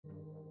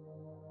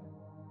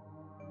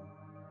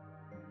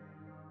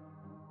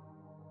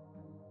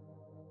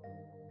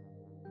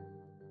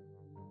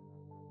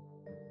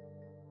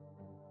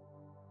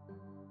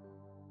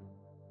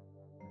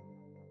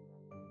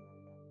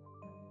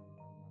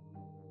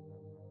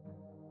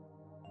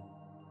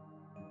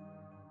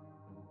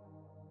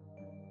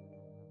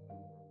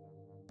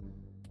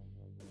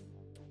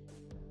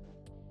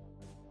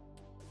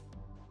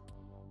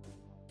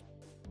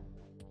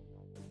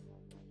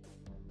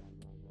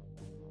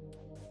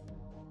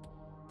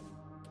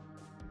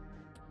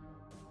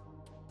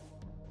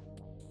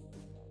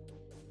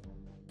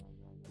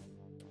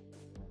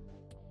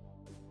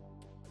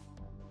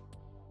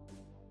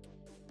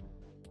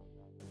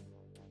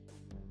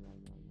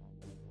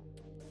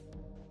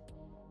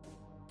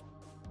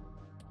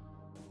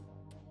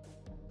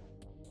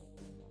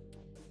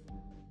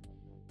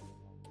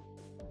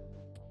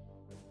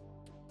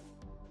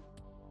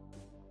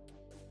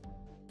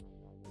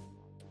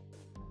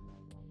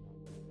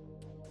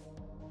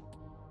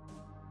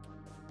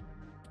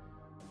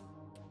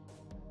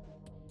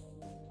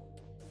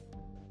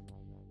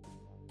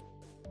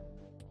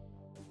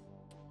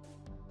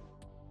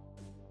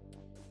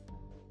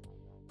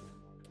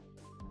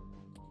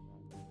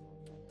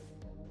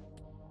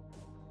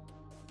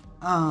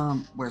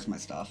Where's my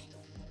stuff?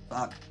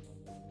 Fuck.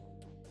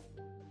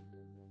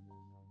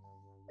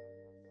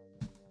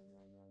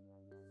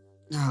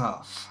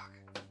 Oh, fuck.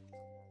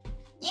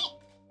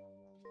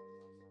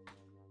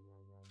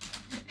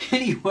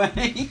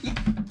 Anyway,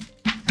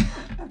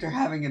 after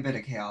having a bit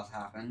of chaos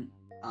happen,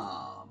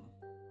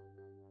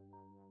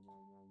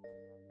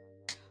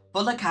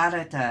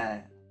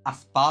 Bulakadata a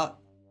spot.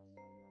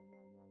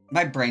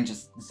 My brain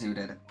just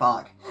zooted.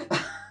 Fuck.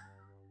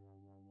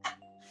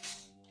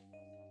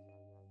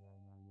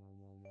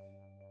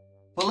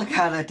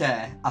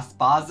 Bulakadata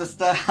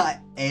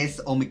aspazista es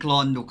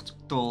omicron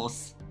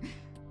noctus.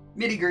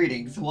 Many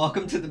greetings.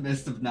 Welcome to the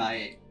Mist of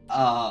Night.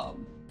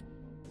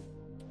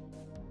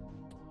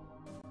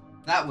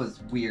 That was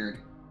weird.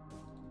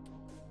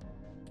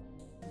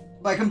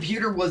 My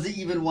computer wasn't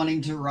even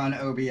wanting to run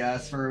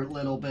OBS for a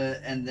little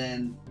bit, and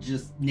then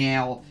just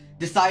now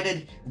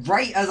decided,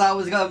 right as I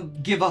was gonna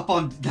give up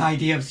on the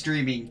idea of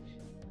streaming,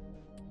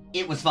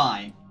 it was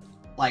fine.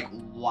 Like,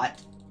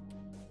 what?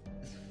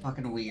 It's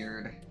fucking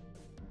weird.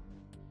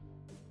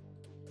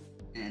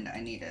 And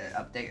I need to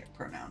update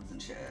pronouns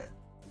and shit.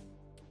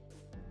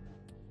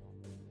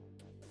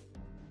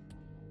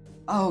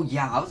 Oh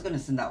yeah, I was gonna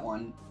send that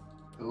one.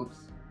 Oops.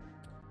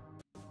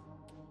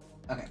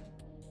 Okay.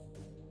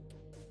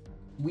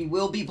 We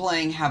will be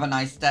playing Have a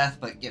Nice Death,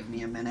 but give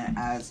me a minute,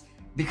 as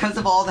because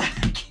of all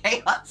that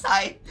chaos,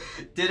 I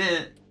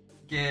didn't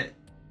get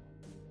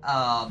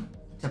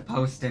to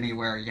post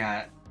anywhere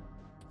yet.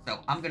 So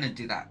I'm gonna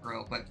do that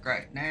real quick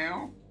right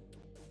now.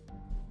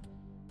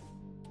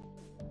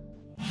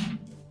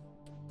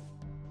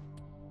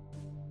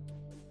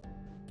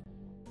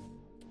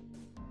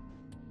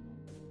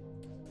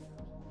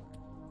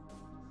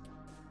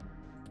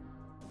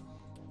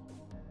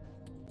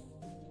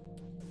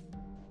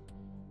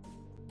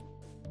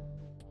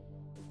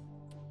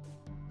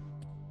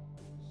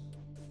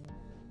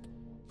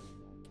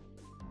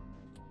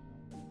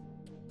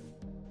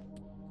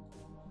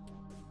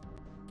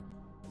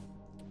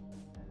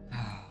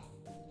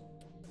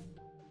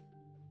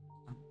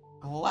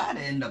 Glad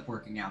it ended up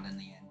working out in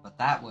the end, but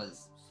that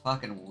was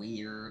fucking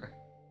weird.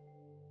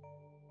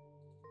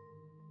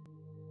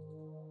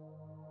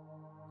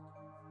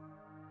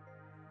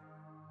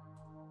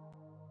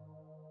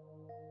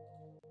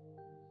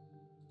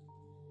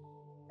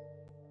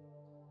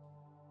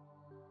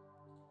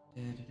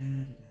 Should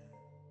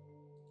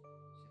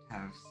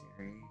have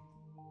Siri.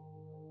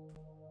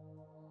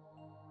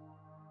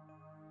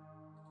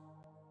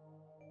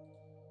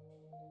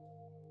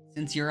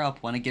 Since you're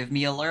up, wanna give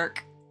me a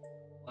lurk?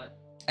 What?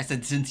 I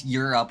said, since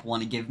you're up,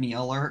 wanna give me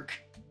a lurk?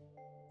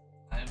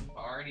 I'm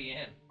already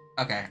in.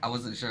 Okay, I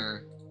wasn't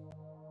sure.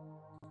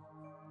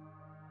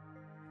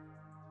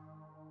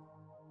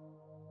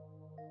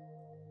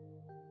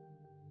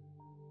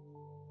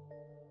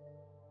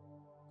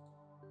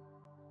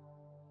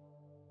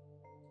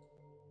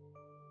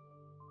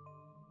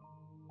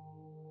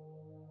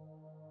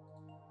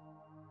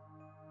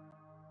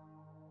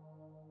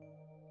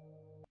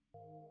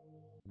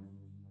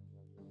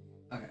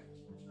 Okay.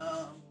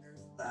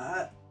 There's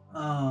that.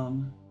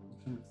 I'm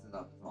trying to mix it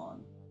up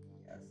on.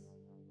 Yes.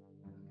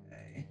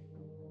 Okay.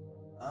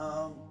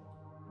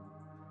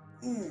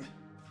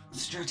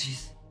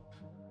 Stretchies.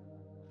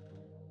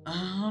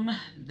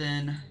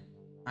 Then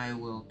I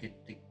will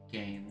get the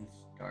game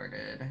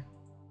started. Make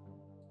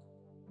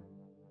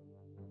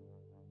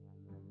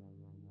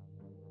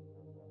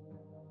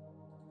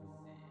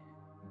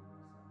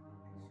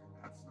sure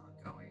that's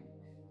not going.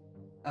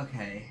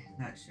 Okay,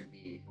 that should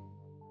be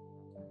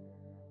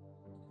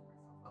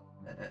up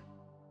a bit,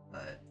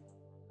 but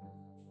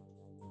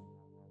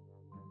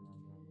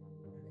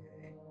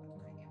okay, but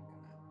I am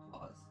gonna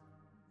pause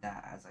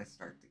that as I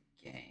start the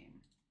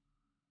game.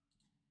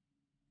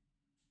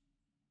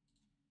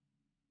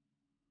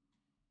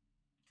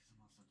 Because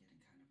I'm also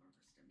getting kind of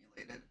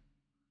overstimulated.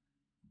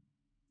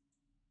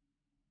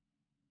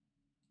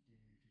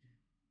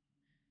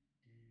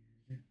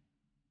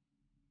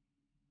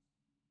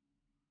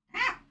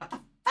 Ah! What the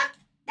fuck?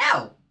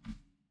 No!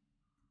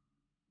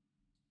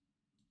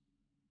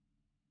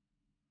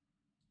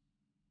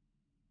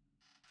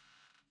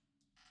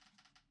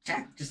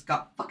 Jack just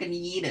got fucking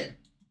yeeted.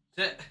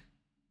 Shit.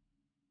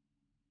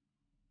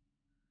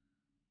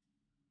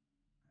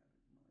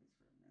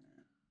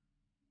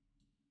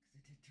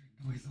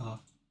 Noise off.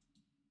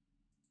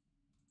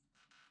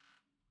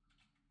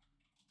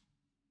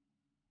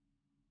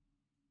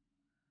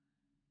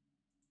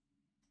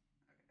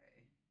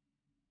 Okay.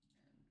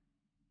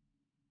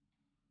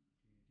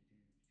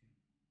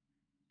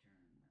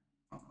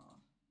 Turn off.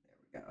 There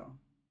we go.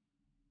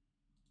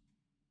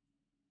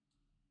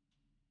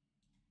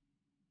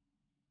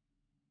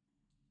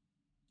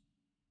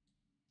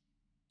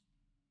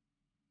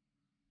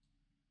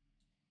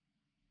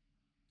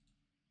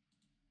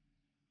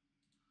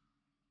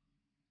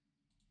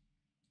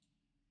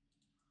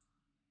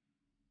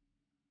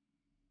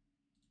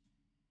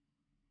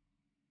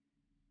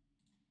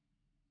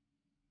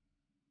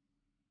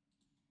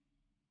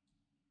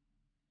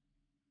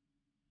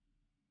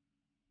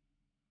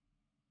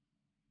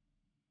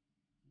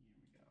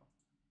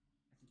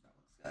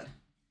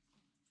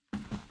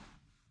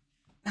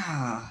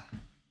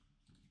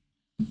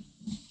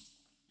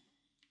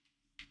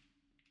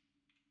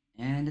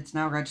 And it's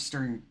now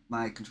registering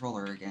my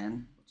controller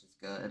again, which is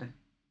good.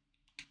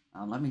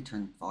 Let me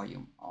turn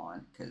volume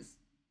on, because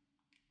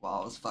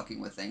while I was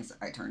fucking with things,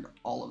 I turned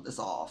all of this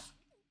off.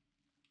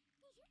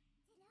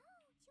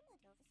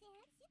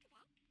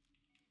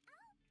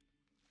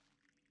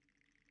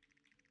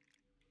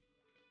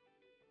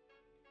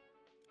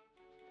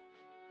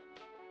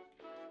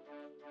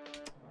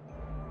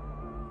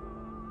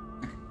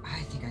 Okay, I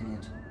think I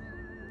need to...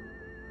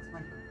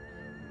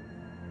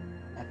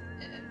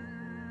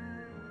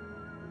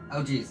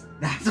 Oh jeez,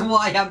 that's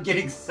why I'm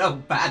getting so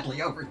badly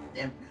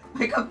overstimmed.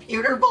 My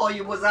computer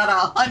volume was at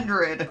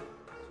 100.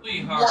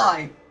 Sweetheart.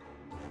 Why?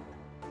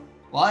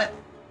 What?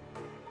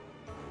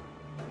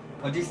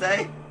 What'd you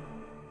say?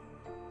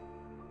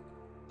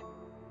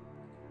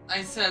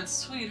 I said,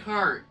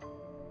 sweetheart.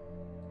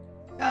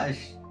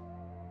 Gosh.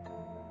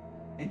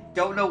 I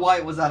don't know why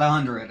it was at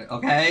 100,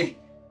 okay?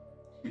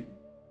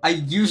 I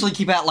usually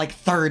keep it at like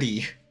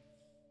 30.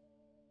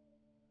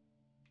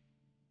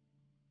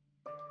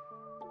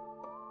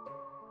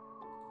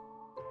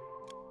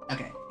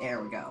 Okay,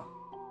 there we go.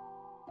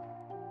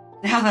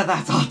 Now that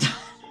that's all done.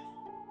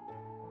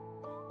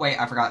 Wait,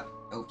 I forgot.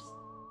 Oops.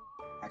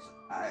 Actually,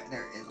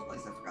 there is a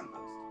place I forgot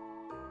most.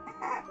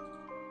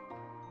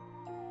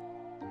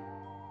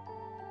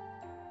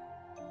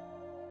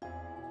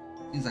 As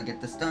soon as I get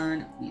this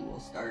done, we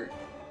will start.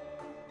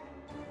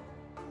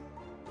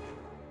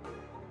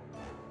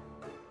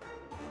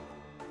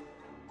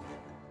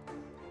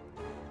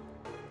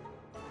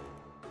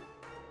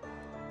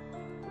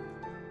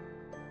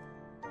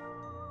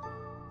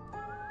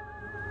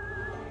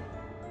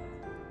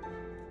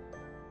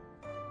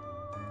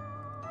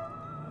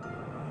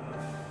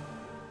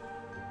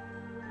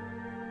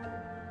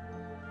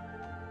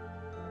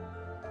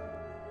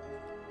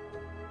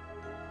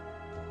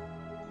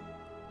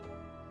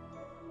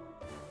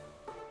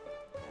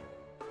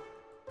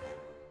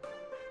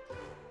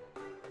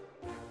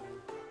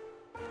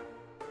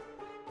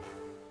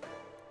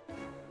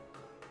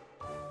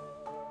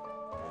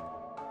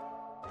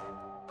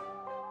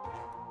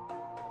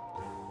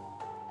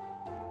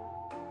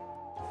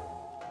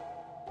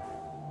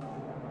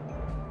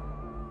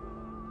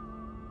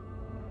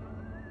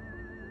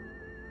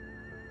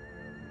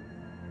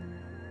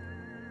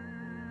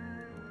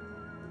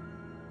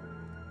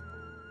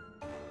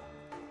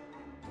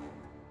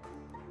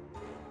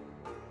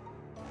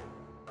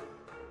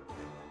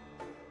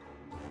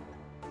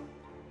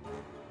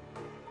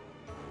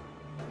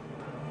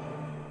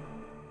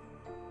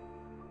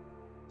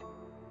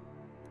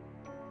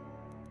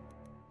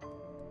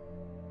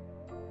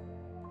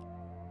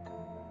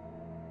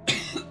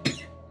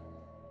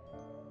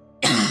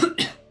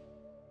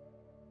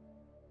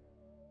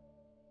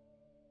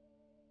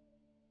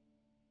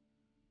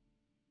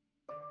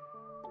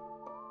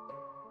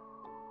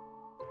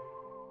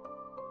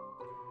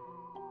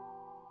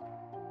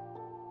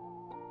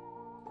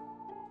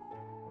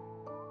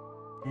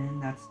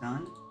 And that's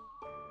done.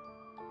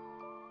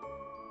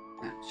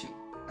 Ah, shoot.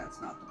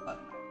 That's not the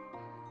button.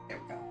 There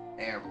we go.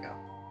 There we go.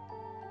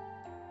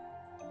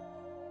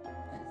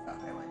 It's not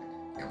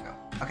highlighted. There we go.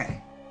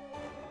 Okay.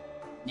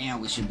 Now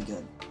we should be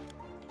good.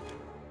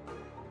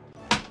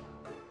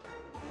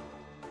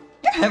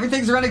 Yeah,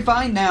 everything's running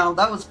fine now.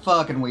 That was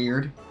fucking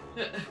weird.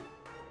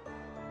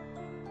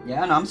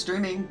 Yeah, and I'm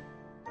streaming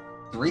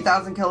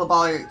 3,000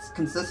 kilobytes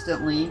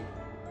consistently.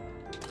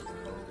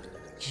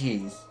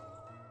 Jeez.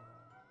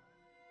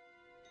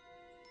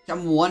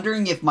 I'm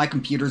wondering if my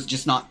computer's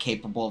just not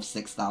capable of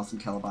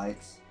 6,000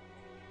 kilobytes.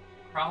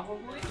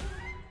 Probably.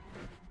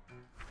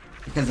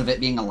 Because of it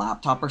being a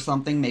laptop or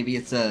something? Maybe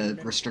it's a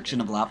restriction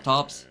of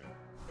laptops?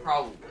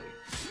 Probably.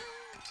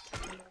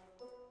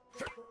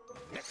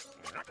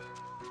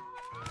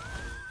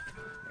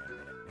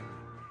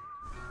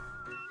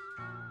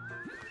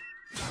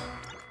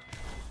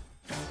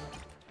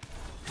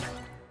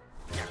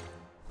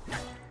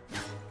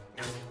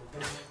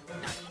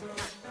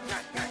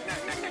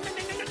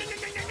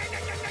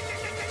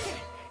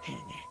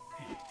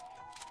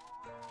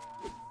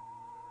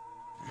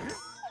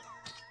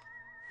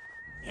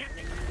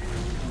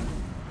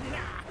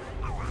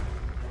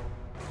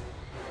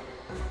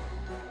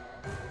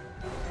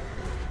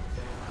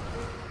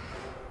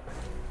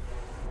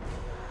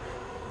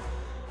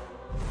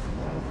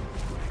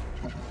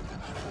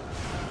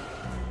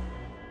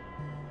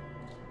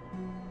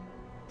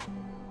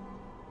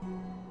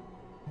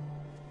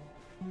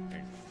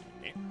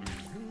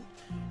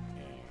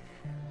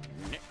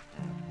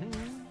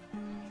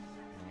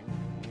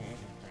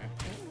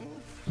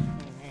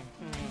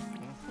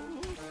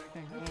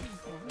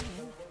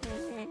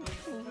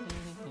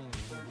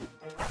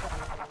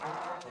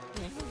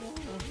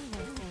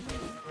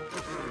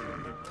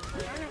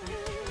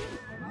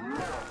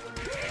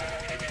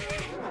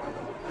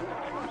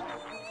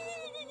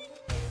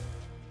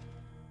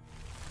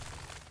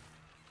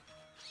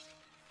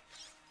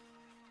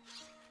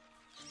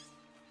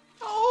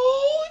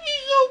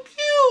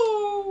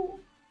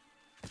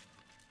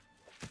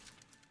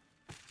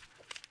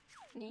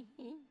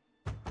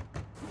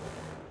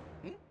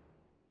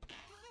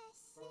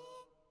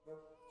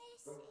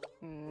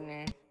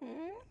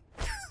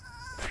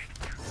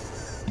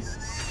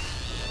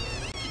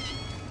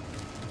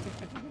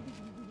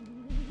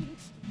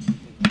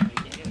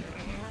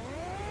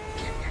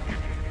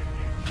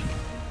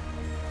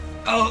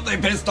 Oh, they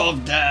pissed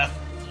off Death.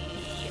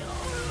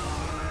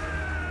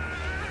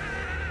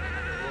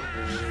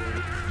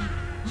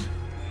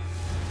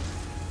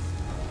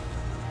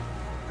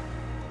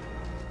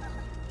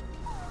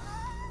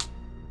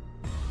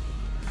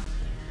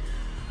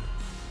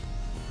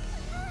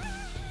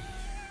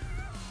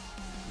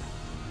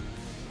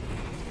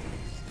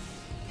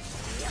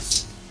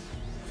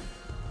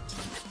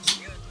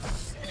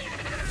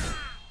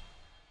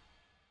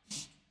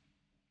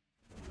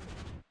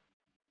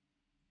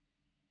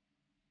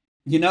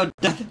 You know,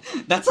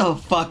 that's a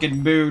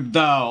fucking mood,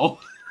 though.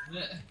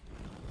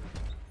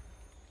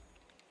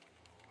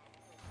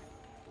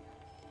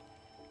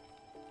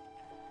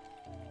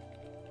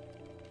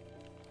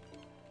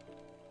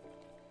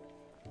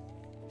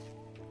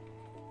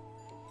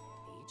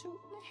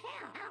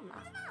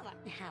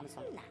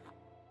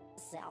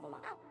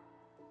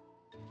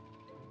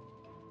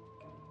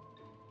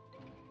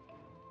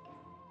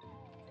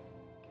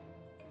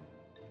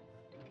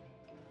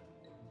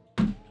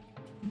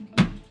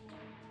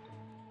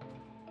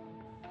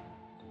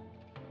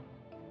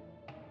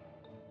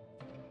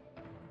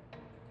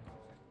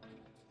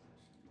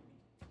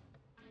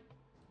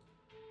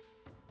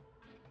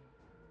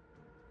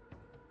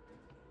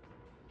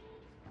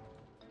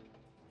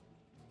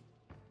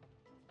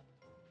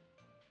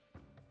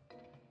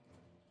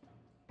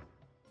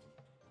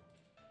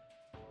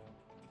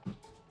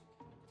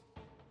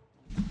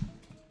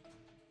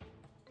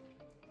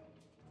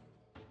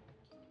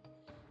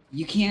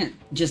 You can't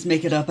just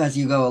make it up as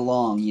you go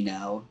along, you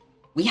know.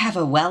 We have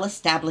a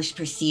well-established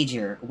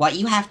procedure. What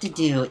you have to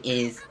do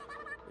is...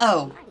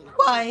 Oh,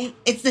 why,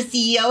 it's the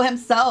CEO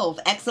himself.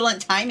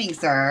 Excellent timing,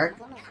 sir.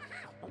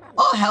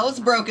 All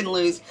hell's broken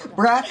loose.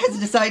 Brad has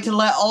decided to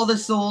let all the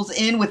souls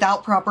in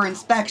without proper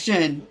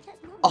inspection.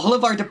 All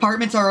of our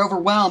departments are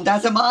overwhelmed,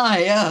 as am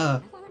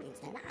I.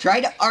 Try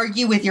to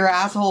argue with your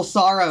asshole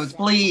sorrows,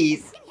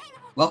 please.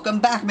 Welcome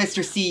back,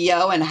 Mr.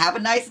 CEO, and have a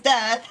nice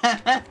death.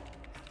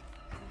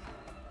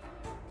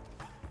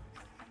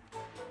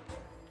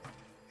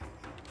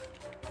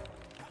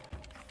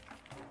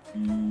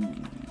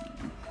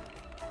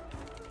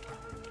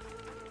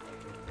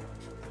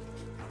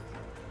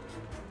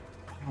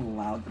 How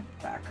loud the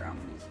background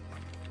music.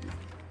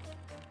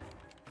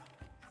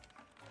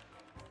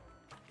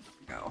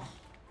 Go.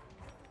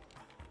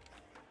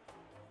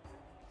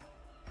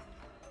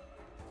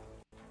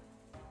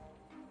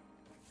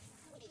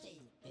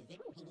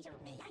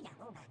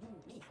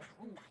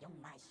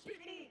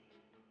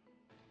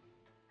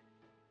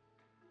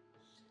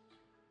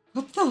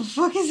 What the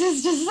fuck is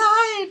this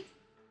design?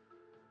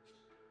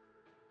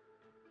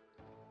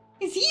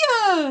 Is he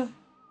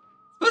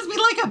supposed to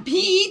be like a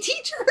PE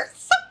teacher or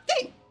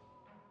something?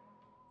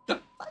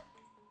 The fuck?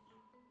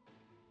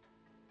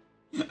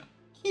 Can't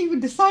even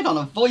decide on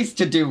a voice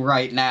to do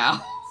right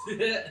now.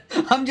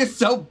 I'm just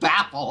so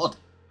baffled.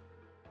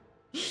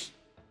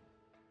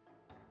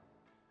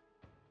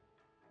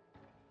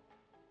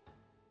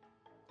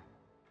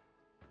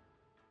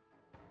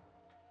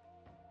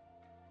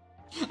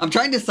 I'm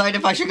trying to decide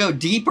if I should go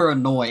deep or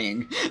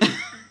annoying.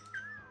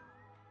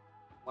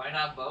 Why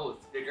not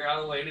both? Figure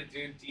out a way to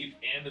do deep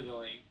and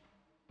annoying.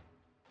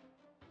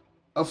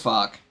 Oh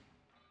fuck.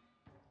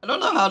 I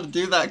don't know how to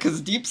do that because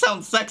deep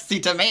sounds sexy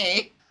to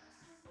me.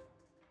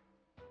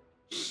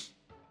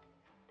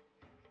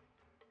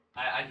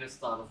 I just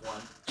thought of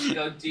one.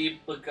 Go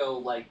deep, but go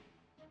like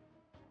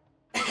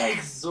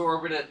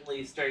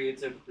exorbitantly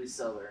stereotypically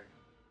southern.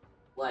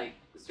 Like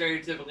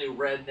stereotypically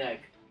redneck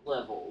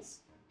levels.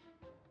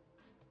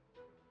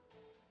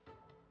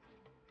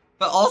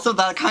 But also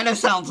that kind of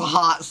sounds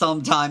hot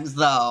sometimes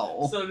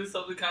though. So do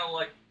something kind of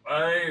like,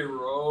 hey,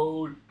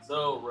 road,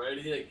 so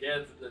ready to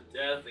get to the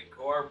Death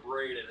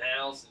Incorporated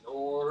house in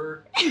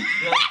order?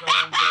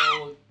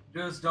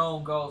 Just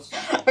don't go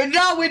But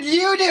not when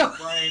you do!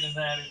 spraying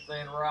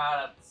anything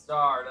right at the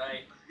start,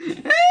 eh?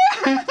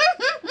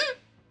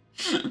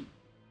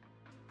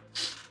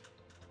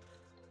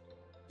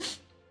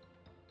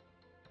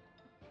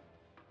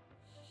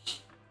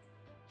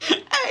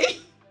 Hey!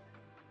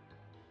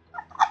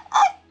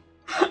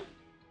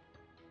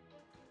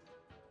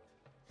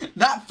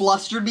 That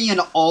flustered me in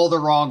all the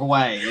wrong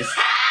ways.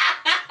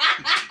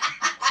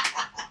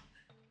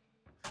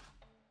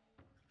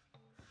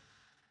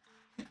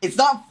 It's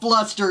not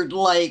flustered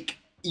like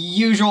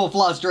usual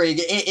flustering,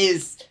 it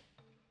is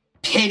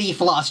pity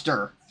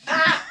fluster.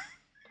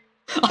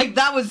 Like,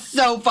 that was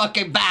so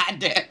fucking bad,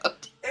 dude.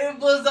 It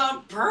was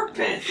on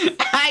purpose!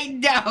 I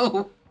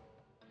know!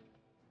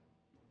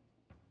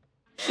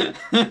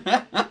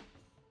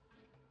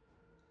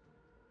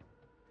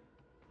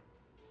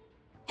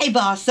 Hey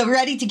boss, so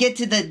ready to get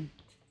the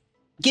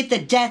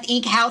Death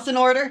Inc. house in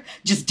order?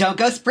 Just don't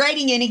go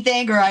spraying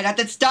anything right at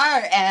the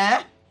start,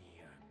 eh?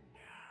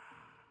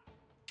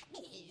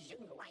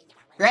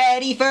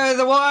 Ready for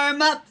the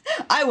warm-up?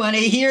 I want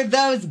to hear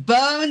those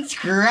bones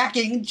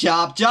cracking,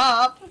 chop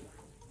chop.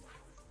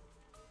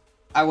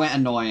 I went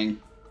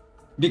annoying.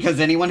 Because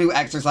anyone who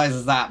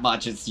exercises that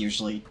much, it's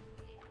usually...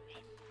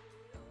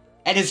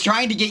 And is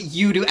trying to get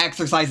you to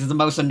exercise as the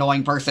most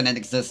annoying person in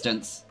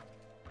existence.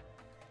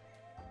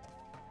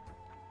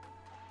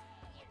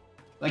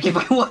 Like, if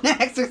I want to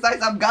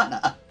exercise, I'm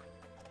gonna.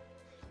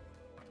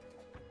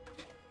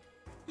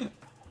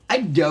 I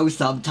know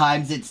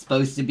sometimes it's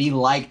supposed to be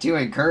like to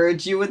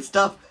encourage you and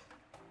stuff,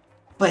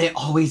 but it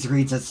always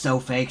reads as so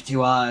fake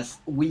to us.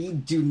 We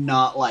do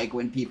not like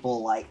when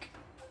people, like...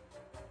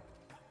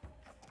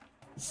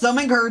 Some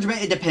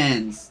encouragement, it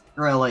depends,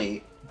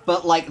 really.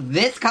 But, like,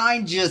 this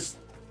kind just...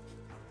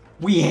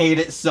 We hate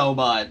it so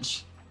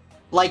much.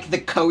 Like, the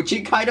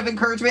coaching kind of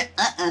encouragement?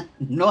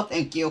 No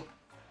thank you.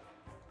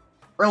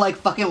 Or, like,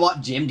 fucking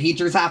what gym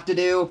teachers have to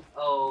do.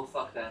 Oh,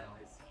 fuck that noise.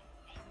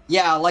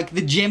 Yeah, like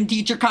the gym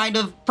teacher kind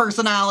of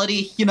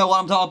personality. You know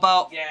what I'm talking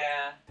about?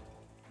 Yeah.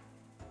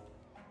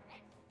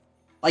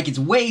 Like, it's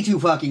way too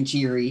fucking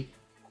cheery.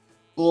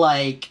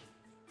 Like...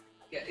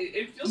 Yeah,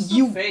 it feels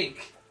so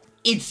fake.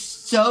 It's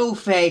so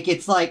fake.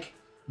 It's like,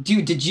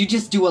 dude, did you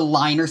just do a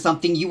line or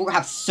something? You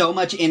have so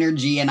much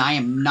energy and I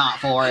am not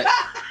for it.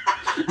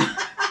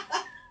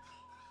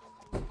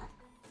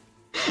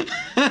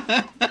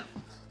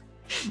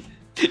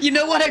 You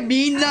know what I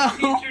mean, though?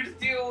 Teachers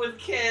deal with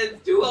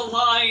kids. Do a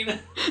line.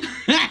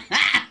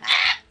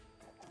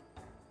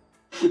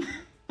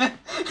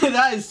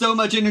 That is so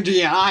much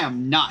energy, and I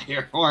am not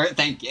here for it.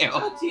 Thank you.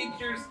 How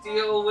teachers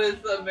deal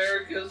with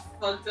America's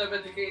fucked up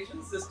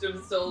education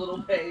system, so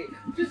little pay.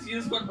 Just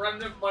use what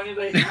remnant money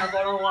they have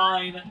on a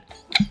line.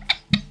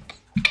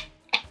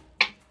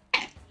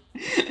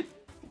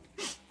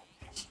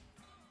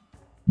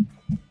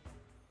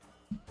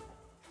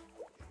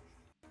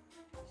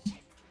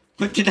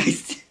 What did I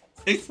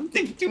say?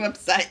 Something to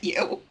upset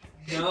you?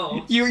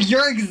 No.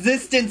 Your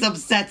existence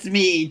upsets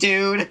me,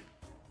 dude.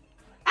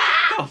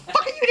 What the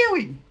fuck are you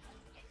doing?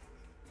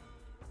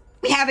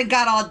 We haven't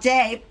got all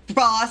day,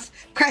 boss.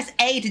 Press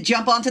A to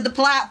jump onto the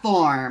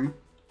platform.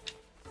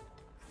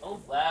 Oh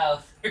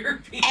wow,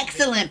 therapy.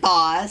 Excellent,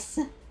 boss.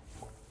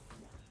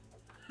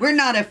 We're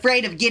not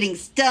afraid of getting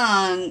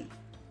stung.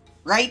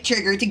 Right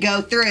trigger to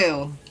go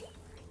through.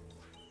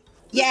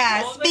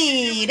 Yeah,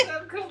 speed.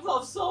 That comes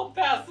off so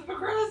passive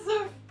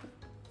aggressive.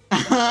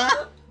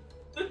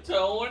 The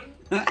tone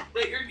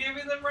that you're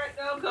giving them right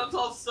now comes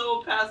off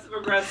so passive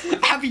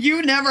aggressive. Have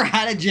you never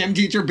had a gym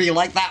teacher be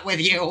like that with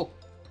you?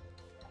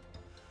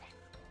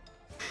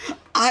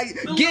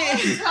 The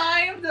last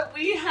time that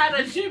we had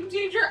a gym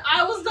teacher,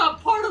 I was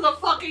not part of the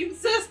fucking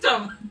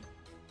system.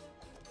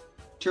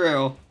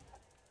 True.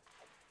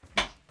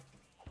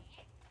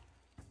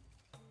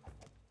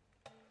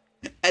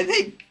 I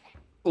think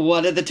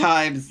one of the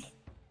times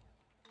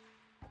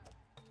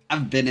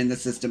I've been in the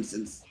system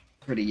since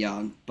pretty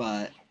young,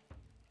 but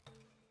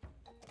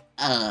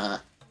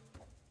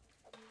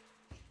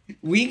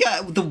we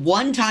got the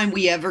one time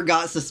we ever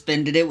got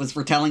suspended, it was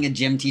for telling a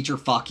gym teacher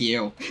fuck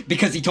you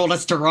because he told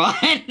us to run.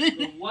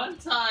 The one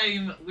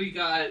time we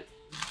got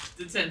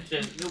detention,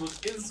 it was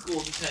in school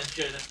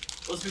detention,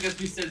 was because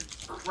we said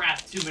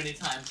crap too many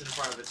times in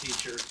front of a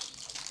teacher.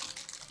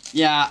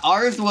 Yeah,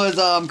 ours was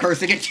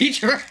cursing a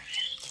teacher.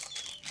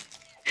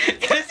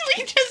 Because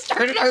we just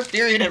started our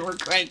period and we're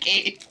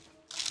cranky.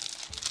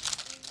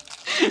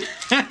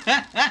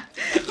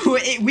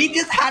 We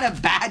just had a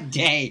bad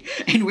day,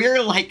 and we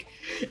were like...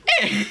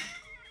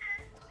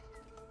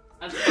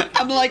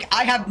 I'm like,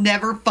 I have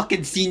never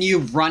fucking seen you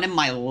run in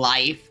my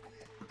life.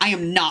 I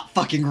am not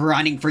fucking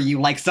running for you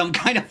like some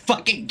kind of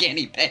fucking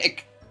guinea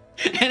pig.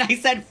 And I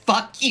said,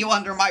 fuck you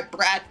under my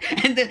breath.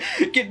 And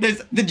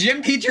the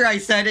gym teacher I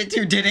said it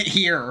to didn't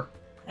hear.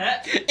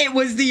 It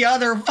was the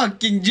other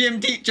fucking gym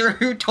teacher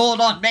who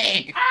told on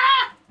me.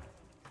 Ah!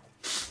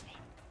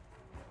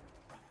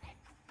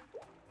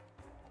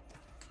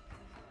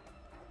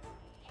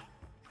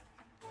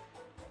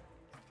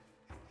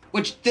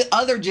 Which, the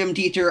other gym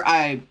teacher,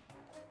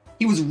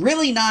 he was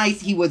really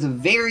nice. He was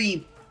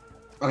very...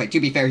 Okay, to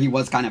be fair, he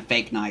was kind of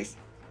fake nice.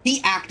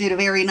 He acted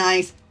very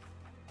nice.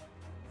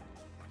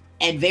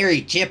 And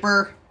very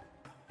chipper.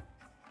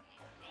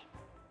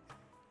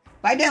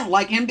 But I didn't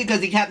like him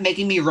because he kept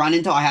making me run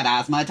until I had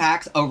asthma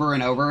attacks over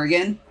and over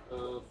again.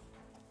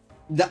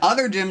 The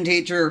other gym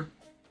teacher...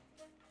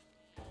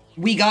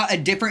 We got a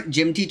different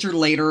gym teacher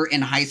later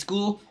in high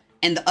school.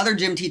 And the other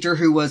gym teacher,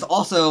 who was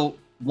also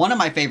one of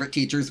my favorite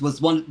teachers, was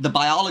the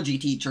biology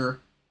teacher.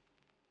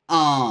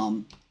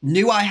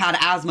 Knew I had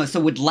asthma, so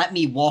would let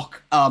me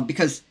walk,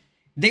 because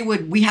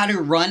we had to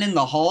run in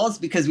the halls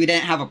because we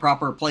didn't have a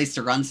proper place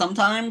to run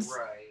sometimes.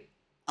 Right.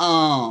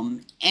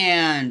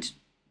 And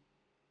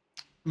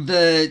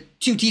the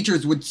two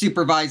teachers would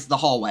supervise the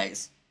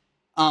hallways,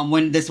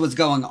 when this was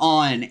going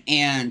on.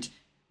 And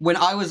when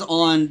I was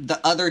on the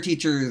other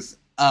teacher's,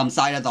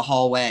 side of the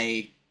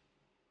hallway,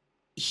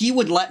 he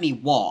would let me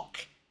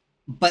walk.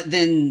 But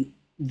then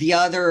the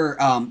other,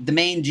 the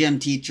main gym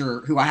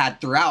teacher who I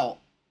had throughout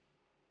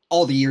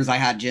all the years I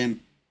had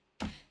gym,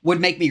 would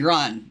make me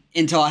run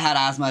until I had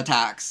asthma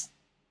attacks.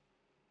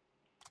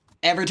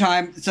 Every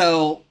time.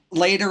 So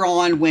later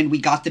on, when we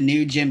got the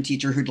new gym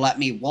teacher who'd let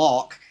me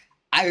walk,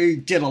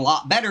 I did a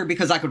lot better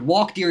because I could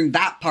walk during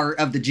that part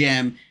of the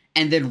gym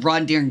and then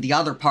run during the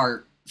other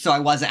part so I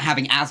wasn't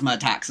having asthma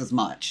attacks as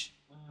much.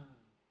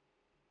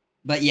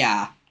 But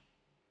yeah.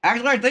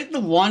 Actually, I think the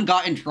one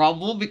got in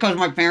trouble because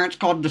my parents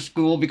called the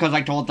school because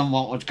I told them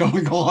what was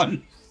going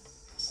on.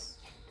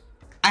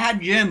 I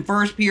had gym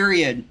first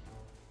period.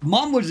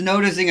 Mom was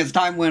noticing as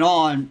time went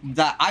on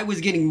that I was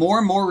getting more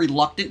and more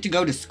reluctant to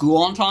go to school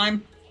on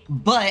time.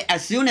 But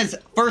as soon as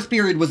first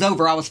period was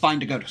over, I was fine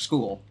to go to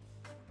school.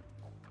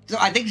 So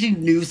I think she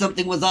knew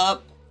something was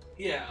up.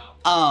 Yeah.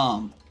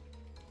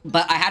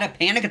 But I had a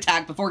panic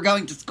attack before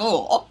going to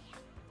school.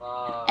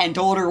 And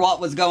told her what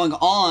was going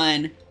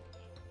on.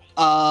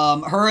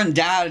 Her and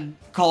Dad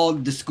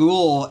called the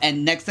school,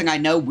 and next thing I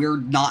know, we're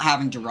not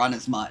having to run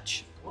as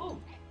much.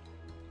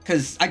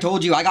 Because I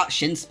told you, I got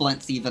shin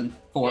splints even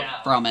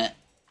from it.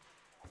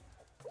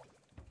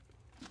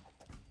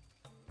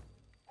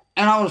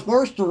 And I was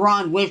forced to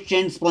run with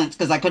shin splints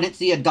because I couldn't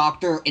see a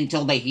doctor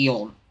until they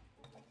healed.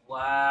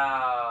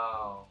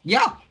 Wow.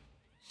 Yeah.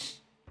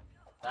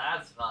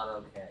 That's not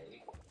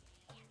okay.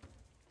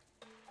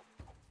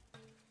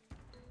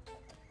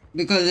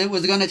 Because it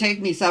was going to take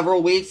me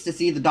several weeks to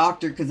see the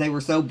doctor because they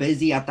were so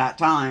busy at that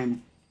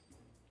time.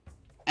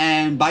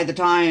 And by the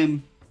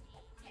time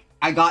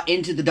I got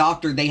into the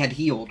doctor, they had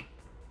healed.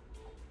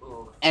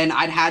 Ooh. And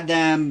I'd had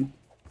them...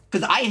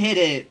 Because I hid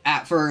it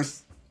at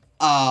first,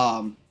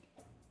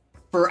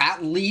 for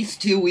at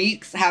least 2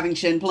 weeks, having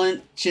shin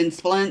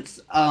splints,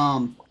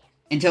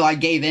 until I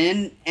gave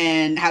in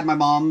and had my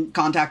mom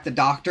contact the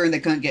doctor and they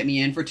couldn't get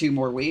me in for 2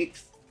 more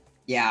weeks.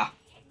 Yeah.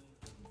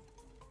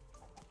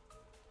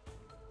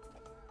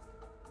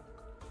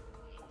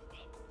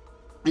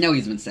 I know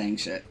he's been saying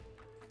shit.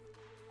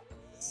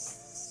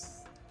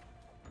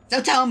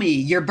 So tell me,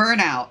 your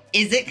burnout,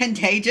 is it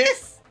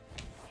contagious?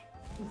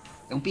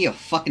 Don't be a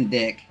fucking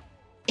dick.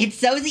 It's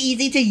so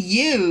easy to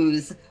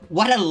use.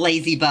 What a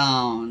lazy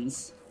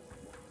bones.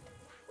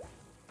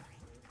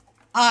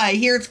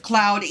 Here's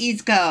Cloud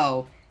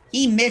Isco.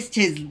 He missed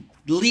his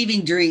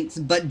leaving drinks,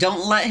 but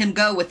don't let him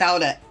go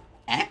without a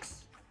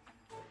X?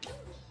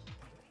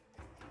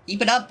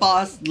 Keep it up,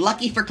 boss.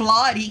 Lucky for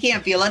Claude, he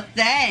can't feel a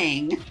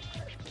thing.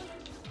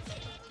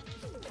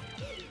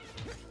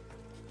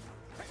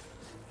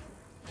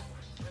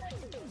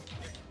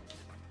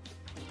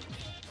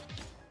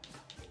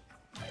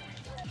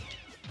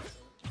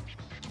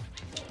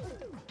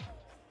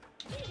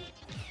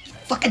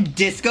 Fucking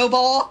disco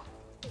ball?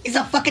 He's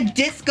a fucking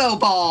disco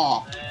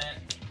ball!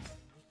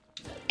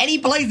 And he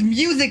plays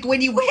music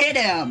when you hit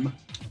him!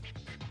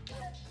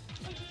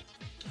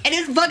 And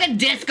it's fucking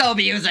disco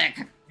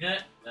music!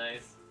 Yeah,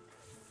 nice.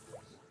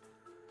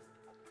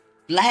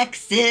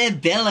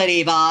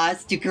 Flexibility,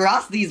 boss. To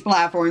cross these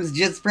platforms,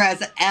 just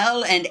press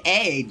L and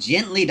A.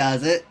 Gently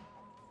does it.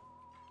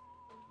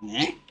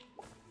 Eh?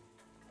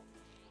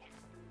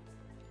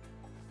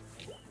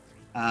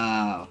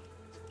 Oh.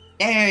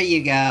 There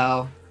you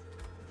go.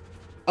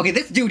 Okay,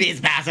 this dude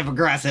is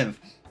passive-aggressive.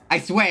 I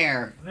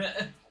swear.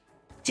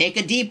 Take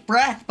a deep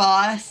breath,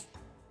 boss.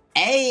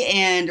 A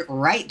and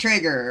right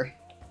trigger.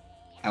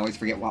 I always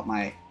forget what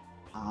my...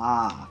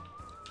 Ah.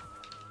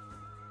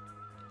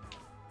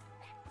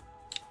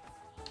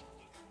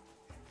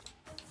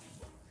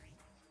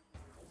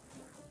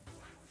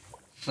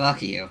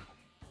 Fuck you.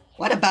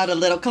 What about a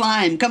little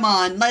climb? Come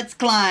on, let's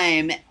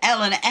climb.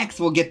 L and X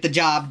will get the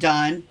job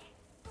done.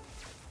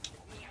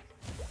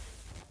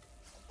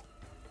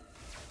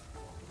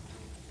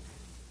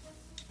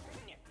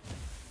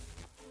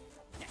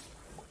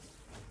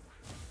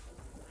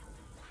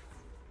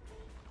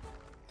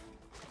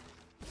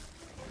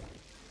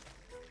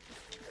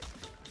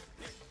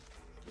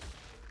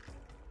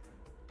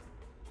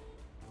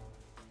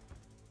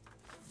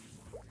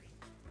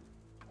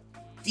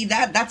 See,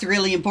 that's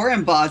really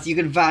important, boss. You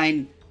can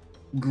find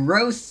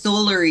gross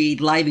solery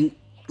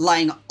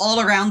lying all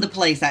around the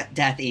place at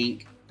Death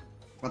Inc.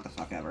 What the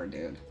fuck ever,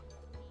 dude.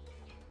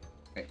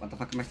 Wait, what the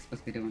fuck am I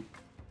supposed to be doing?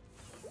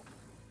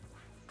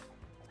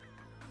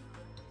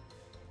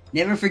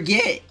 Never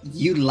forget,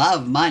 you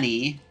love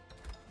money.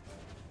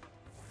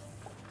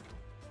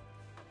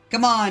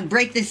 Come on,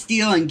 break the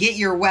steel and get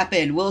your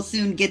weapon. We'll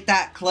soon get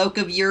that cloak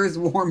of yours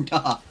warmed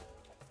up.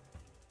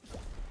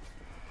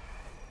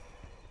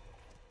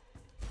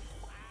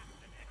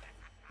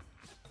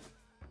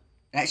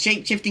 That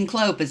shape-shifting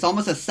cloak is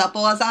almost as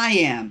supple as I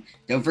am.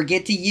 Don't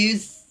forget to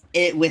use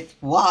it with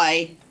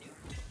Y.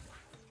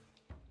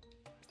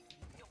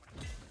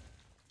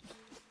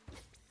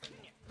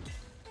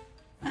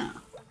 Oh.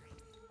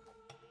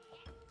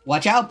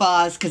 Watch out,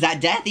 boss, because at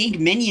Death Inc.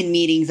 minion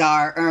meetings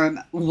are,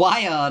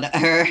 wild,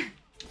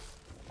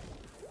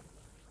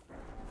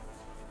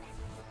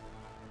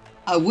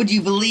 would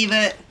you believe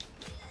it?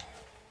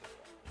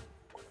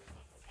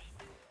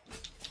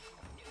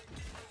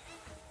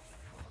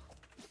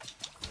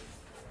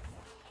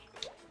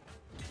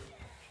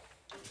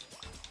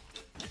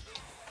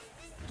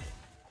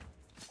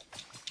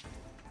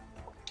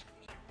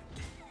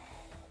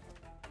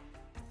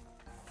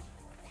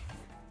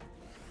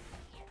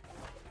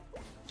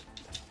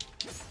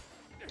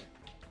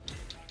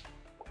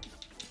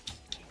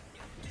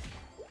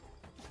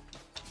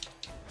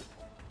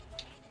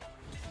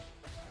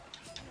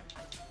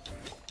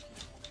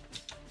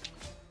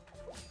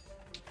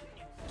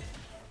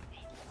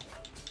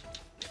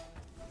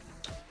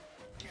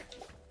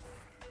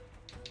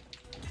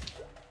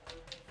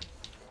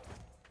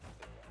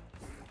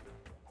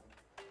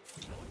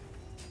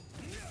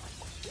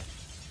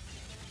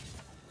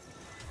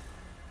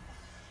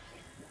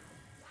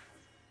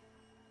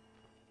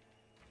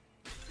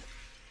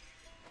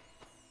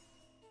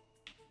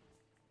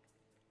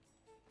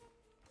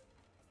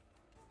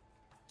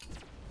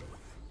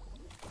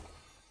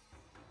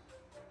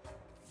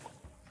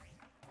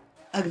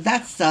 Ugh,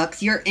 that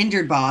sucks. You're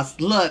injured, boss.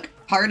 Look,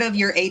 part of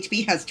your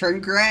HP has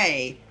turned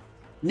gray.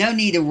 No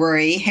need to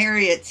worry.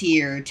 Harriet's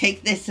here.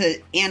 Take this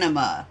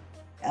anima.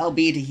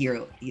 LB to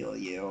heal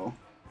you.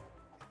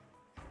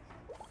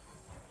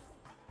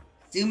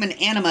 Consume an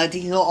anima to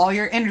heal all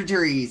your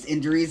injuries.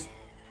 Injuries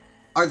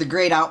are the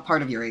grayed out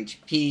part of your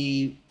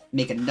HP.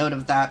 Make a note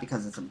of that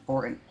because it's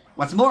important.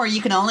 What's more,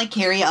 you can only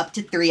carry up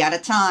to 3 at a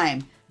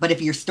time. But if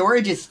your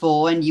storage is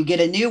full and you get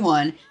a new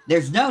one,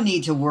 there's no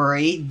need to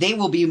worry. They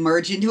will be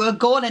merged into a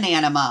golden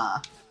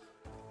anima.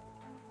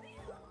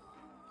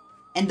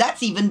 And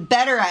that's even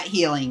better at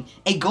healing.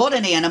 A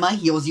golden anima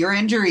heals your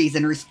injuries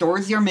and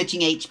restores your mitching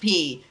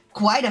HP.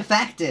 Quite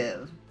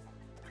effective.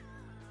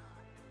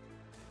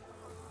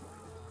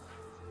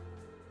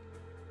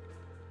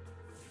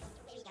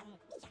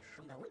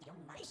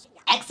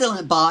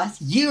 Excellent,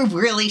 boss. You've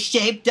really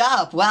shaped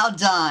up. Well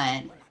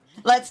done.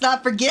 Let's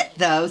not forget,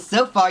 though,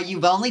 so far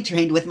you've only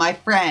trained with my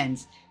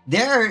friends.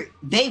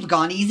 They've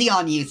gone easy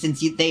on you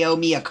since they owe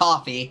me a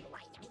coffee.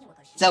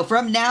 So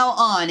from now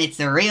on, it's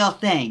the real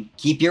thing.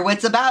 Keep your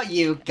wits about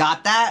you.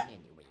 Got that?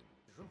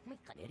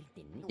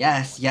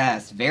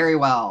 Yes, very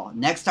well.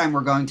 Next time we're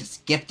going to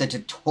skip the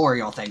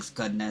tutorial, thanks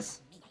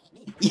goodness.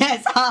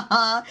 Yes,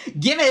 haha.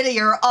 Give it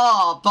your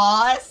all,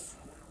 boss.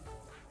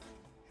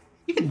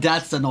 Even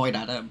Death's annoyed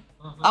at him.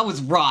 I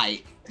was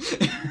right.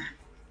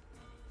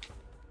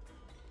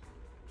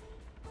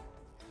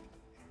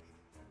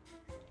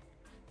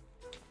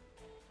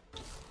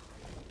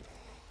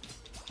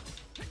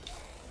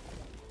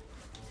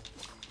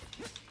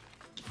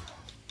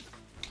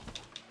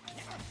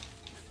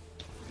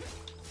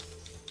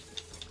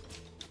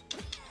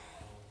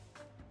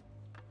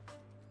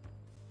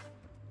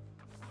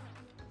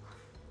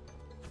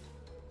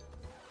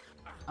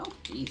 Oh,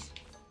 jeez.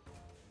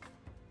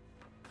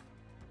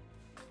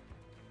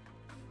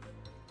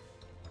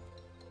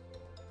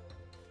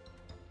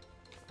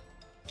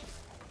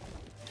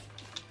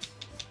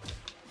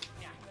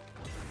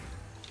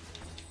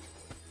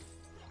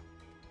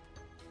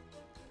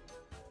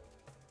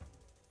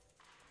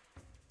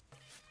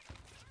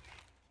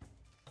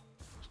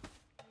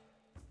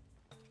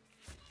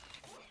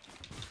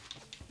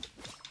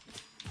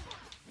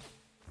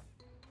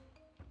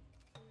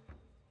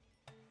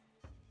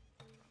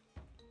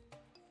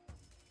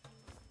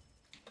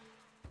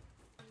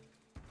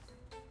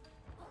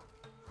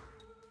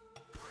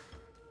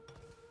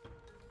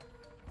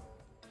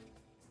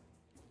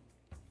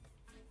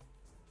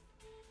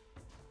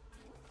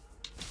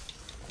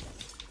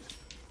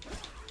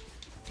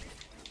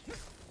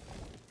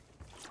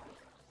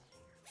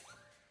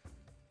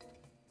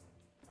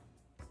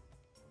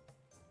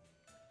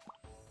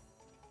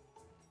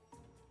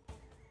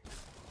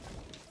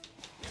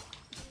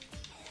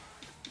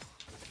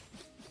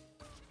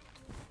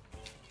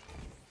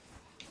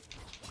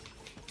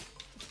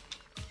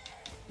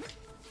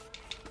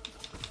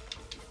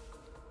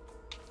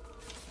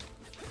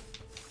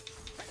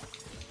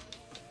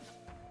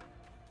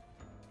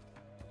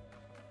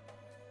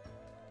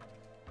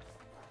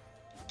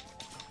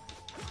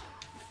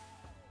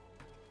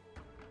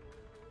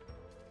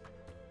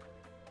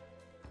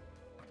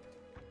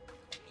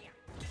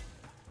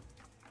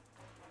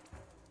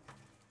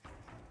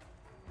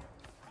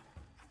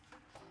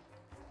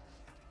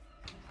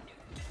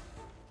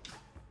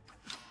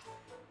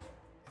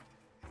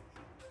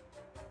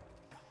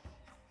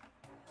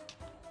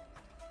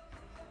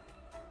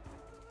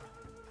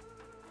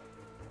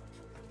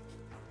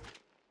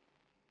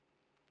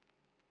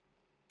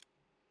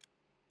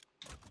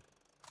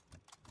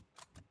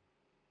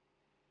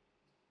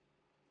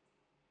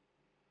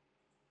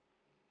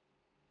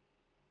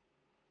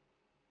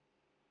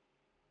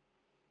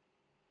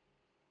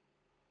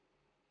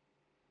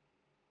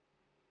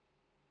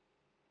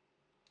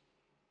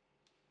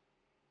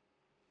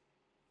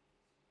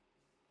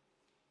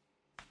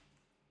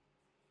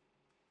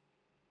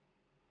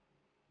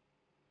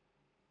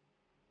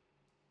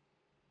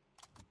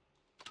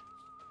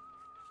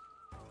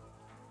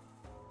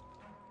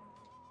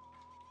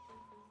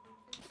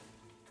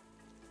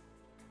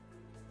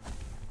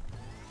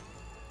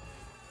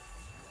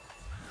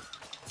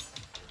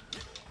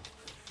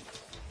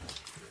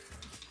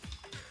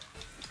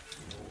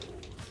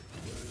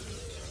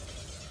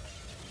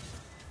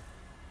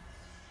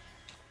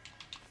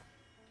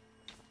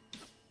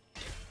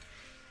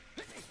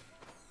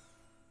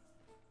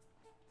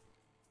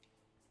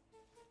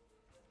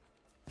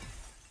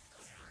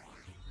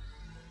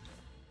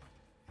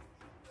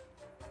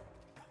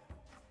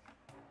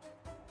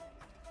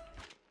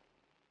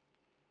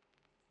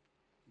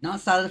 Not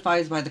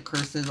satisfied by the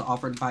curses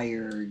offered by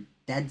your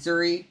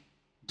Dreadzery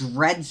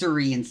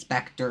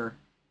Inspector,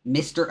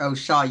 Mr.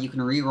 O'Shaw, you can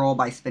reroll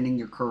by spending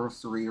your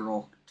curse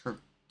reroll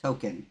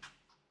token.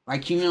 By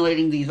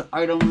accumulating these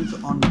items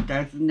on the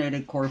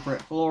designated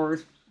corporate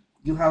floors,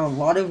 you have a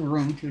lot of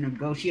room to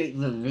negotiate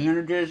the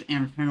advantages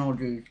and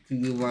penalties to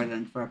you by the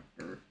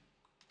Inspector.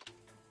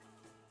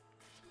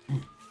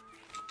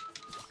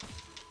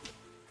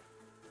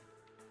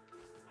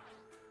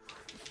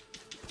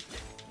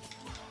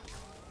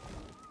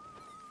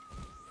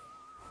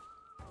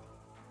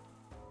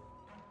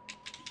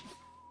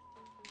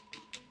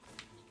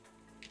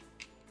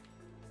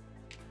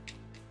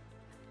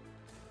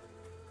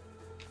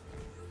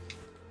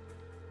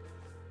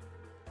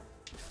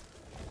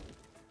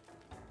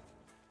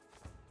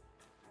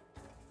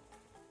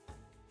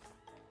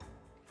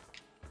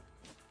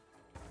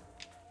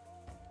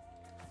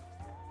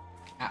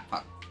 Ah,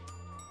 fuck.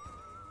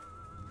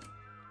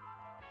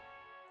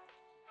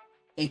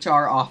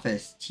 HR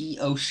office,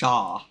 T.O.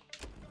 Shaw.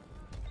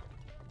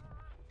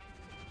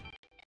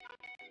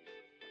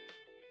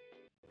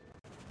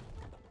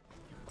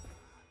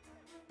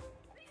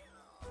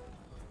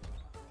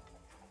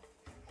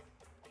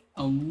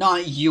 Oh,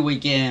 not you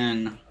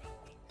again.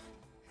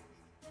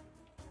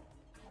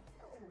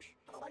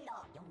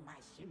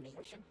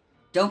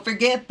 Don't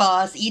forget,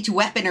 boss, each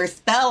weapon or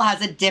spell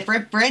has a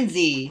different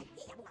frenzy.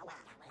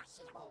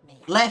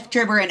 Left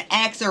trigger an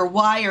X or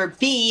Y or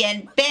B,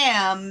 and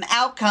bam!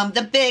 Out come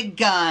the big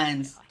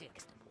guns!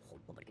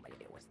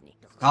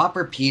 Stop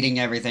repeating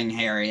everything,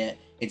 Harriet.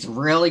 It's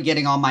really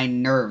getting on my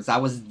nerves. I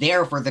was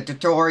there for the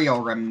tutorial,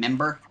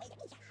 remember?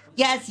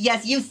 Yes,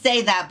 you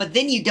say that, but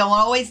then you don't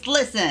always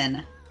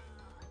listen.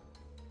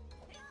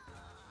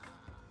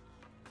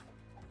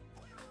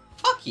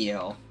 Fuck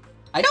you.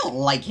 I don't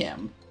like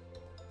him.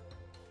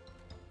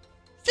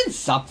 It's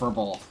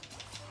insufferable.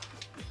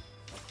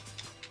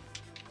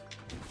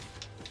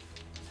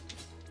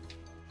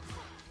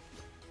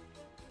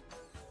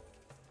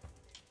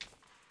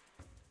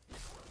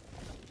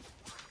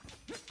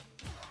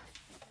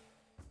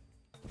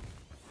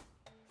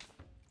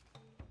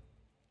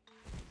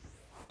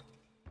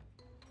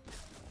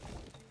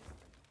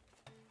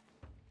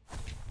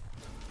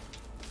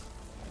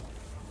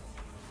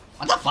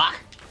 What the fuck?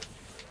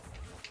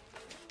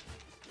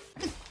 How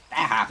did that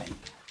happen?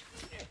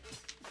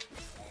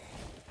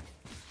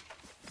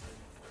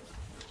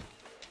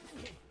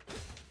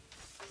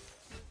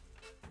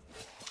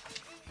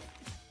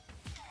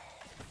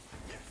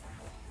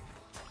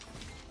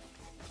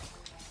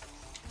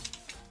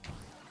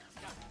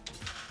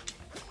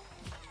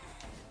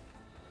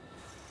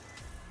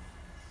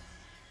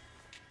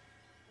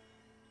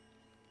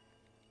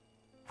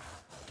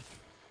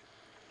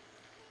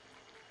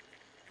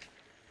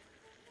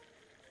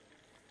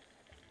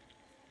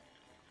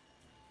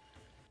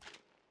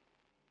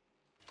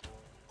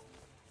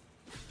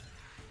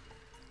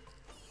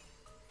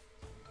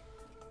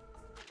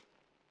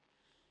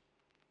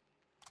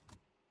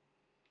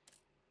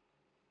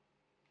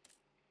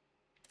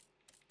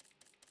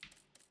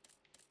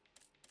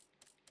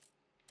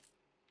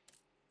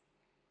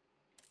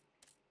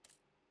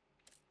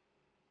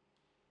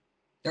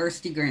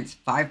 Thirsty grants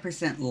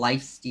 5%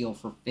 life steal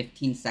for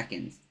 15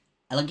 seconds.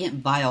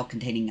 Elegant vial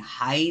containing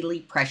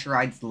highly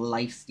pressurized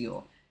life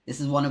steal. This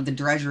is one of the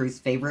Treasury's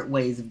favorite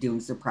ways of doing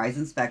surprise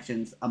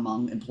inspections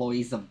among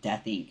employees of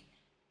Death Inc.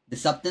 The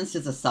substance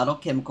is a subtle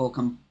chemical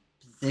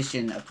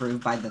composition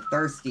approved by the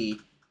Thirsty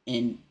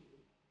in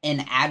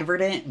an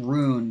advertent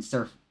rune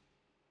service.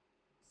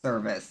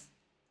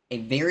 A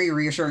very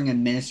reassuring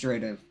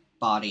administrative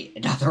body,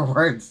 in other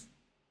words.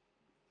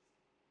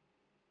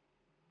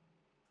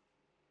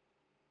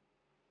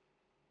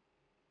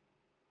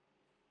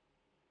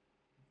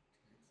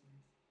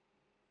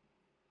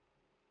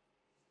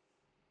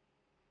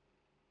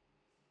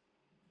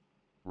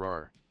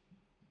 Rar.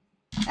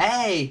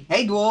 Hey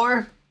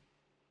dwarf!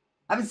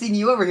 I haven't seen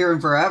you over here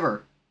in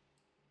forever.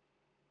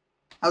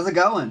 How's it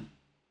going? I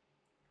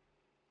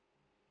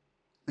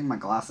think my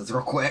glasses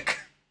real quick.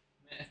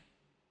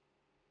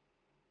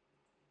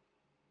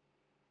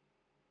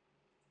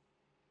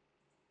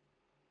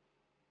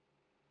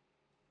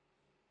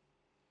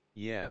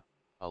 Yeah,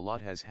 a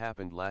lot has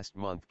happened last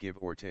month, give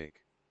or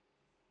take.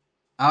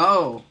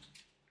 Oh.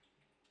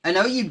 I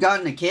know you've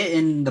gotten a kit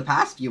in the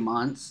past few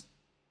months.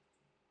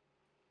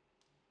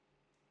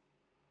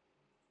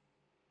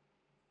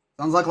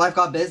 Sounds like life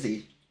got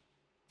busy.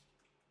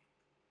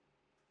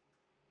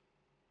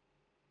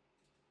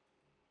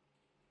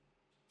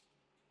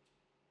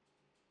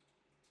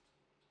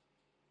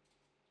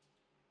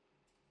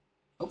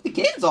 Hope the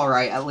kid's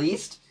alright, at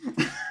least.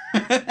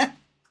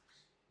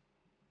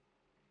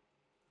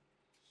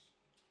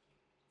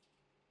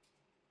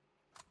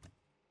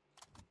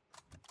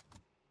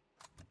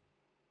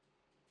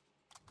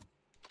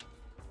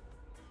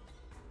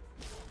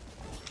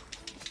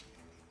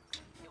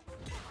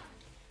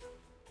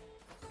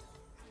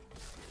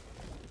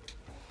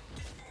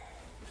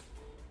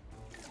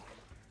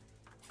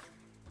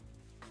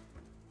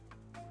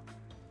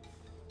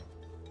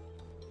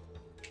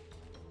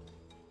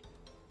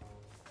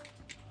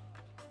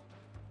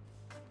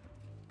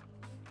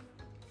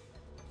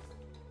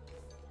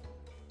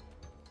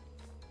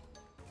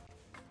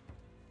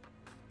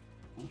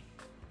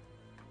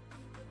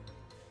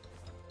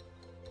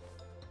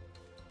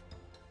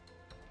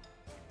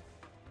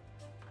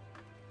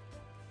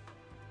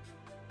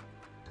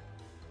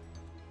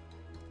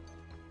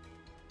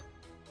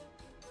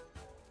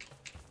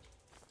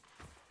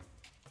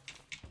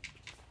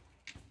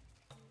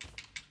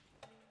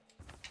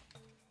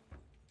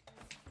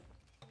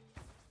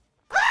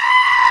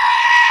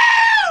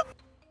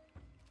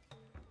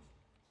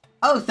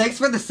 Oh, thanks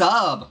for the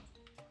sub.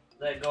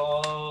 Let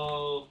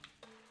go.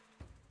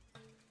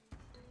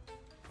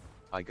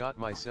 I got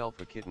myself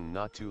a kitten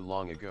not too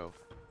long ago,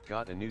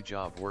 got a new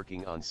job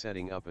working on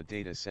setting up a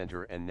data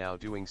center and now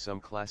doing some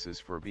classes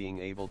for being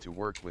able to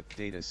work with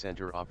data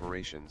center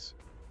operations.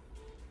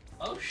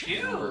 Oh,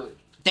 shoot.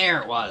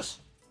 There it was.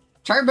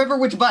 Try to remember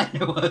which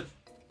button it was.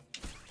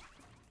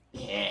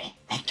 Yeah,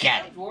 I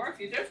got it. Dwarf,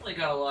 you definitely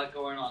got a lot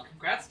going on.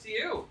 Congrats to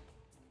you.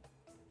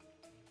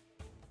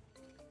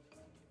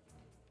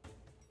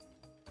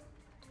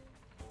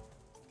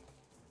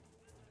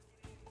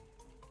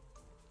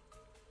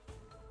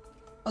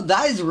 Oh,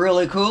 that is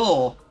really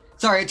cool.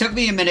 Sorry, it took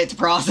me a minute to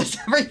process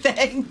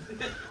everything.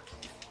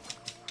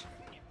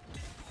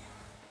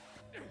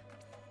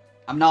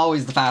 I'm not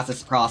always the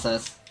fastest to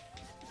process.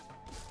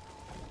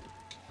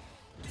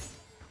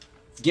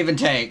 It's give and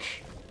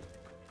take.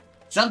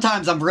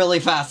 Sometimes I'm really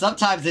fast,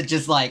 sometimes it's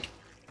just like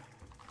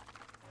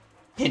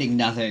hitting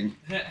nothing.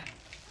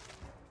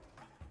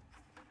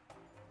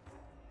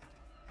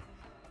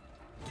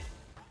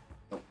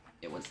 Oh,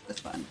 it was this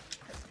button.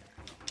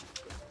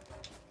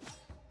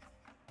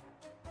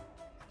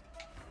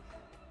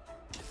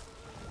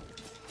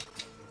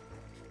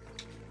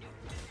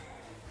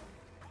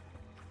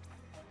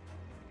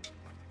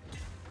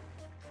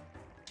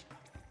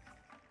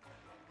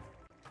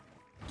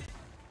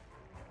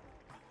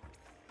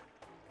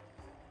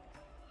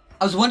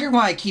 I was wondering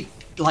why I keep,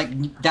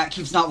 like, that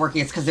keeps not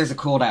working. It's because there's a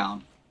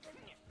cooldown.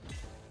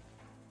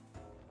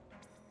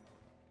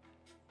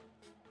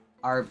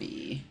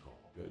 RB.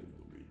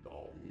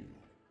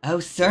 Oh,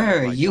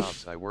 sir, you...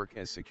 I work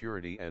as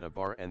security at a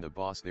bar and the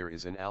boss there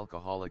is an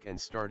alcoholic and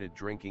started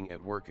drinking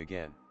at work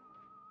again.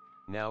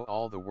 Now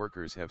all the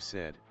workers have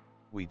said,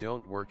 we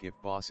don't work if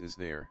boss is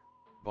there.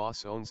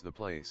 Boss owns the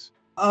place.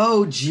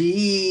 Oh,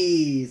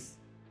 jeez.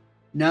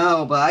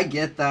 No, but I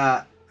get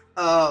that.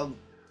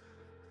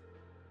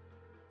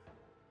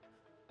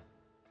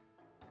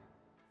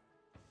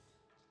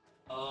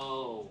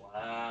 Oh,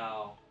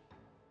 wow.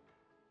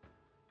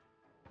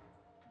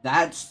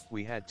 That's...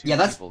 We had 2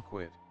 people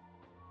quit.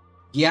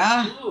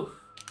 Yeah? Oof.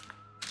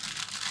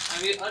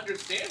 I mean,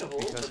 understandable,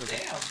 Because but of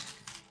damn.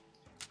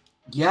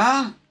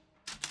 Yeah?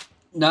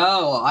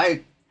 No,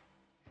 I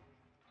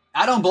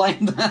don't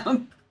blame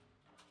them.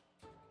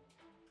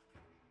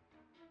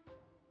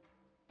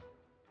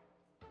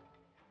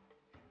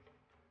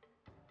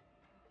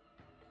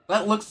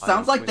 That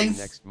sounds like things...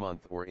 next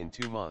month or in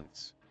 2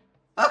 months.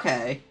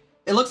 Okay.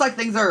 It looks like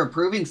things are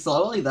improving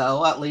slowly,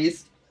 though, at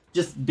least.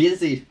 Just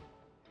busy.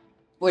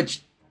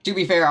 Which, to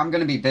be fair, I'm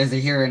gonna be busy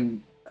here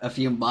in a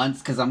few months,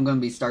 because I'm gonna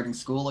be starting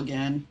school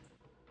again.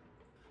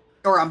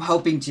 Or I'm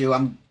hoping to.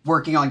 I'm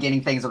working on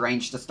getting things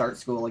arranged to start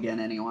school again,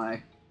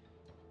 anyway.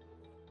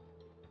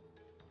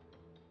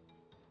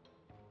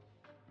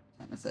 What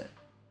time is it?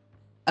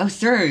 Oh,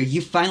 sir,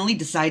 you finally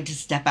decide to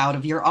step out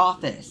of your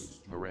office.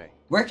 Hooray.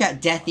 Work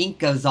at Death Inc.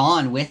 goes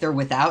on, with or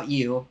without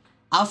you.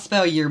 I'll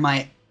spell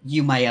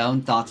my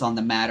own thoughts on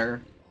the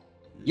matter.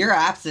 Your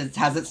absence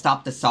hasn't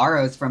stopped the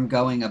sorrows from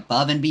going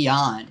above and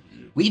beyond.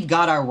 We've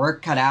got our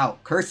work cut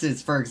out.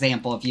 Curses, for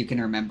example, if you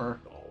can remember.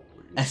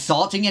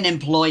 Assaulting an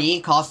employee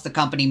costs the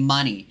company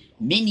money.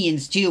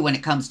 Minions, too, when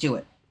it comes to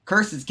it.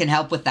 Curses can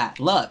help with that.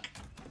 Look.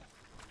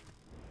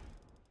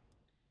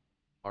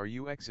 Are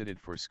you exited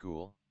for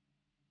school?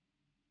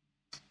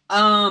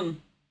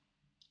 I'm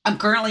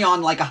currently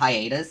on, like, a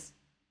hiatus.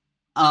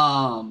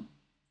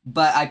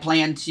 But I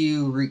plan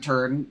to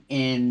return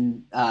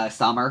in,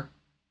 summer.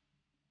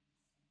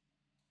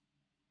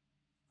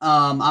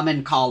 I'm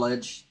in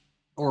college.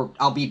 Or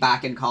I'll be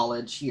back in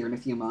college here in a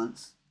few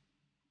months.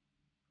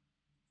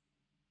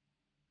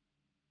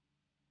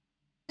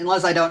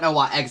 Unless I don't know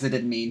what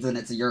exited means and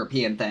it's a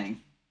European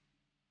thing.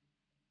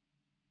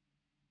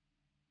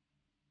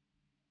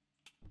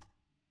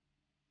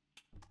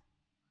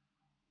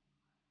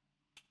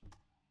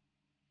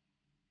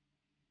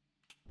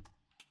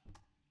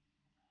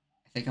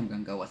 I think I'm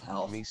gonna go with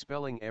health. Me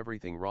spelling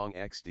everything wrong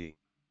XD.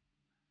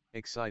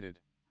 Excited.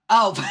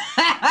 Oh,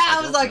 I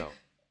was like,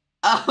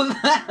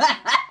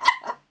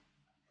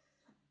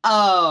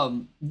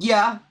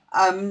 yeah,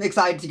 I'm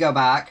excited to go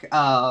back.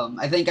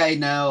 I think I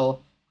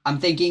know, I'm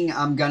thinking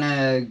I'm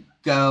gonna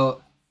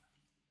go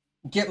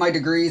get my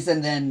degrees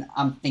and then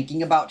I'm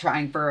thinking about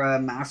trying for a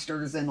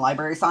master's in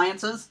library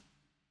sciences.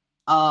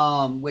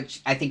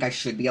 Which I think I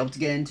should be able to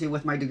get into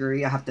with my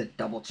degree. I have to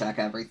double check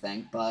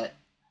everything, but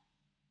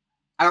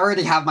I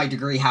already have my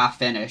degree half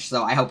finished,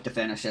 so I hope to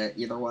finish it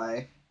either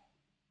way.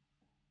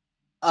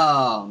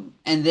 And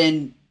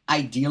then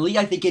ideally,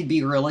 I think it'd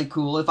be really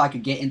cool if I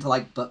could get into,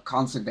 like, book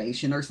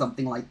conservation or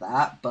something like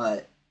that,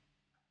 but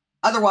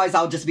otherwise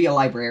I'll just be a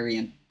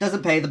librarian.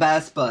 Doesn't pay the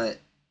best, but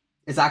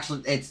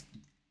it's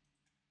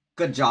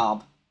good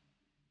job.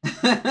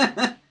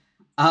 I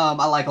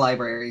like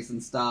libraries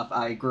and stuff.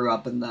 I grew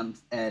up in them,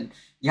 and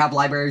you have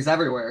libraries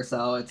everywhere,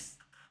 so it's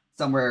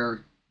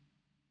somewhere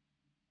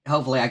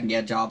hopefully I can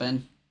get a job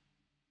in.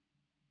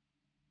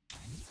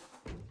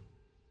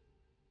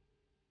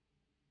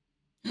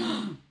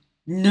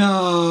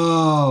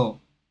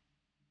 No!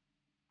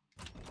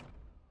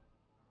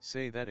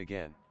 Say that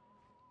again.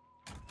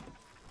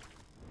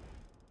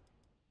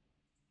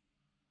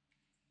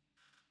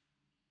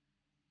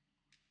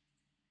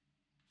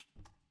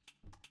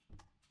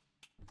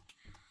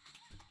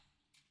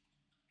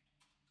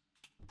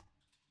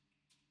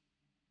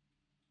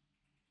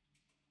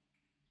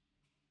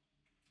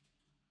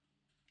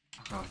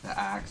 Oh, the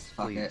axe.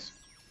 Fuck Please.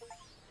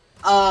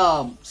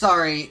 it.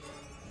 Sorry.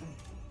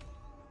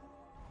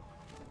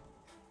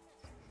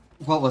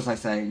 What was I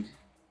saying?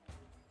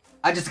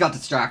 I just got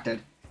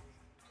distracted.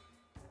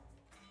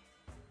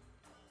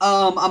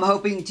 I'm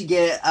hoping to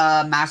get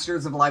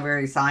Masters of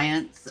Library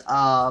Science,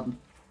 and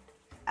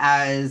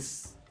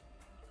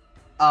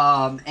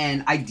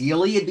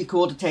ideally it'd be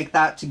cool to take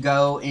that to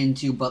go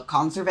into book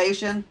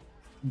conservation,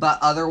 but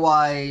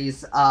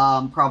otherwise,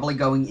 probably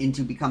going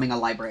into becoming a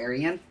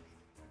librarian,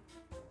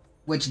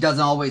 which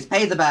doesn't always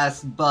pay the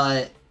best,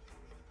 but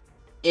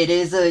it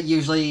is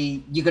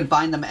usually, you can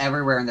find them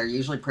everywhere, and they're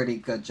usually pretty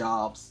good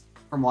jobs,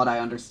 from what I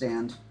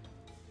understand.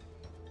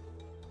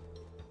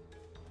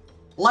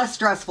 Less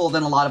stressful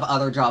than a lot of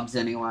other jobs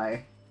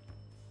anyway.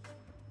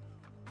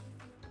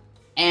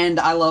 And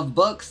I love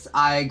books.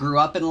 I grew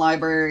up in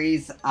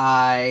libraries.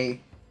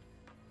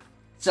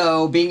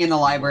 So being in the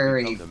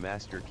library... Become the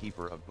master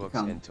keeper of books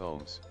and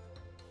tomes.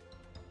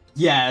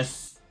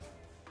 Yes.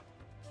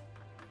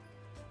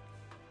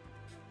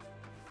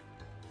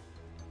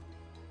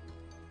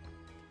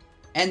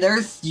 And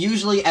there's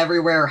usually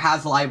everywhere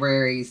has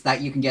libraries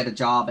that you can get a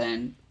job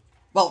in.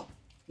 Well,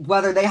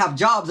 whether they have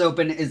jobs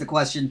open is a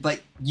question, but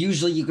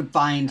usually you can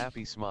find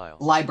Happy smile.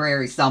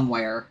 Library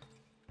somewhere.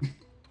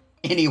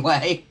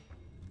 Anyway.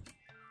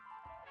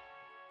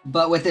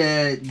 But with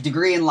a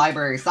degree in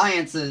library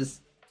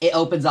sciences, it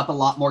opens up a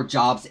lot more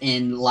jobs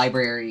in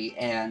library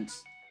and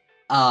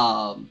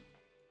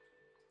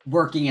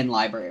working in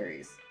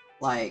libraries.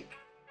 Like,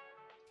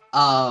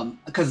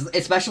 because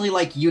especially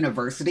like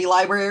university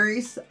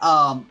libraries,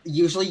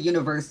 usually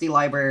university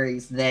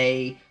libraries,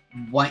 they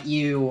want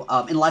you,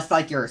 unless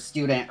like you're a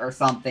student or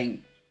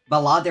something, but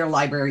a lot of their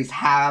libraries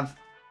have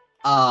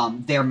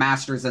their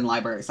masters in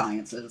library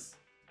sciences.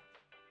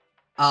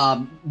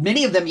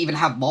 Many of them even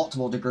have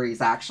multiple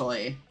degrees,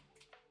 actually.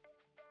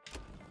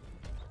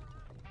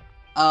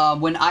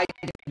 When I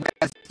did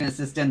resident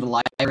assistant in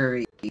the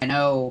library, I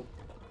know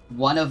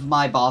one of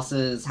my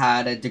bosses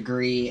had a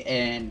degree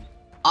in,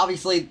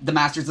 obviously, the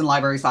Masters in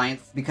Library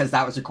Science, because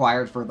that was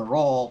required for the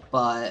role,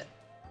 but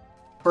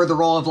for the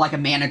role of, like, a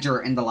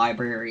manager in the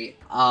library.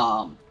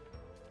 And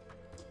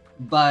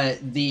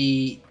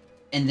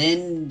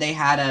then they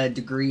had a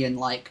degree in,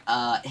 like,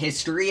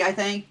 history, I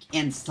think,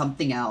 and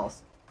something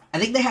else. I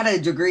think they had a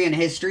degree in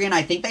history, and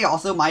I think they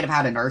also might have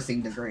had a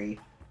nursing degree.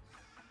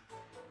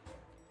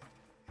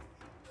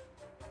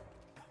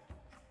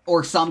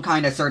 Or some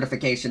kind of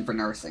certification for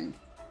nursing.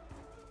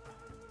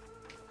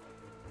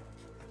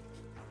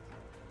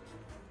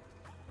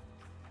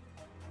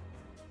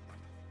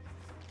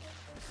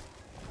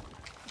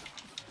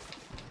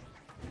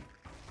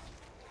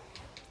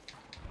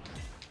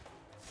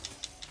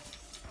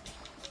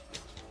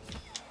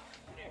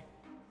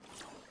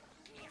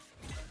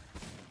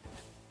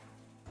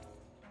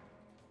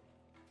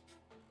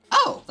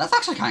 Oh, that's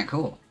actually kind of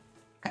cool.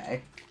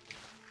 Okay.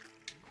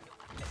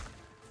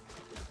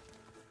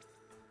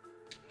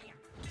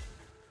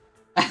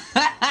 Do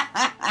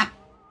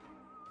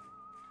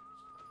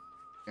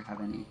you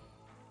have any?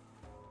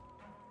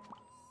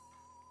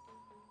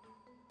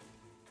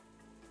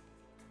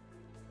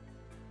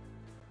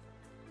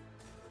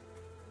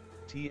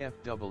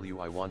 TFW,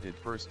 I wanted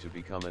first to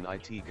become an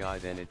IT guy,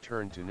 then it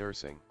turned to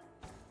nursing.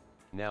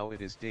 Now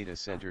it is data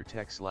center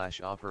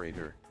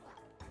tech/operator.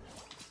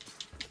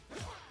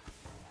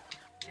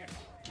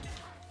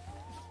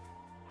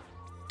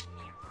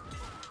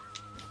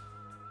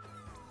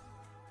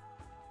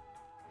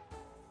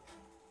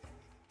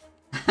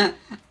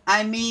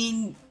 I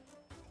mean,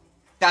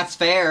 that's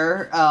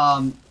fair.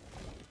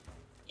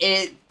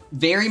 It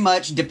very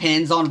much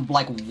depends on,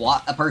 like,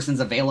 what a person's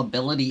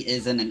availability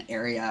is in an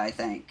area, I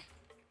think.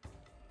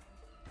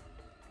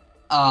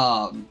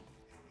 And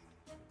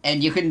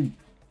you can,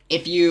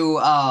 if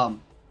you,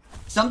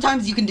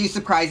 sometimes you can do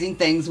surprising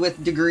things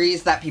with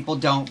degrees that people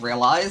don't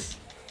realize,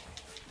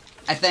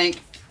 I think.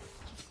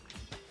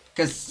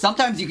 Because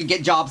sometimes you can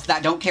get jobs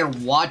that don't care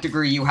what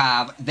degree you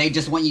have, they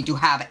just want you to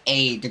have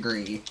a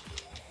degree.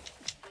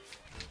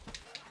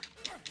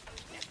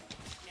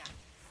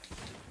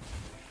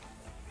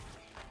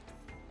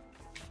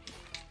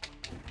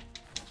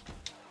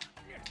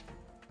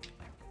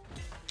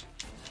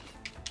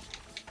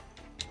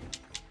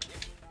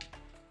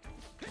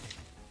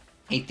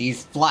 Hate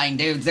these flying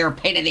dudes, they're a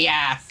pain in the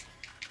ass!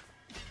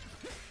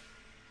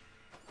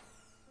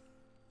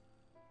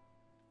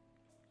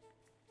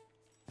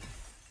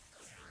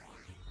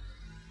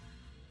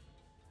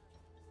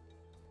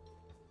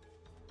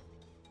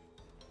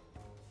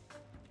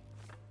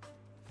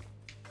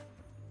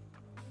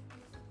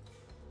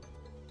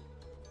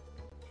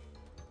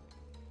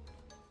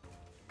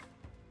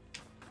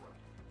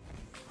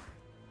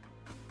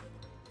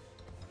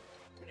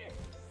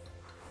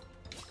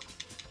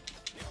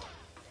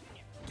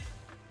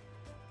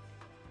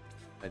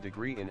 A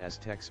degree in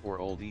Aztecs or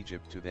Old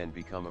Egypt to then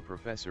become a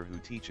professor who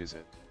teaches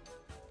it.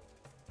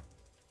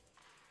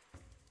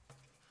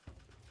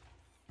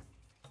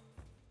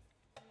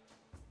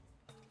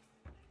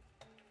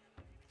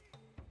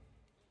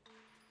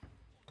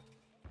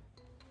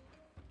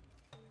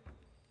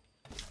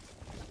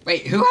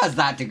 Wait, who has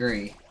that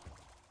degree?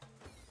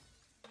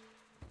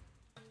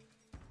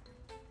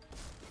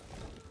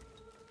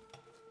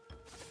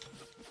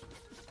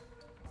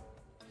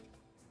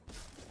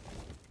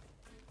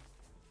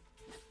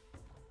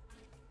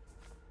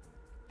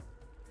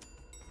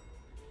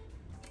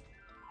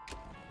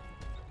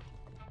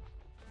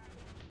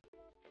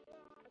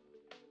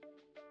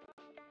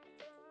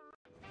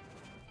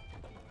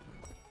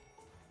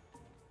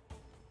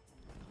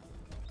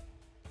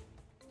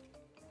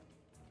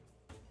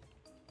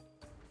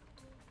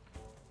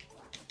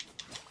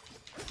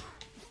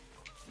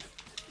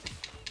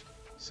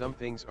 Some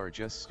things are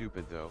just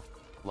stupid though,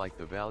 like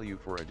the value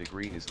for a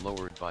degree is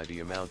lowered by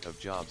the amount of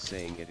jobs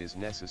saying it is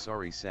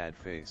necessary, sad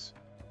face.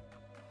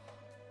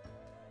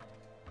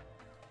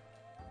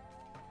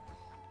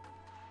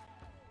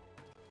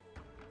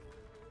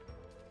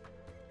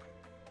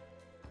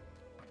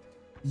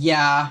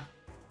 Yeah.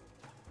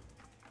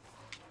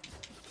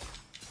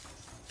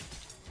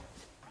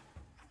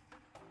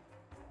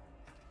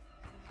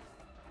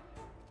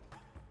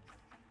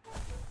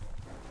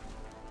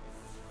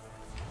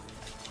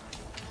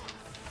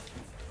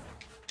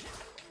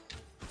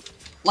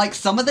 Like,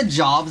 some of the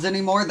jobs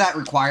anymore that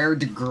require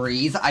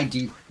degrees, I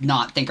do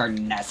not think are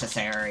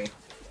necessary.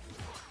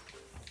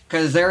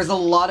 Because there's a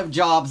lot of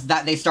jobs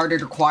that they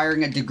started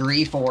requiring a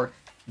degree for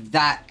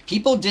that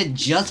people did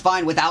just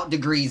fine without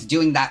degrees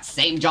doing that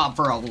same job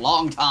for a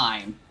long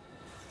time.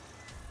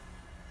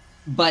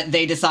 But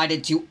they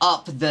decided to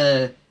up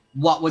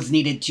what was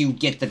needed to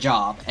get the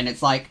job. And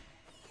it's like,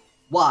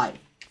 why?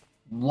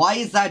 Why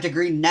is that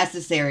degree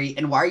necessary,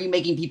 and why are you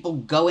making people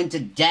go into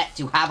debt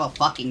to have a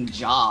fucking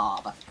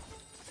job?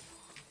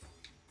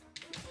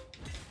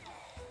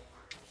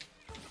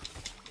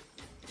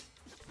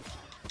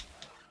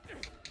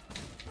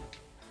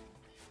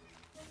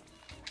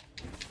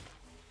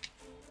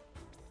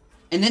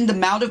 And then the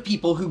amount of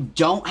people who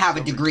don't have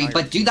a degree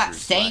but do that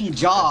same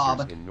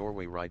job. In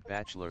Norway write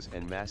bachelors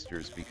and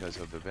masters because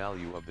of the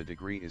value of the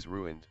degree is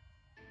ruined.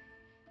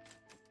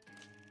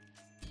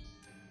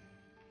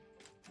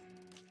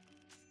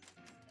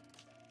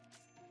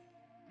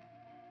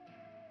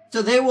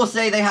 So they will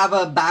say they have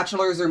a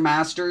bachelor's or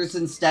master's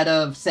instead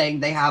of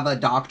saying they have a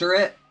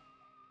doctorate?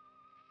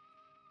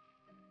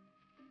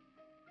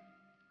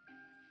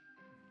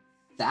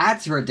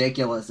 That's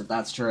ridiculous if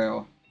that's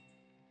true.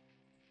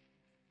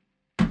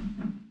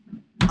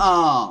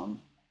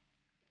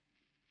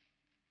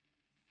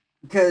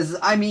 Because,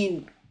 I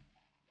mean,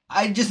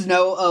 I just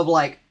know of,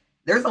 like,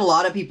 there's a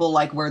lot of people,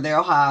 like, where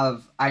they'll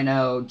have, I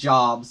know,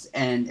 jobs,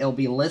 and it'll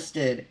be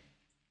listed,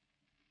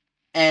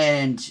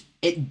 and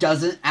it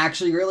doesn't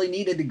actually really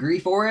need a degree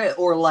for it,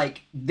 or,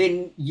 like,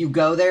 then you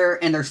go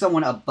there, and there's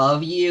someone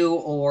above you,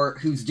 or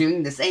who's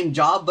doing the same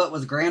job, but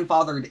was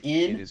grandfathered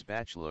in. It is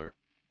bachelor,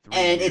 3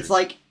 and years, it's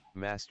like...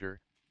 master,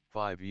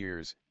 5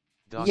 years,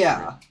 doctorate,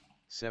 yeah.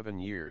 7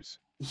 years.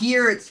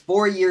 Here, it's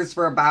 4 years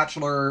for a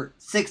bachelor,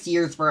 6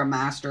 years for a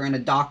master, and a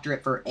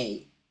doctorate for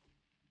 8.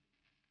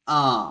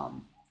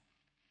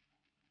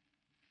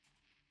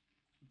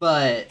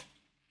 But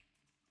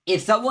if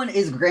someone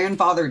is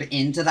grandfathered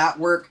into that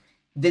work,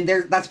 then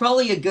that's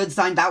probably a good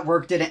sign that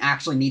work didn't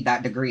actually need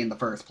that degree in the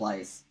first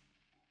place.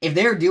 If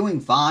they're doing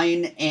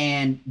fine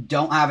and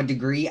don't have a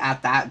degree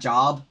at that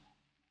job,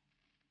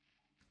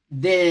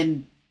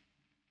 then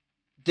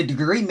the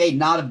degree may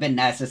not have been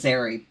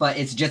necessary, but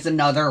it's just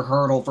another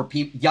hurdle for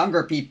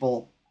younger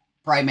people,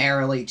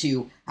 primarily,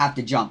 to have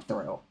to jump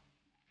through.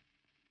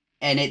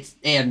 And it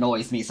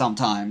annoys me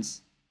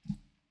sometimes.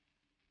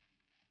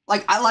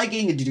 Like, I like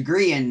getting a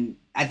degree, and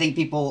I think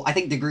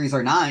degrees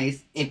are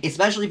nice,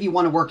 especially if you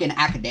want to work in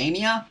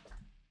academia.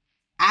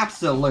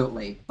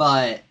 Absolutely.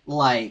 But,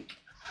 like,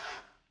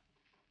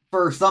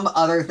 for some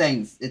other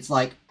things, it's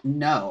like,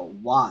 no,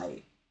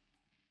 why?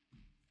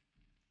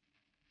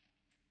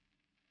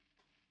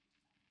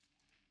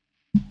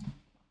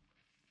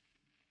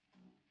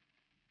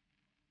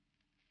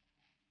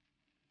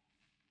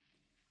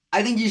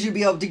 I think you should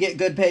be able to get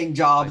good paying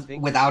jobs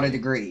without a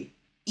degree.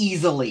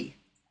 Easily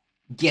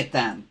get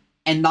them.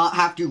 And not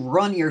have to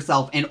run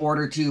yourself in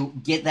order to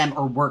get them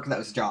or work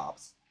those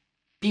jobs.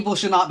 People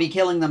should not be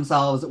killing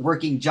themselves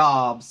working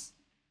jobs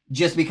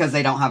just because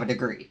they don't have a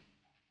degree.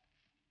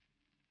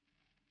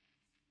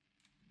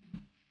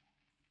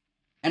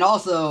 And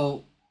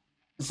also,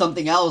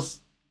 something else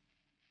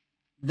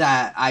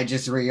that I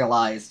just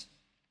realized,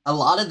 a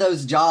lot of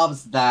those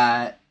jobs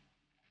that,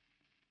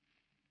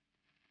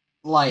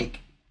 like,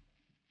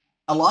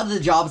 a lot of the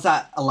jobs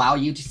that allow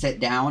you to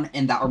sit down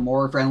and that are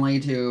more friendly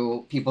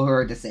to people who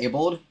are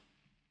disabled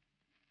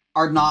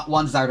are not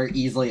ones that are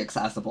easily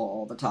accessible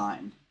all the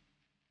time.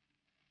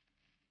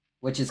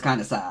 Which is kind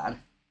of sad.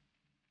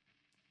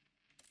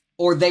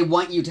 Or they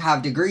want you to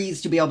have degrees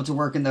to be able to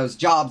work in those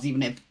jobs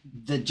even if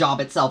the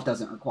job itself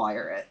doesn't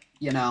require it,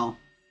 you know?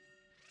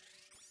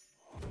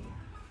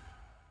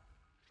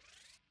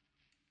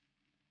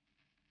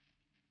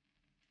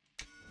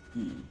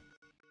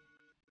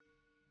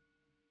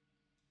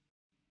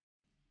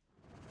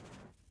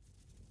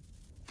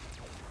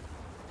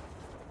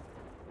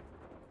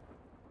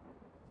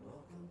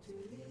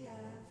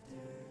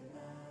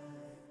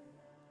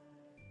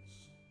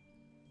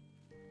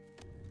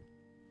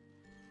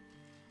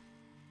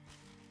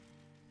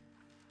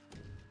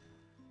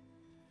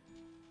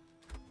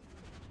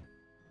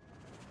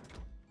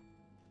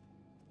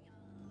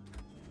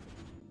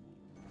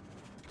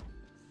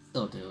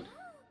 Oh, dude.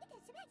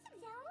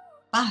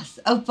 Boss!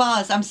 Oh,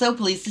 boss, I'm so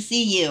pleased to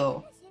see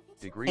you!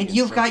 Degree And in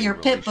you've got something your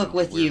pit relation book to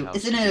with you. warehouse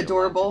Isn't to it be allowed to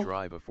adorable?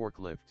 drive a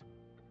forklift.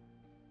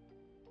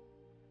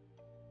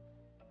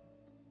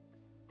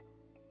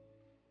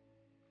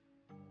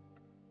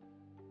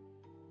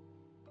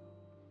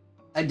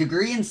 A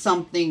degree in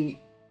something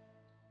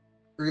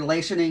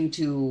relationing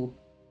to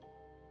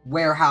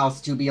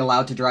warehouse to be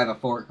allowed to drive a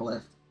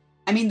forklift.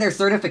 I mean, there's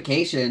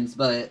certifications,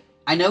 but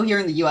I know here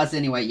in the US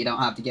anyway, you don't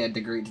have to get a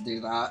degree to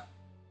do that.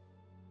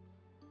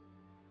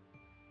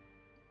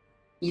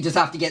 You just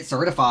have to get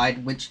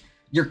certified, which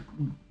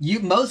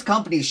most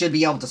companies should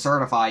be able to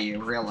certify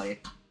you, really.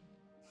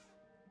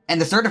 And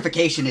the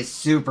certification is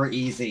super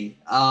easy.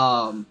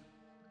 I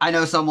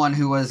know someone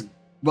who was,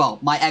 well,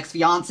 my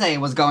ex-fiance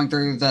was going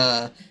through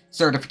the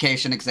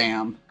certification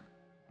exam.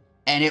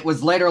 And it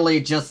was literally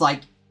just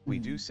like... We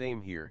do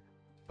same here,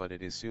 but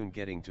it is soon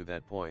getting to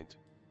that point.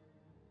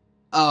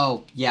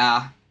 Oh,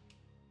 yeah.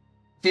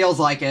 Feels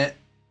like it.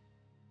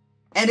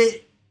 And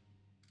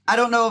I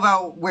don't know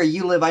about where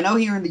you live. I know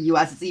here in the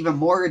US it's even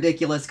more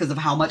ridiculous because of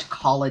how much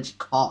college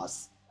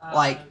costs.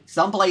 Like,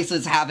 some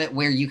places have it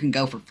where you can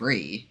go for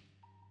free.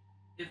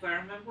 If I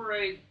remember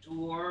right,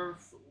 Dwarf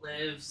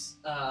lives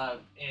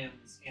in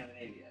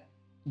Scandinavia.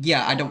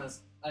 Yeah, I don't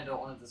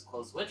want to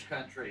disclose which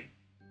country.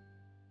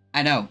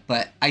 I know,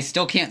 but I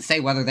still can't say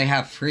whether they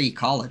have free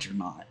college or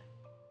not.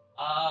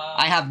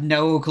 I have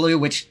no clue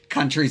which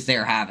countries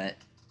there have it.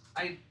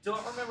 I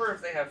don't remember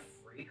if they have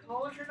free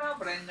college or not,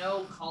 but I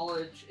know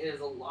college is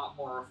a lot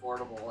more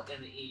affordable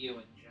in the EU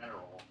in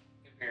general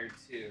compared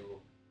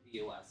to the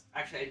US.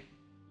 Actually,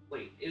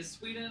 wait, is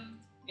Sweden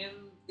in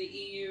the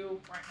EU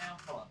right now?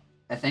 Hold on.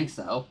 I think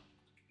so.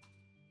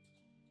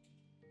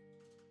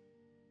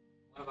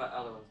 What about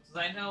other ones?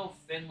 Because I know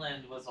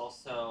Finland was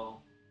also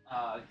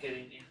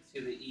getting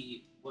into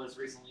the was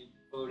recently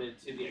voted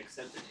to be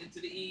accepted into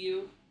the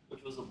EU,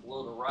 which was a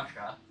blow to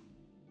Russia.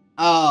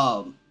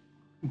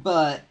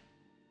 But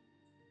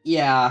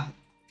yeah,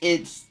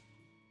 it's...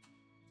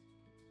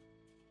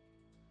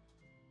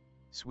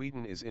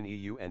 Sweden is in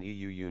EU and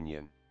EU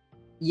Union.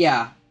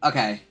 Yeah,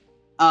 okay.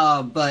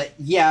 But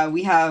yeah,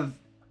 we have...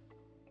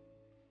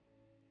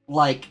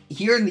 Like,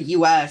 here in the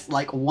US,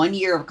 like, 1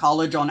 year of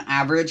college on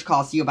average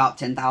costs you about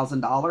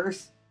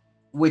 $10,000.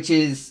 Which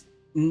is...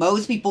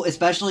 Most people,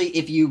 especially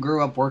if you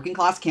grew up working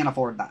class, can't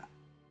afford that.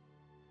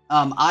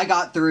 I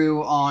got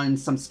through on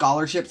some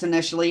scholarships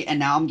initially, and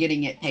now I'm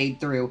getting it paid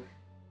through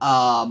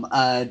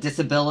a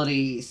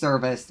disability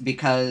service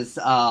because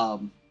a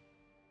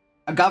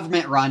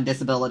government-run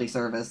disability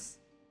service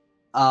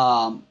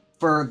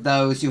for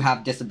those who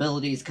have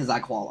disabilities because I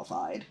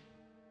qualified.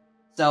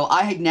 So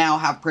I now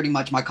have pretty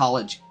much my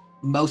college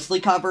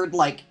mostly covered,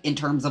 like, in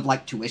terms of,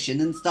 like,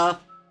 tuition and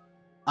stuff.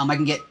 I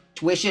can get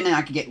tuition and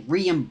I can get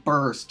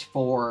reimbursed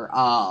for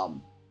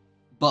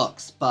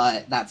books,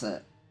 but that's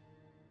it.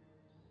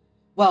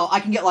 Well,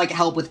 I can get, like,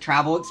 help with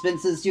travel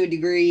expenses to a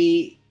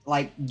degree,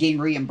 like, getting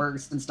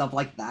reimbursed and stuff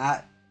like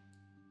that.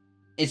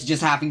 It's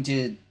just having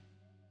to...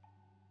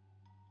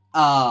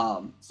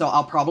 So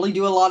I'll probably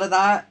do a lot of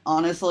that,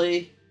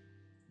 honestly.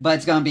 But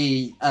it's gonna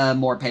be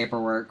more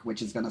paperwork,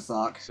 which is gonna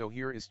suck. So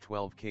here is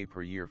 12K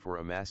per year for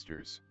a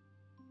master's.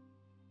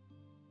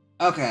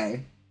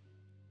 Okay.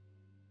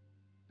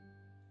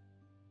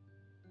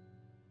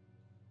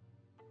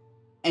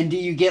 And do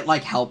you get,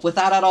 like, help with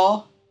that at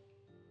all?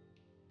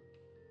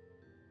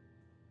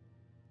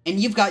 And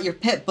you've got your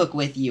pit book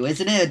with you,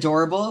 isn't it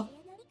adorable?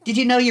 Did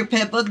you know your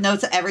pit book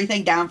notes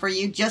everything down for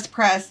you? Just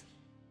press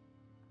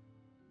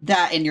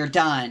that and you're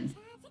done.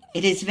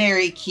 It is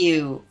very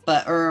cute,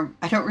 but,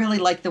 I don't really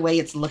like the way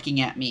it's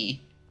looking at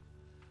me.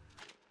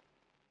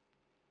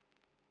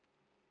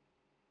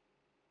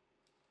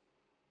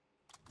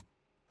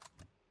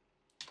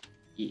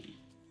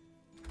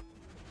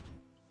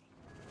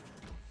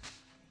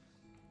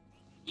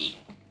 Yeah.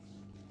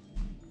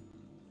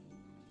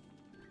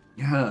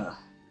 Ugh.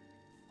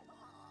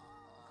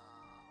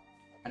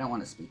 I don't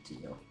want to speak to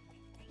you.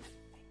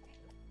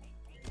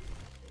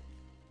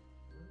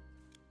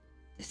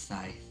 This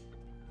scythe.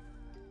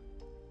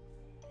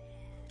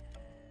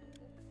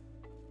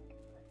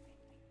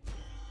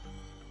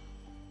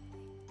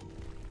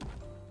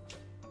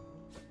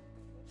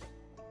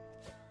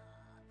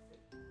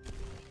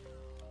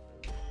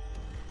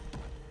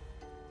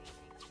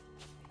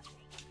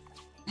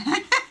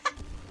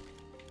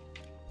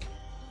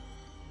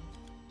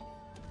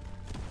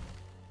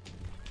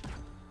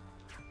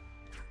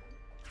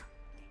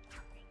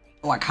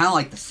 Oh, I kind of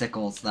like the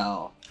sickles,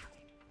 though.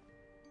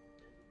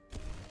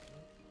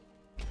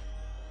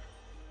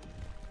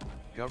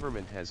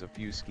 Government has a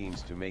few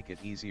schemes to make it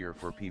easier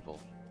for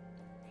people.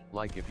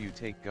 Like if you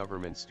take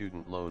government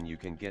student loan, you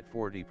can get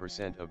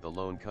 40% of the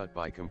loan cut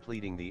by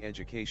completing the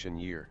education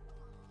year.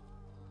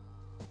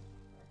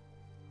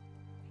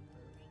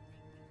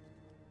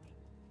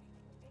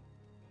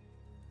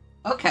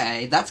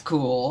 Okay, that's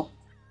cool.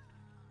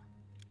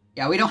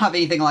 Yeah, we don't have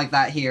anything like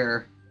that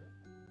here.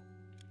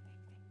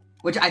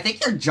 Which I think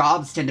their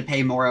jobs tend to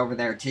pay more over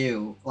there,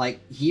 too. Like,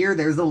 here,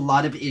 there's a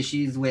lot of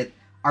issues with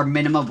our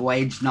minimum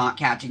wage not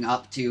catching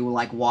up to,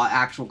 like, what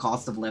actual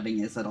cost of living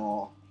is at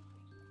all.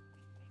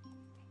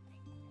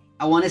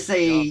 I want to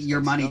say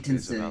your money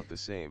tends to... about the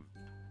same.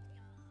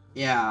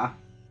 Yeah.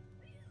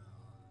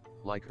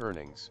 Like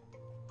earnings.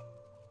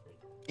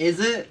 Is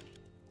it?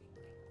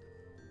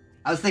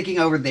 I was thinking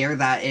over there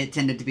that it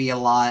tended to be a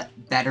lot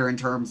better in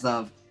terms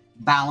of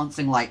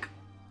balancing, like,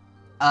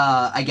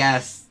 I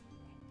guess,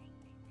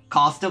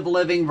 cost of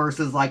living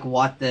versus, like,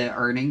 what the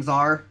earnings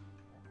are.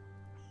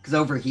 Because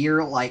over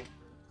here, like,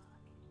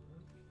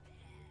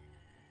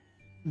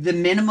 the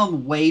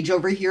minimum wage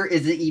over here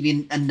isn't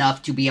even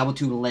enough to be able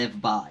to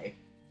live by.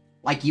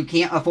 Like, you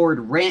can't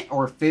afford rent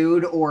or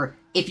food, or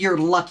if you're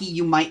lucky,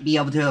 you might be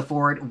able to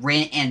afford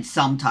rent and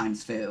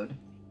sometimes food.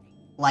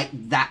 Like,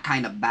 that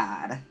kind of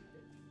bad.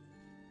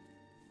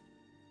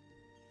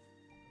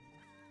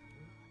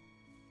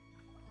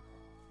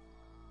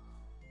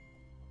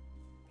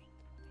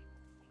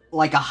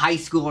 Like, a high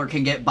schooler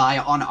can get by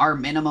on our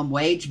minimum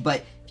wage,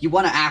 but if you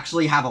want to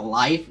actually have a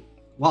life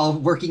while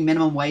working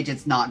minimum wage,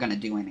 it's not going to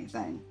do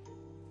anything.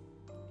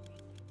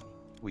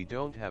 We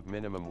don't have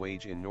minimum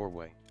wage in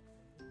Norway.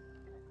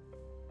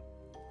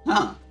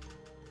 Huh.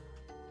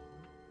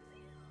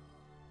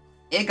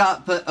 It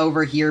got put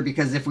over here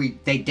because if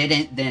they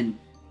didn't, then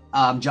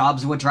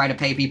jobs would try to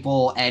pay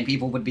people and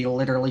people would be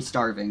literally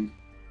starving.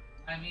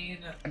 I mean...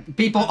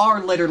 People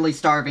are literally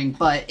starving,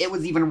 but it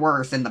was even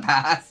worse in the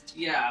past.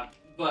 Yeah,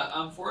 but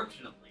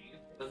unfortunately,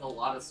 with a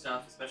lot of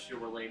stuff, especially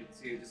related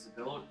to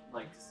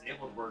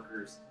disabled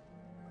workers,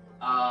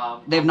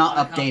 they've not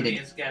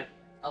updated.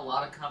 A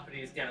lot of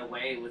companies get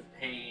away with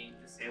paying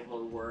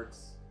disabled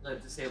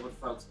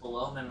folks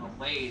below minimum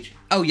wage.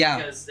 Oh yeah,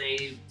 because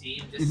they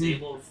deem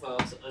disabled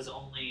folks as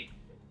only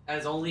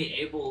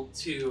able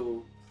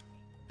to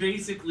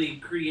basically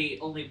create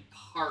only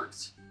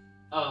part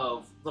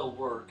of the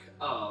work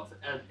of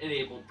an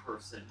enabled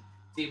person,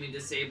 deeming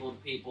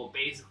disabled people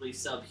basically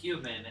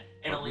subhuman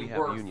and only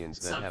work unions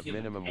that have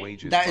minimum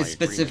wages. That is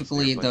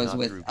specifically those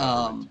with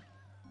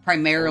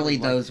primarily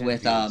those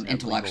with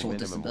intellectual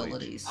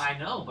disabilities. I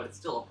know, but it's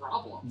still a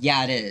problem.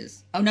 Yeah, it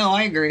is. Oh no,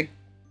 I agree.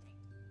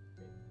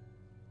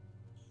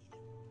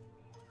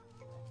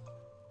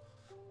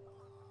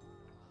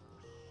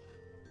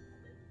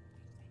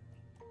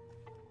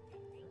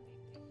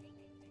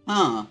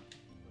 Huh.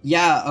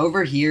 Yeah,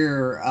 over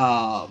here,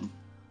 I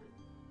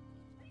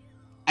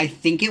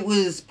think it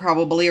was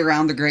probably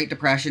around the Great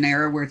Depression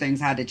era where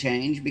things had to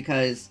change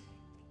because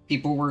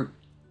people were,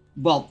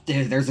 well,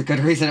 there's a good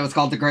reason it was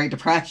called the Great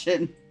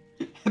Depression.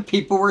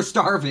 People were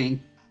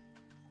starving.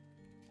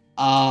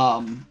 We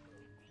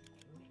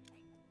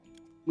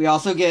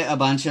also get a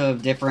bunch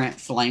of different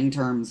slang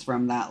terms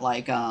from that,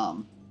 like,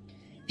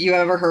 if you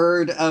ever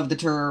heard of the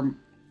term,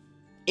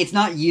 it's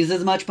not used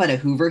as much, but a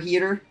Hoover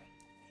heater.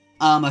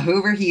 A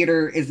Hoover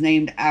heater is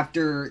named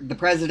after the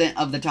president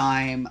of the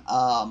time,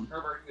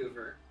 Herbert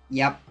Hoover.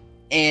 Yep.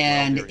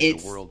 And well,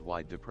 it's a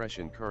worldwide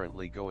depression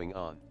currently going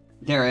on.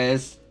 There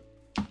is.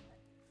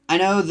 I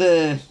know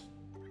the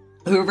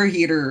Hoover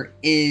heater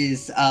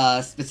is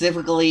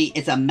specifically,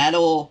 it's a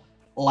metal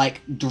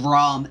like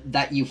drum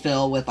that you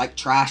fill with like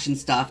trash and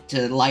stuff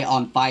to light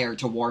on fire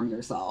to warm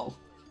yourself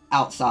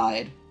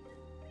outside.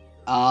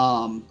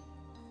 And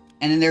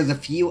then there's a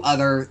few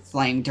other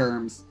slang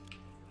terms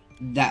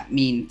that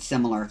mean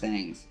similar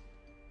things.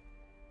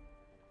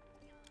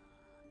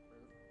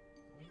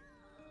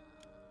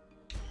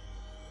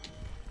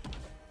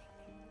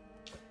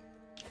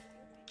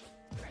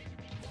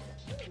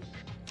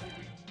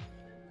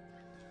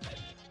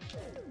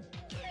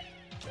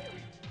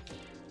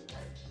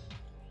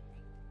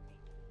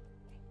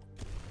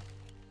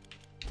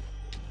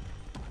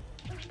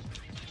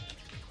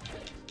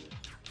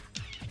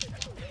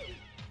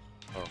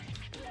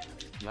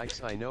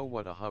 Yikes, I know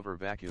what a hover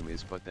vacuum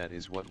is, but that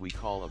is what we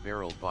call a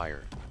barrel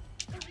fire.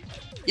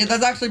 Yeah,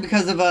 that's actually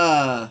because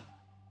of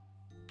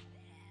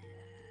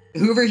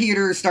Hoover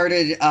heater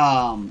started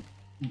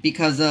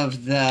because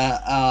of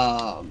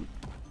the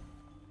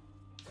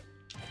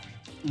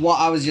what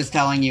I was just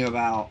telling you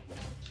about.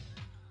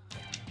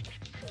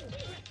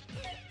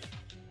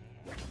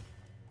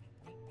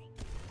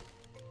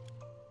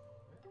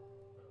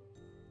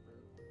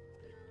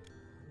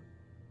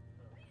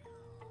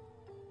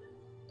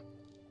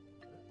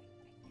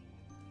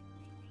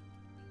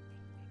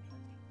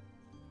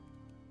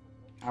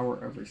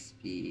 Power over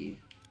speed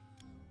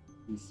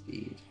and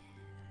speed.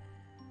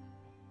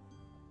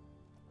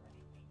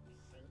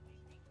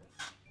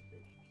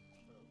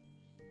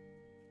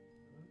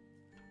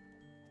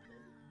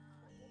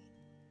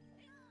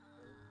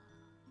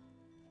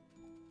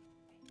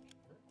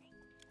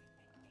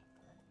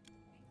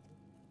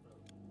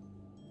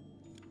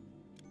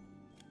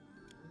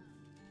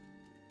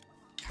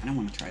 I don't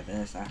want to try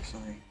this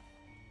actually.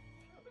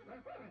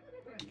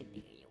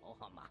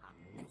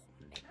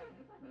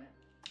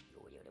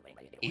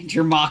 And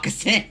your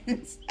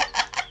moccasins.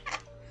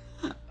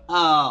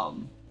 A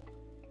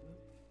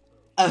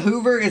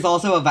Hoover is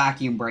also a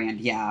vacuum brand,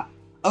 yeah.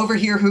 over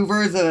here,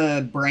 Hoover is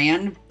a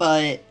brand,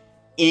 but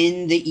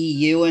in the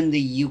EU and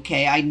the UK,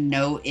 I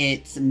know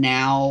it's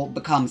now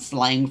become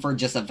slang for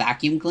just a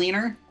vacuum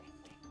cleaner.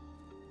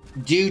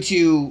 Due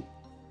to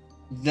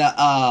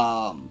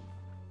the,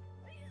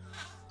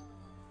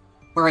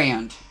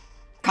 brand.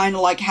 Kind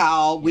of like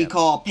how we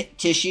call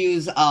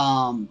tissues,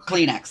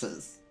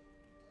 Kleenexes.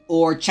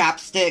 Or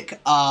chapstick,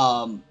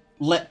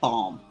 lip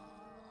balm.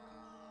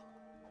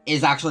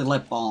 Is actually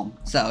lip balm.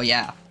 So,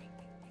 yeah.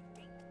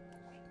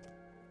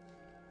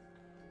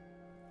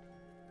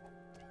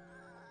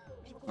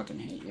 Fucking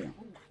hate you.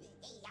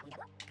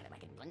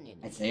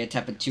 I'd say a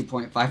tepid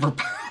 2.5 or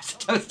perhaps a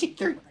toasty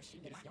 3.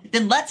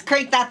 Then let's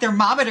crank that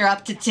thermometer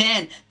up to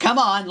 10. Come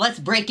on, let's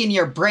break in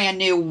your brand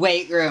new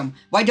weight room.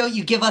 Why don't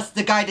you give us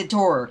the guided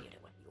tour?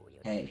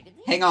 Hey,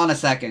 hang on a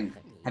second.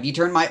 Have you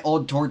turned my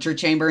old torture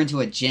chamber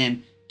into a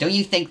gym? Don't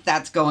you think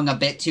that's going a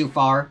bit too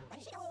far?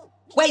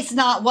 Waste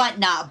not, what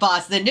not,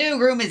 boss. The new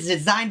room is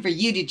designed for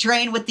you to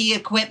train with the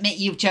equipment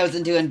you've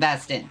chosen to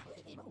invest in.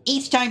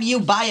 Each time you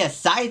buy a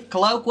scythe,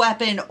 cloak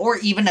weapon, or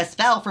even a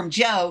spell from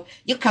Joe,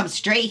 you'll come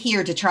straight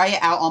here to try it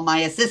out on my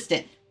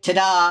assistant.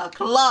 Ta-da,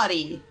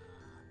 Claudie!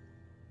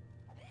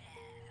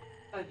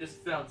 I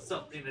just found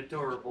something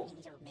adorable.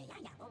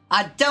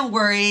 Don't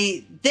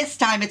worry. This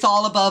time it's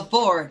all above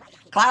board.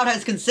 Cloud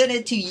has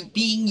consented to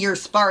being your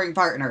sparring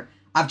partner.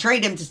 I've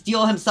trained him to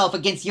steel himself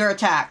against your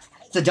attacks.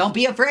 So don't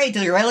be afraid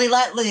to really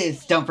let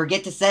loose. Don't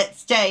forget to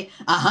stay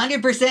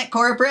 100%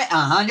 corporate,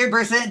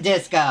 100%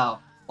 disco.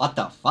 What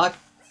the fuck?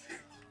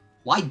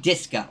 Why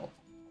disco?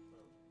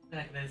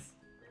 Agnes,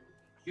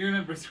 you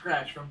remember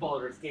Scratch from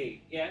Baldur's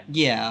Gate, yeah?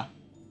 Yeah.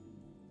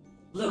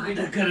 Look at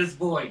the goodest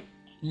boy.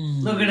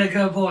 Look at the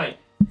good boy.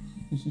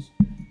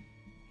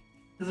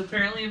 Because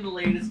apparently in the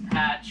latest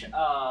patch,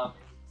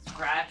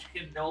 Scratch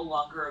can no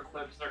longer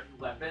equip certain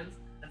weapons,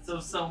 and so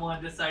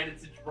someone decided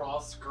to draw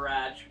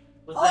Scratch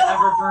with the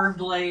Everburn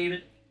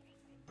blade.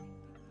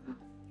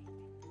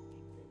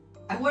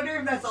 I wonder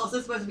if that's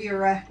also supposed to be a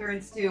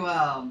reference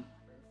to,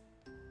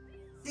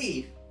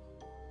 Steve.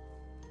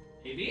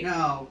 Maybe?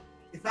 No,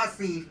 it's not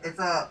Steve. It's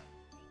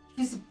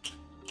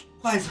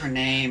what is her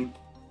name?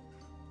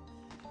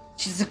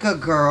 She's a good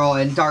girl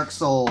in Dark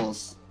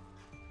Souls.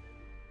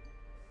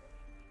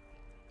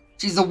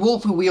 She's a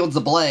wolf who wields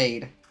a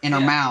blade in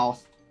her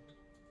mouth.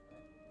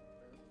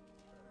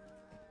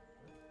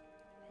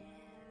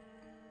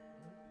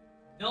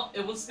 No,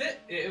 it was Sif.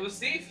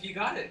 You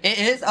got it. It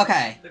is?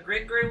 Okay. The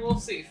Great Grey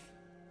Wolf Sif.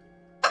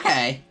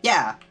 Okay,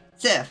 yeah.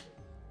 Sif.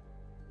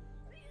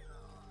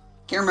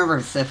 Can't remember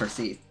if it's Sif or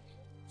Sif.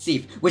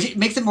 Sif. Which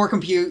makes it more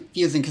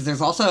confusing because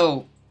there's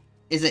also...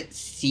 Is it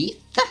Sif?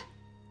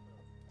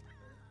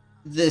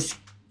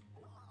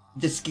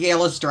 The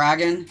scaleless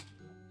dragon?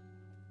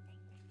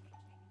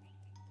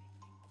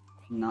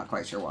 I'm not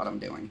quite sure what I'm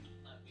doing.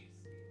 Let me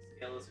see.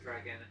 Scaleless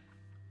Dragon.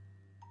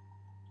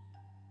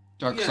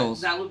 Dark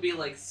Souls. That would be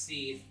like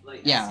Sith,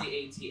 like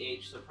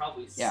S-C-A-T-H, so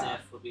probably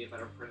Sif would be a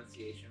better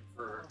pronunciation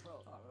for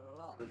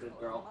the good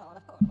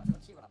girl.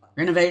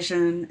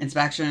 Renovation,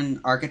 inspection,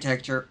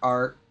 architecture,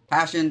 art,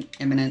 passion,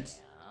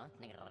 imminence.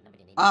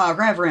 Ah,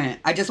 Reverend,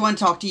 I just want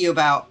to talk to you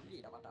about...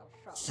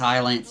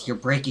 Silence, you're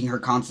breaking her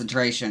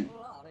concentration.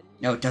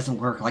 No, it doesn't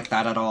work like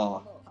that at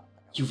all.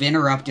 You've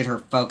interrupted her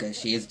focus.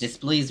 She is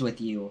displeased with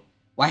you.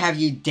 Why have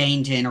you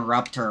deigned to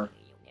interrupt her?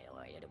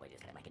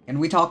 Can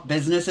we talk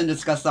business and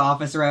discuss the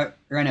office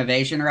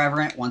renovation,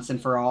 Reverend, once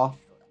and for all?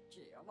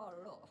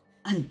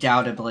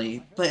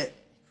 Undoubtedly, but...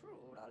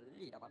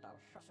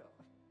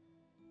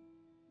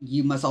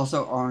 You must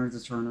also honor the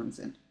terms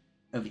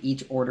of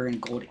each order in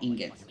gold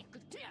ingots.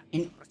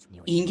 In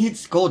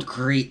ingots? Good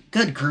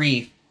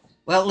grief.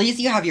 Well, at least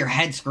you have your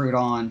head screwed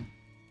on.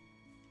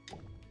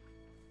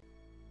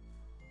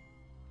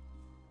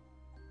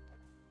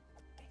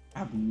 I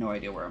have no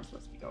idea where I'm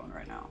supposed to be going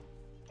right now.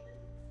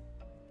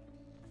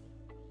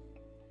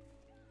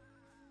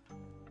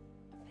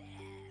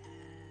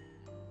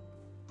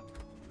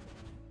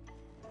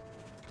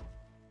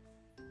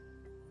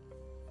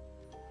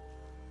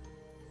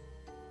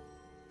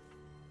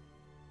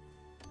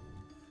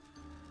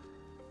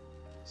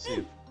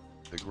 Sif,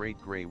 the great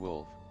grey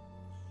wolf.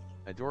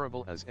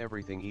 Adorable as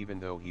everything even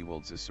though he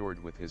wields a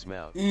sword with his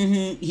mouth.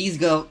 He's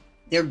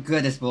their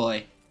goodest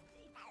boy.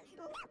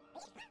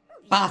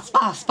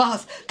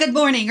 Boss, good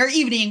morning or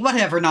evening,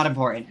 whatever, not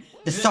important.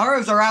 The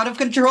sorrows are out of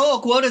control,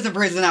 quotas have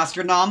risen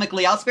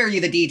astronomically, I'll spare you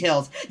the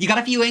details. You got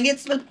a few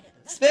ingots to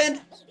spend?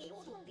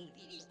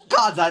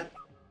 God,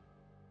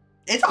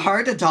 it's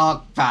hard to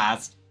talk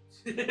fast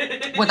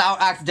without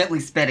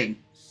accidentally spitting.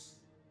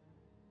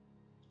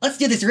 Let's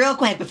do this real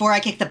quick before I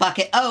kick the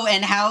bucket. Oh,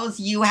 and how's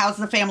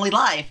the family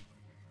life?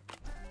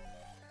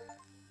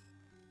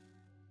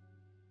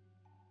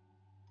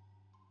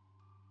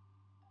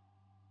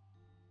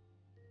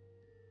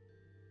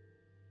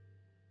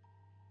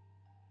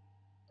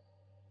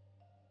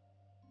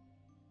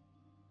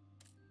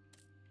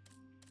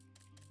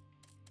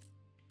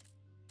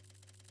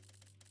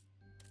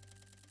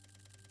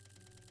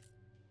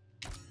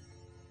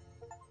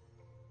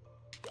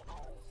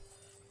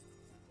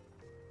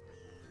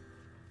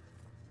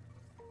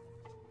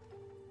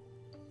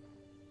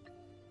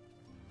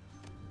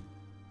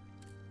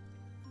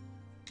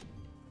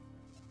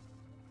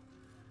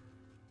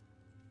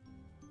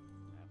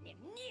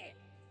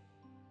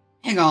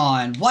 Hang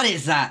on, what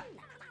is that?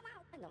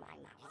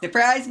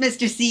 Surprise,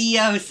 Mr.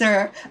 CEO,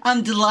 sir!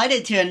 I'm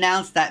delighted to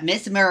announce that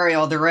Miss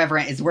Muriel the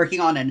Reverend is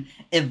working on an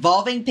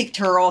evolving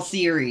pictorial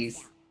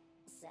series.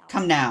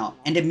 Come now,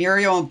 and did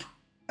Muriel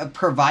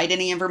provide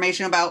any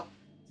information about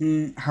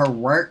her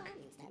work?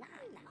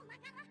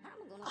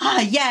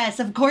 Ah, yes,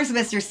 of course,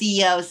 Mr.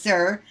 CEO,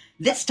 sir.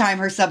 This time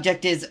her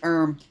subject is,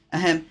 the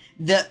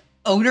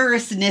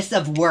onerousness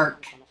of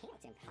work.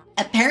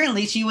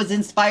 Apparently she was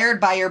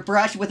inspired by her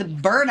brush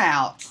with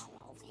burnout.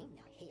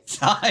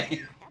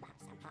 Sigh.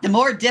 The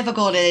more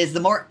difficult it is, the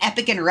more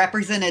epic and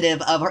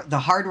representative of the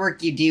hard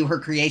work you do her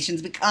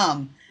creations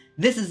become.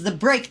 This is the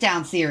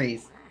Breakdown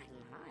series.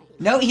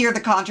 Note here the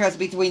contrast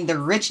between the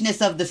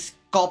richness of the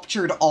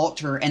sculptured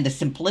altar and the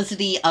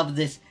simplicity of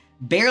this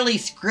barely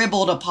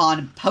scribbled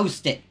upon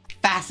post-it.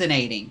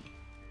 Fascinating.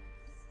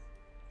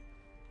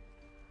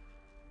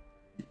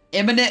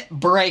 Imminent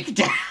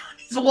Breakdown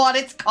is what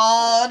it's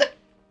called.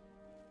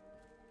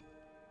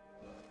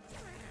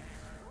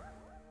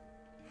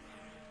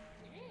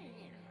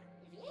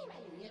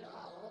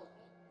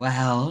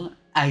 Well,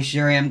 I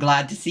sure am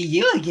glad to see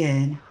you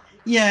again.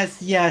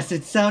 Yes,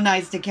 it's so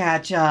nice to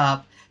catch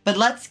up. But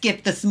let's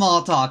skip the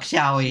small talk,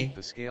 shall we?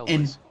 The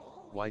scaleless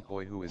white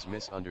boy who is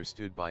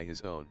misunderstood by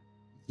his own.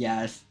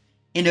 Yes.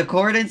 In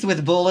accordance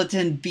with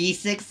Bulletin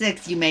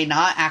B66, you may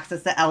not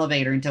access the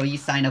elevator until you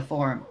sign a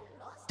form.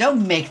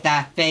 Don't make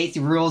that face.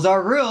 Rules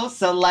are rules,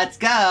 so let's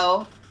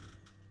go.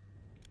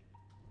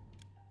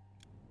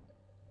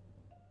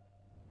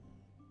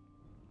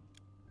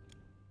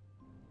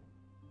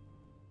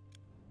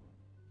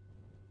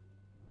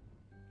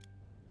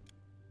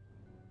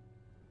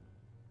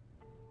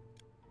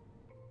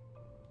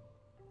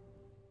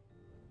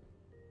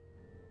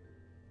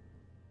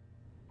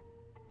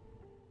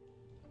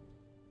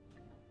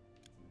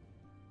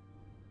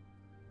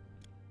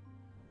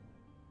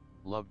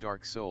 Love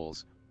Dark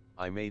Souls.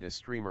 I made a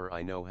streamer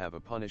I know have a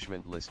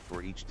punishment list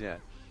for each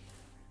death.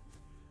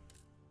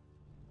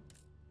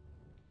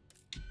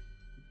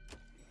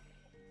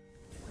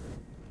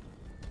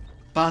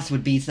 Boss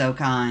would be so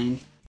kind.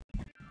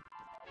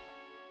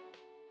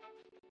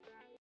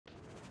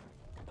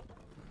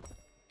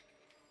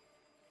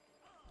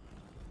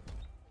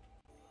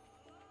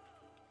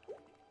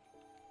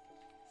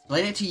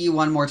 Explain it to you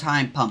one more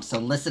time, Pump, so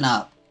listen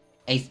up.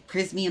 A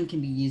prismium can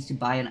be used to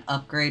buy an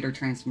upgrade or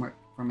transformation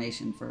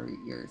for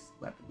your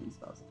weapons and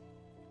spells.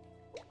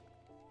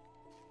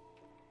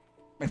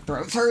 My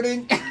throat's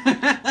hurting.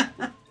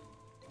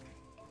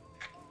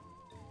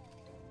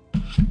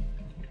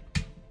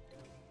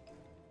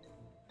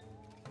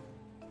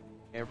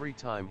 Every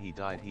time he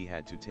died he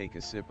had to take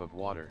a sip of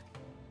water.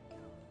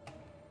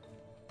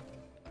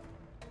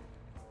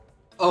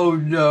 Oh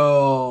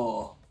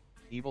no.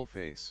 Evil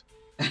face.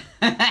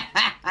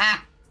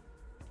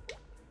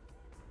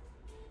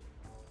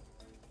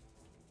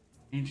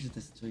 Change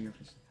this until you're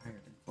officially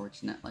hired,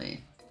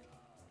 unfortunately.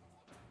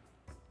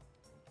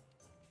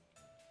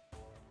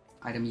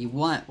 Item you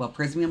want. Well,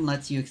 Prismium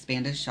lets you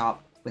expand his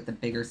shop with a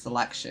bigger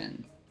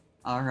selection.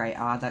 Alright,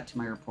 I'll add that to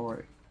my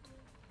report.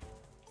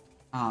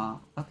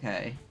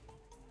 Okay.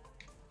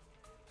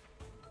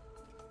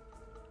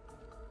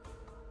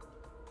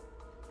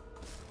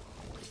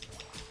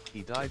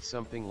 He died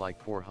something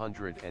like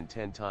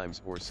 410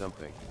 times or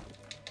something.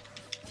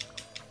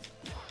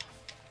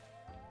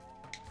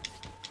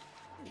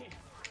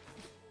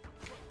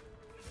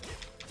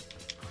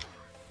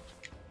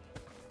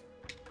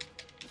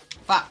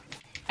 Fuck!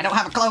 I don't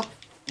have a cloak!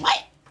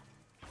 What?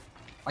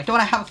 Why don't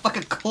I have a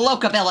fucking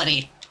cloak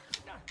ability?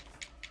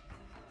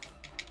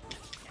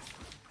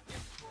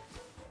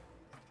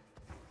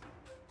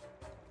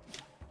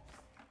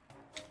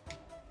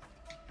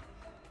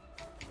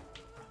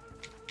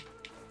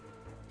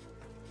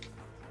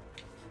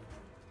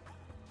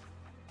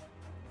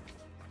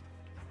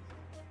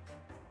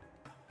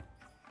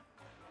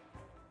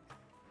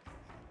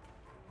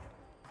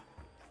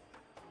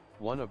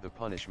 One of the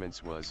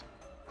punishments was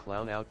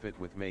clown outfit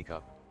with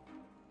makeup.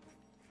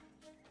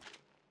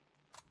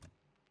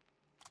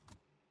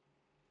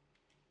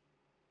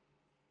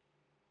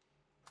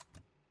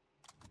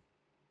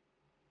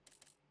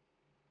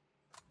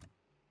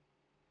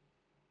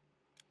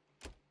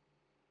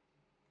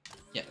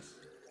 Yes.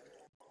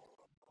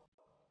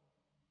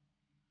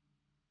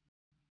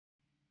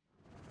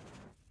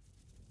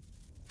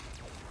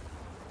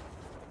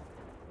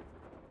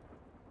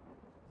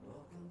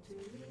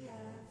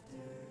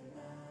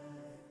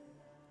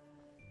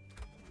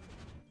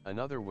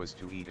 Another was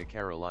to eat a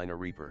Carolina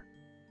Reaper.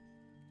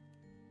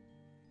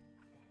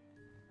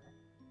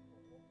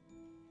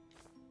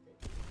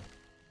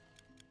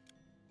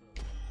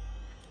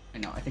 I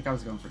know, I think I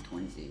was going for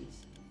twinsies.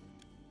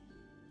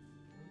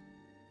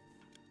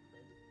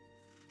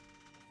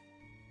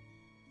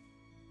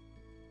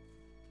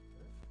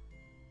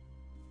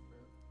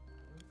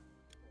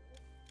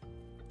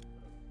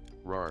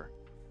 Rar.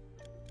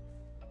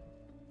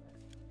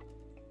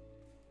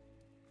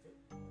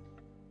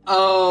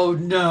 Oh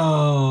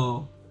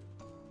no!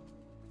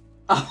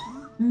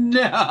 Oh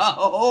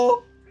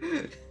no!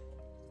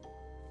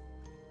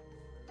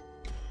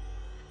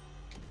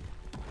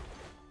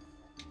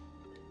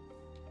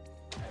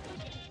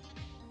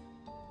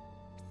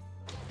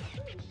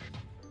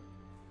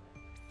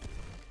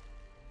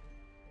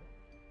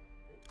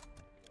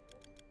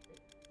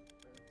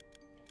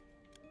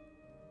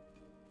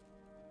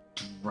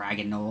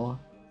 Dragonol.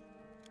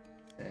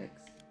 6.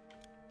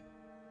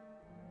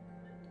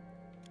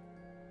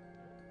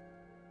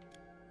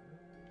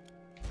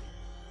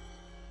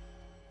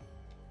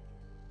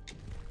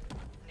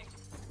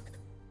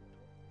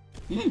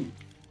 Hmm.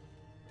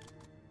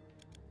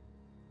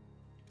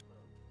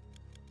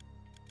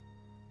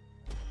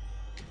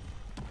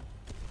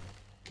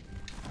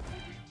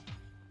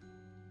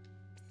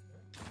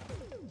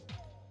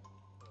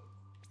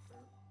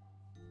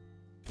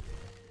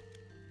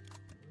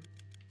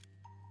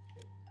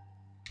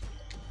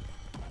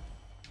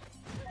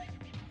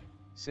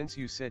 Since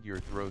you said your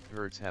throat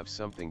hurts, have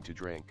something to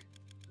drink.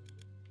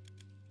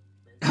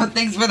 Oh,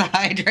 thanks for the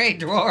hydrate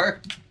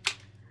drawer.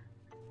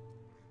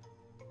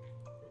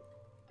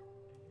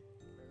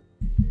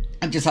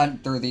 I'm just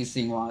hunting through these,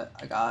 seeing what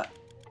I got.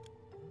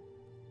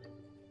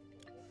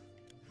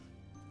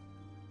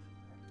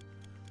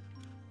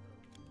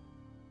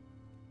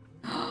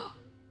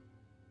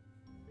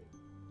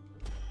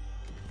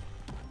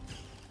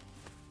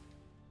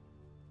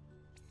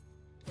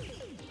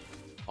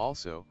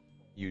 Also,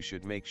 you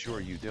should make sure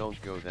you don't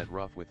go that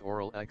rough with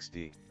oral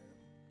XD.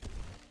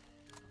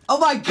 Oh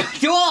my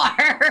god, you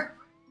are!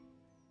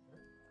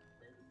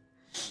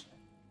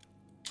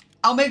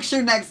 I'll make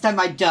sure next time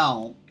I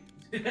don't.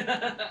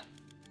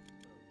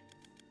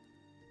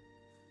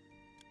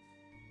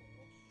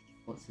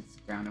 What's this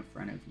ground in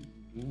front of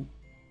you?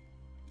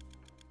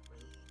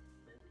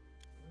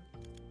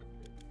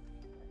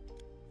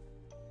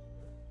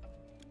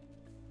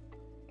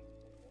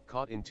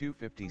 Caught in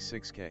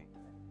 256k.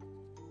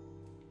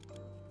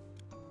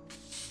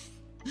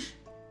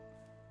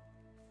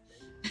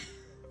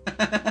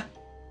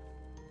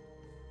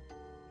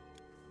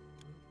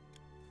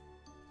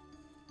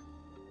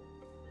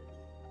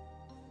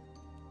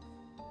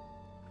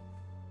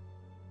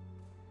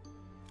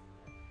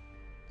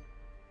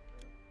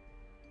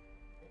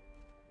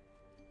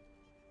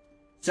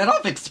 Set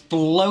off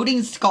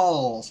exploding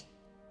skulls.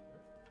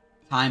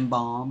 Time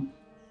bomb.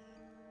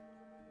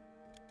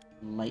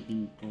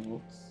 Lightning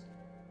bolts.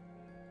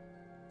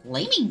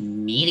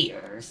 Flaming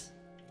meteors.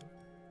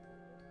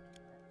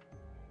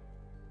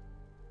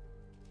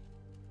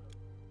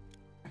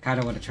 I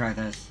kinda want to try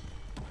this.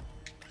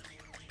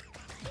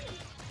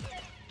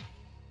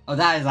 Oh,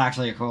 that is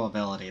actually a cool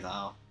ability,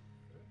 though.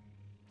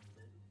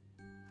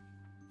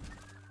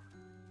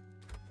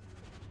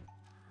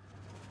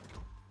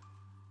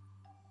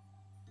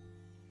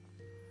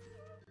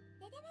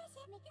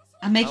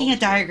 I'm making a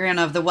diagram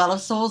of the Well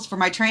of Souls for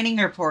my training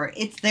report.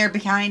 It's there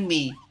behind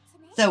me.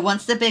 So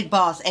once the big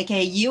boss,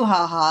 aka you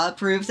haha,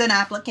 approves an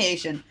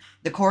application,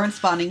 the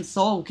corresponding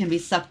soul can be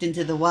sucked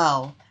into the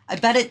well. I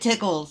bet it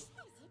tickles.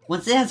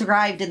 Once it has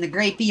arrived in the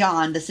great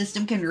beyond, the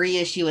system can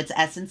reissue its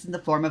essence in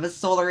the form of a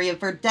solarium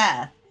for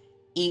death.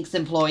 Ink's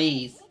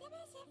employees.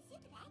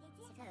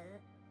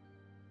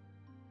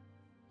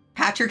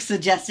 Patrick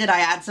suggested I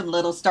add some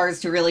little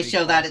stars to really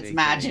show that it's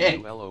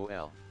magic.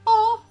 LOL.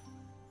 Oh.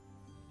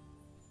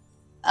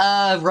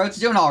 Road's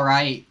doing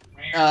alright.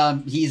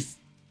 He's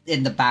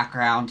in the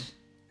background.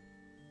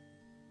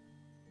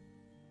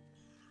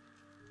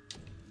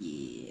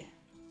 Yeah.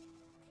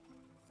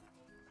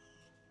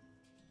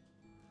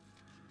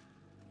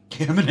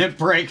 Imminent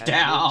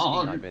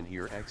breakdown. I've been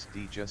here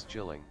XD just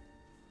chilling.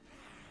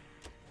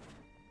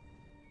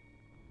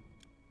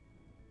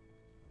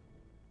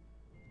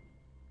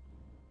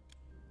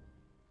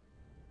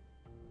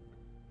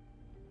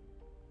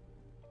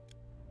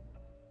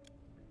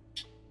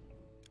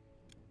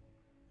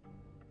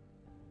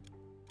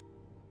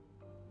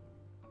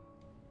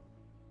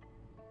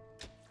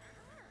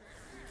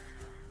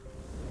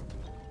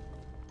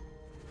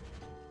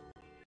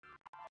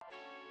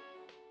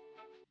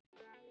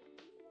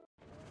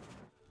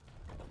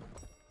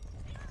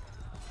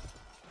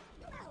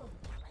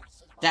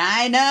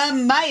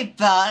 Dynamite,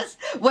 boss!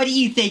 What do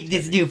you think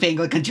this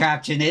newfangled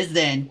contraption is,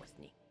 then?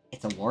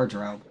 It's a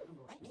wardrobe.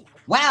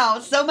 Wow,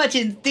 so much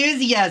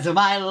enthusiasm,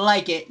 I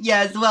like it.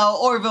 Yes, well,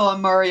 Orville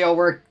and Mario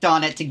worked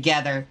on it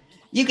together.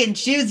 You can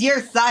choose your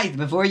size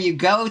before you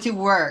go to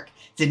work.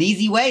 It's an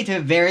easy way to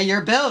vary your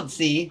build,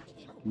 see?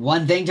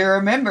 One thing to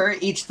remember,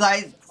 each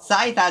size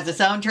has its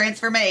own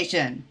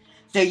transformation.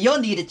 So you'll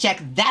need to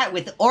check that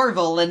with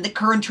Orville in the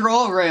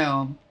control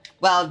room.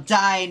 Well,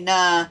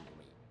 Dynamite.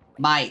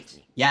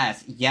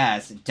 Yes,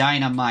 yes,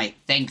 Dynamite.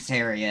 Thanks,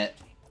 Harriet.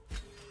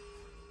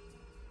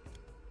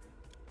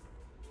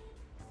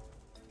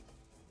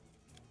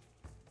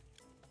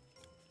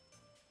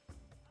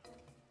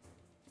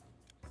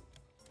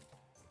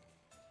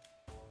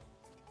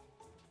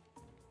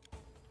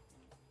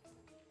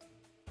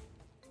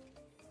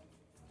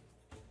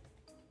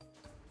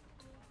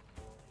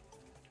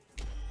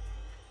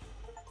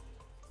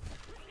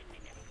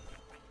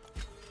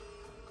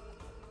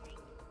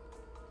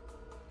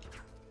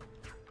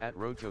 At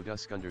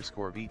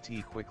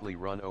rotodusk_BT, quickly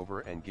run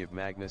over and give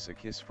Magnus a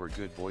kiss for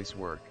good voice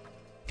work.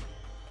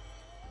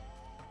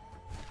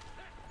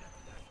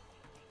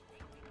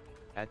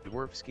 At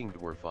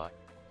Dwarfskingdwarfi.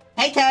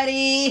 Hey,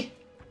 Teddy!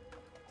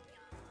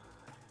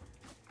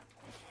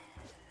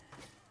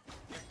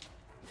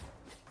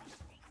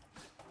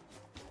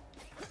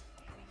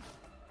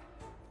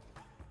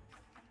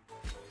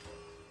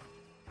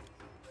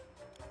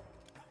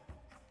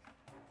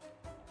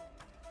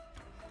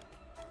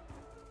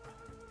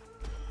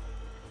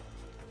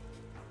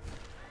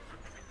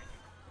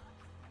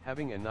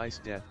 Having a nice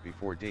death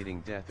before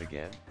dating death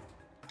again?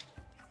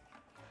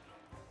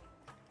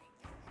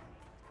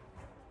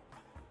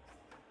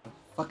 What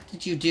the fuck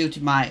did you do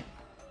to my...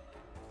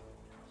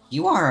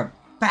 You are a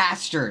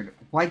bastard!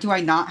 Why do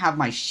I not have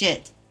my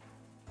shit?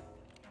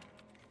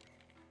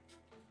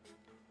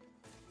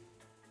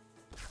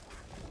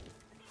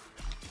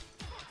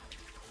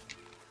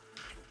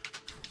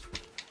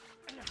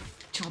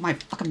 Do all my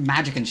fucking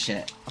magic and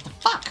shit. What the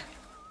fuck?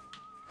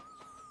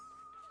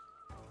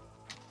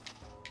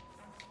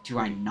 Do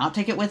I not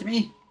take it with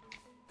me?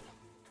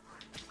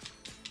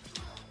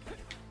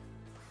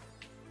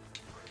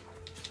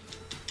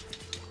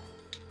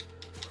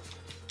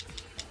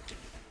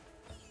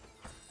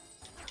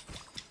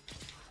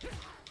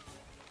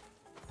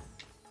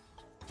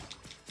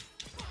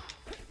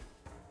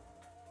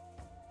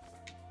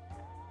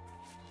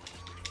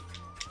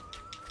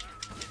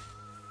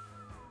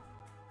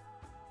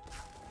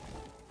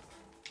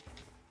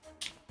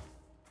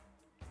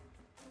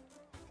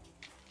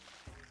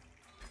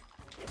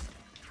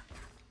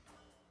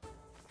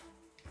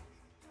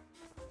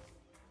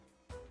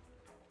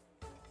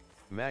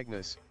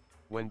 Magnus,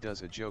 when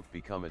does a joke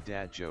become a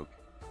dad joke?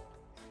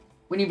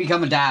 When you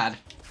become a dad.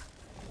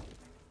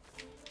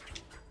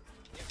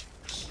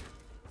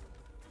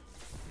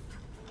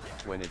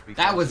 When it becomes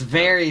That was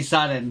very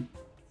sudden.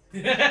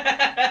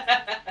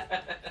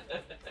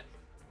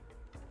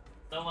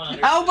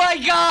 Oh my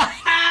god!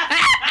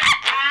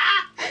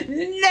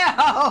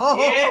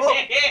 No!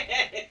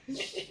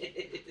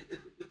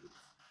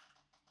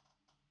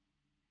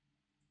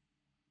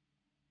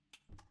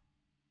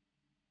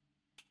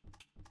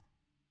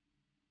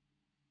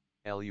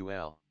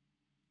 LUL.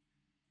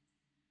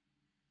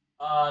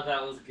 Oh,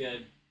 that was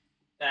good.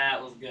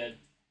 That was good.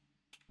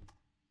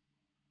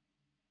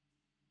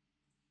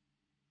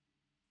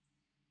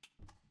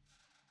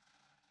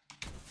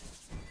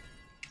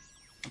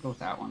 I'll go with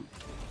that one.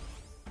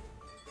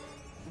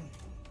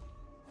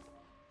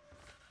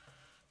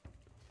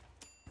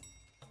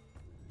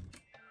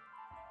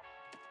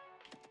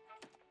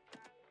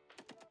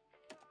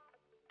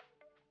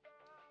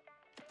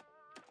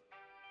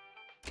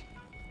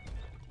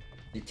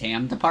 The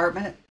TAM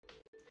department?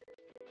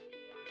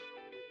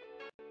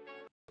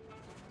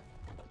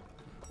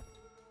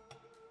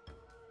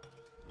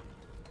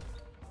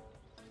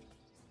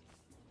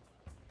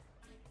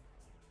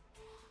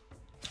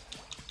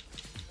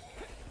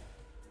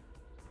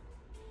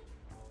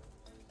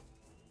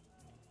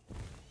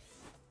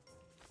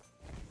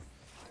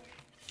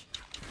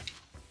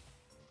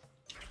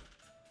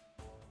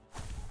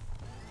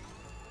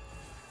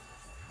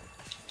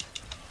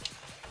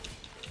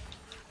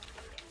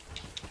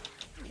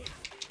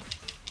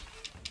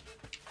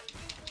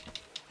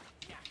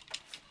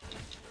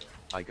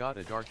 I got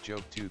a dark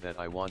joke too that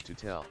I want to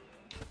tell.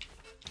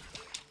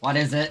 What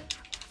is it?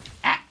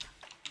 Ah.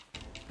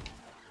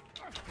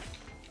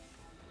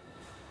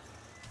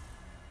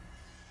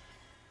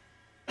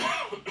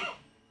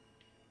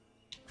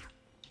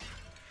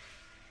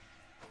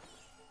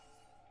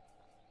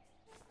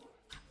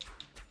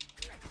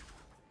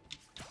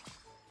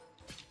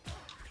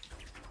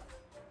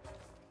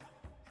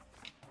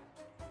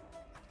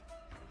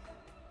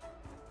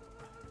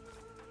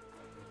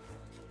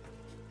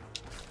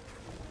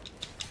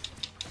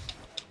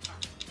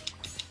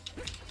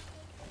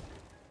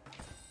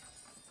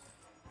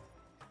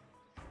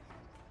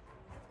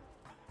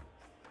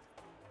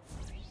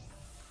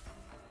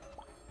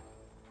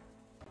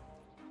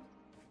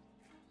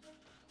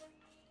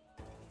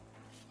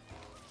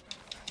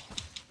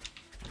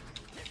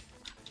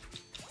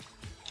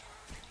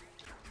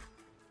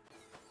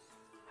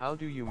 How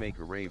do you make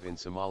a rave in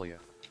Somalia?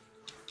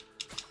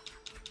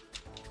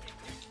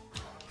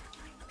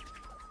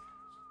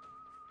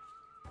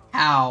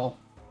 How?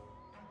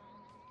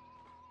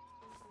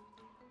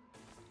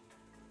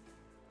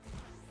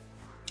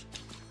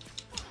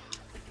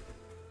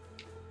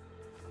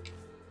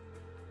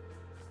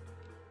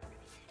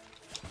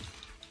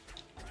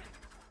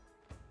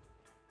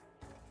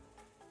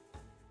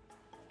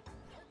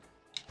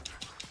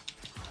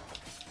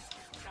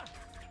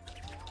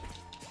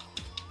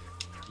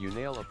 You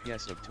nail a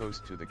piece of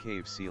toast to the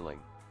cave ceiling.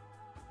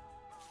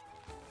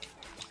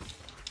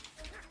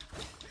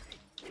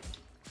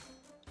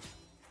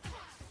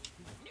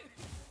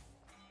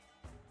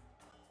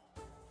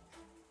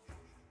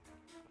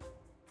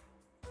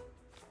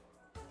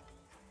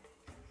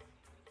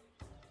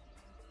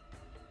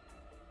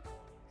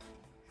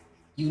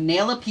 You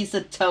nail a piece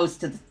of toast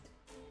to the...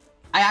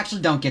 I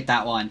actually don't get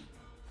that one.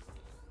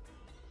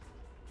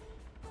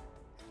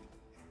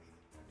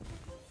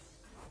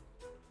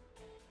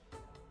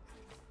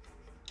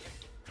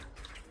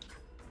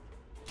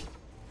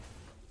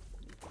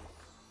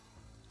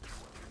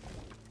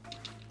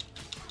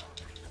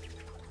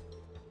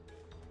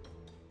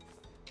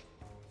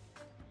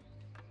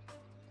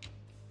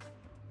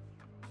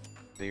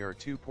 They are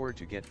too poor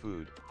to get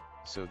food,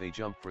 so they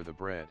jump for the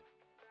bread.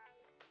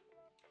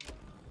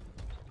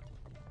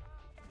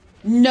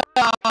 No!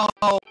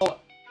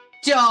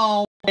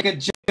 Don't make a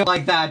joke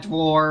like that,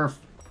 dwarf!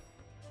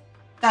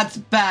 That's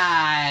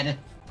bad.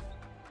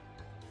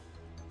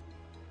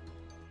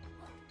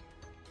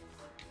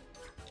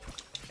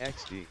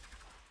 XD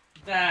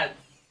That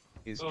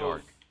is Oh.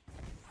 dark.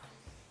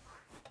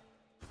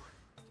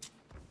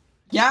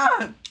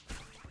 Yeah,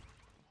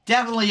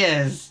 definitely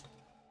is.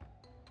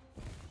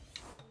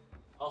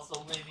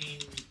 also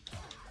leaning,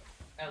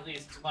 at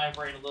least to my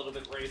brain, a little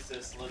bit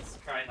racist. Let's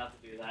try not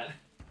to do that.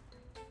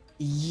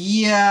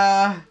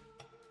 Yeah,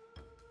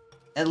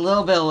 a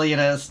little bit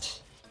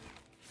elitist.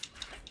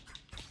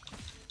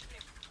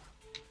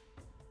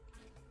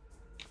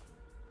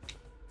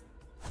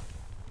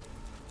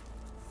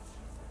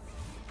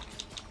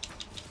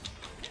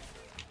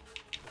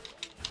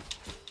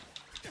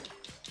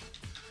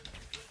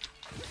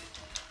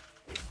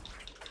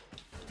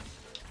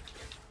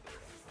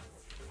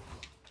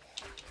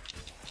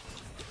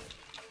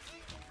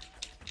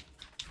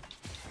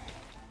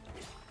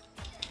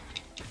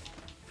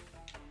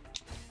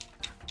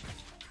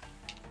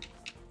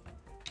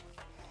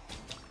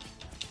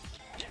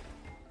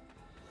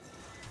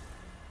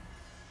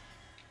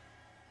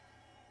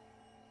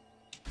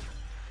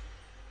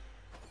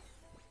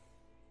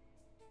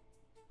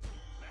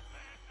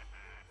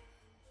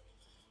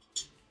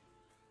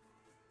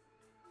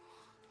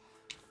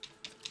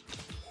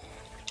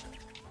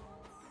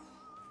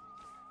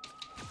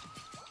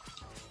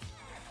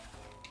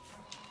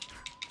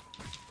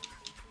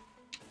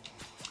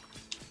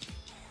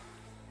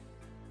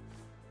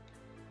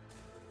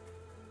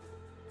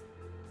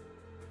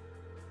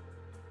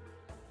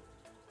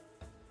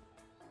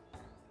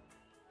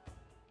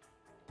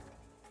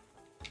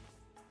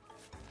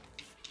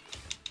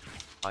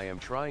 I am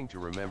trying to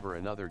remember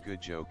another good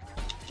joke.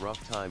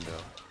 Rough time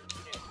though.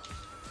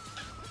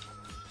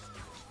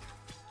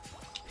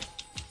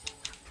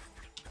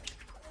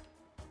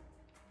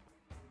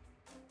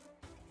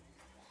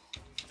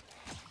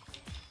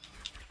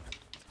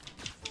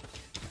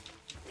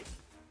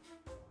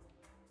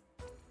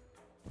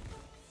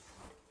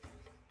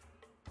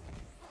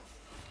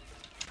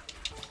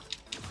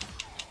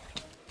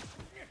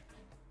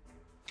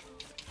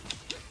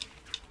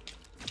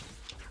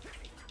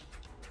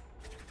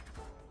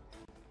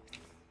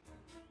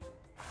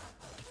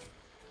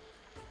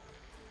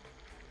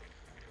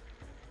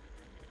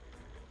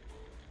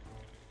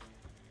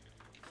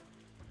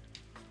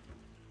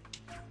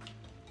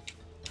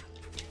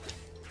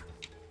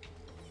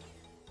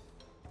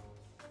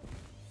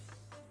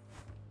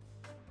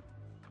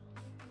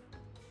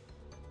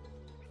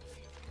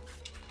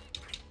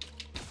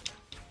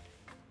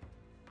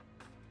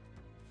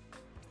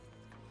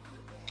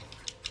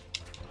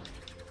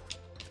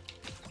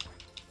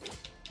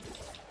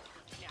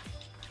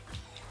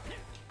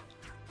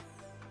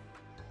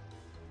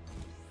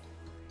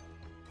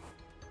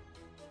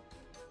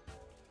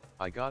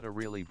 I got a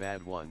really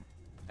bad one,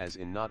 as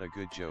in not a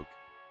good joke.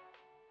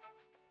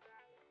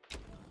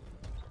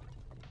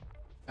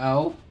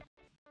 Oh.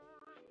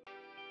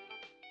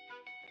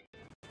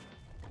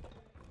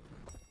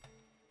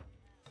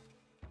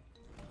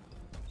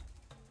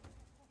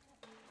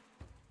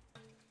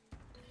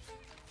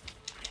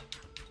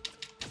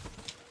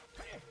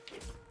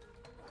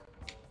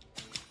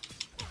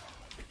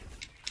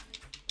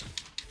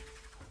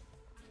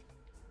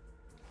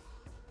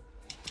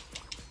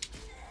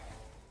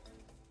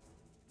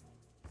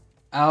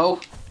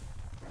 Oh?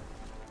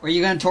 What are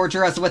you gonna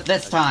torture us with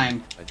this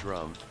time? A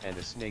drum, and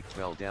a snake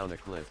fell down a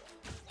cliff.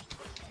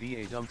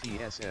 VA dumb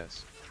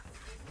TSS.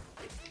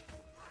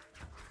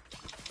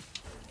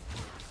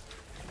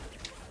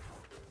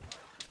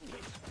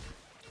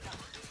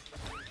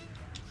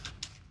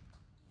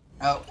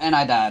 Oh, and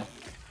I died.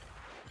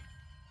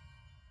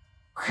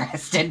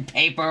 Crested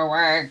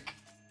paperwork!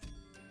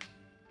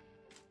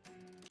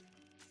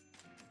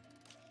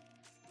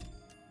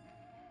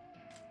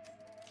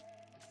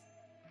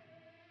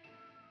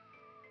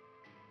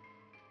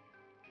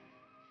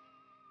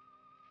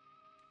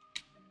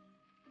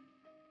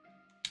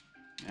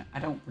 I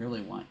don't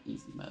really want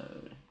easy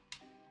mode.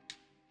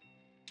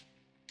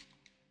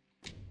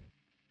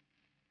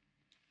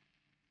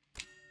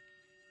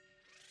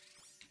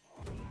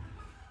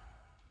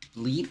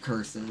 Lead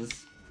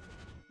curses.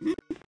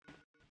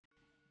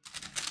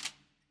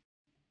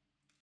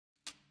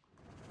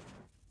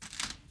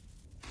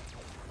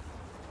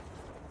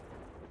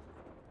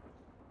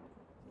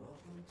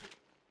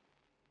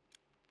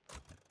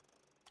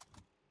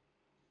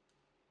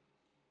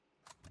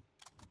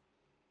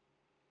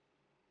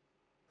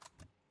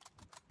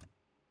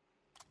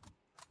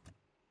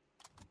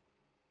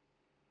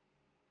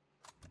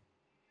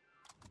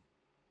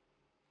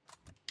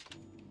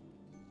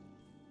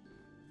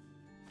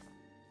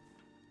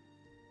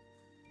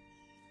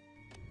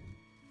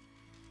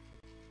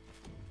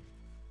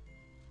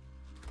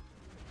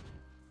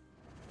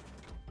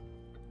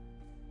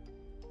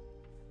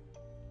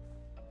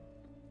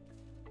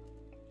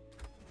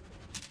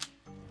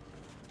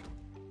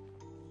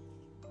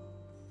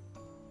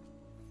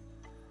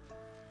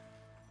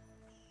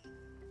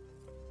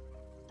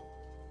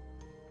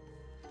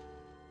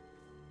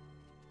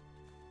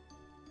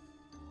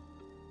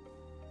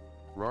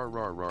 Rar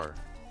rar rar.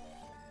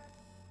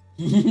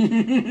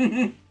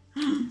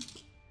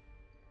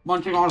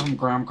 Munching on some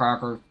graham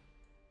crackers.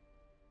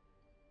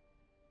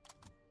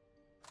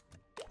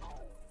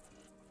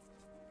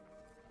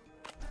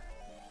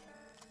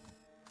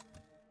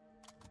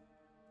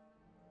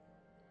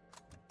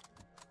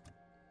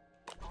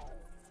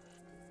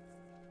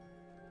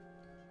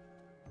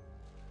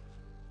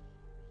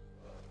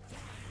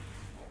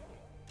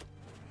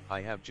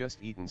 I have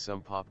just eaten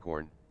some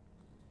popcorn.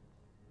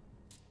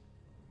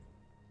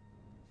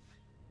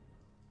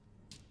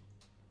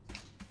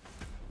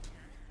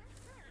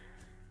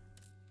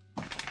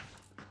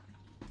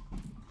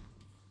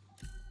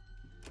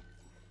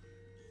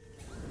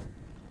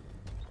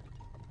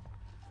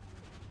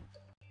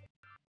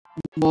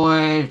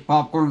 Boy,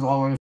 popcorn's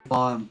always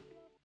fun.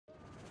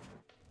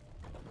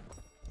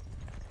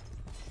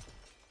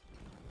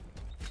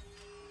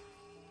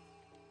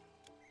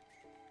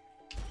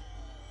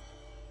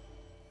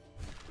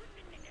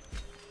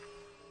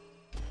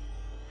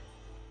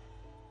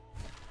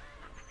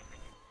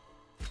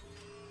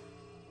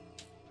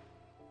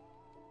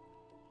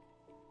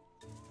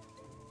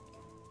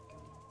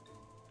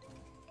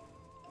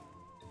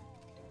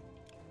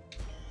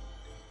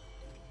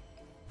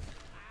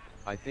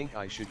 I think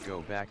I should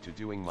go back to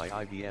doing my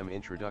IBM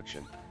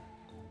introduction.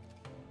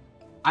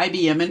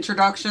 IBM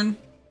introduction?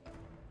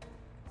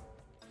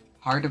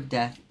 Heart of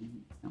Death.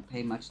 Don't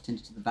pay much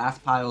attention to the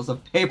vast piles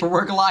of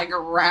paperwork lying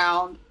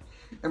around.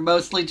 They're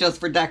mostly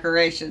just for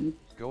decoration.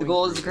 The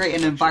goal is to create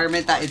an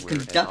environment that is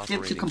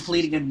conducive to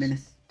completing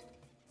administration.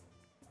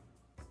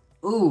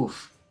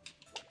 Oof.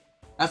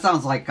 That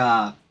sounds like,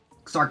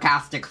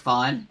 sarcastic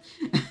fun.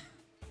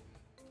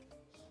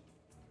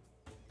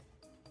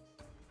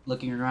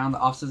 Looking around the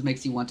offices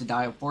makes you want to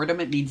die of boredom.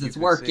 It means it's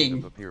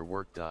working. The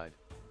paperwork died.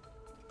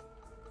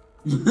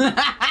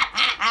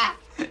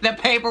 The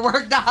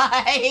paperwork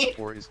died!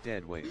 Or is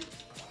dead, wait.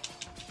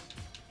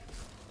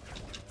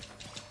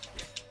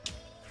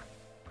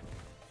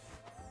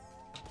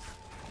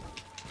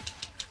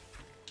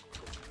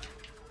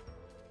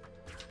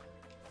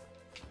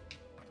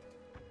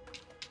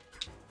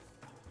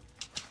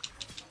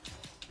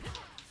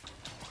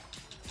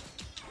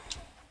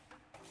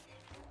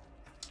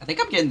 I think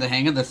I'm getting the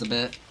hang of this a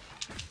bit.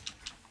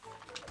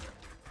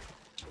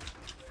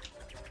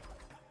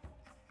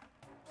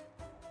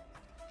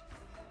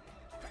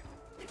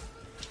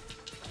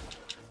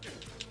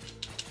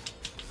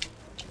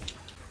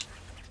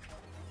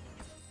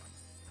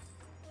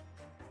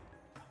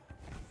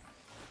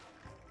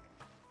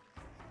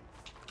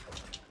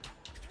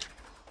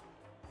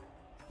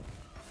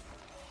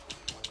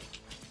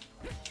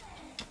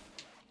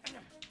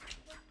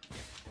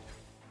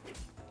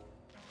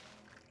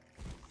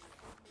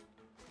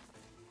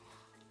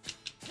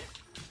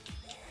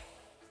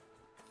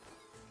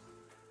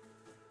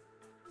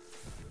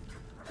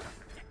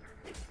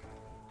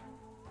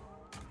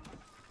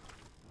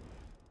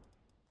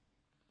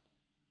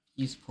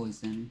 Use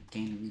poison,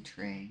 gain a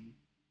retray.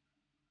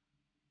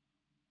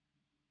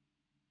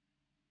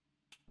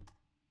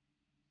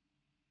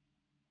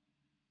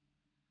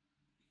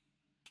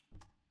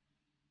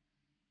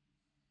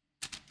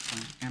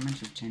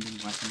 Damage of changing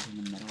weapons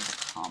in the middle of a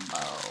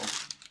combo.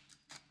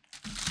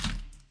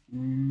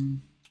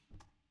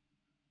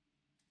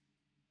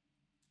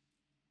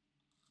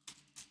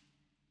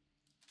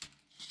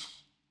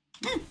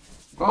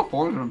 Go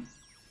poison.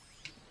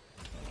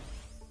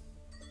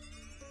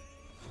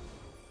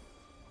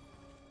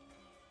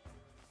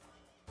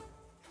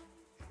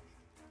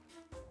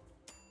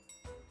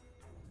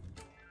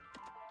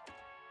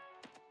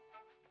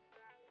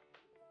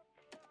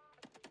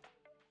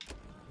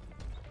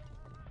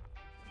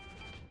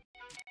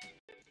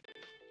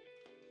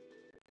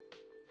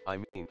 I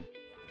mean,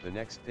 the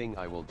next thing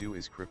I will do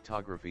is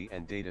cryptography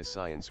and data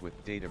science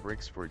with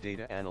Databricks for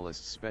data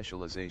analyst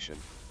specialization.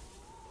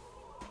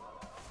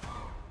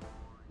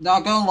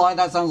 Not gonna lie,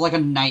 that sounds like a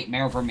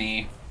nightmare for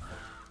me.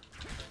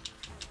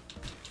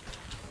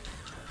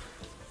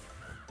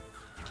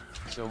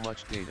 So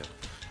much data.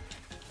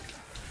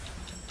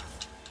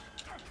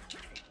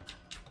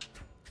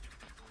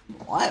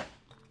 What?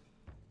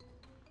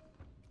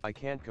 I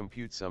can't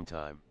compute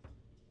sometime.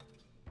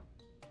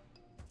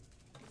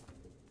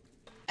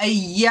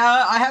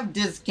 Yeah, I have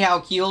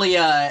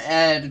dyscalculia,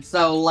 and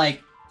so,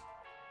 like,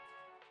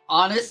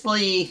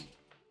 honestly,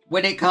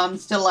 when it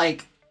comes to,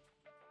 like,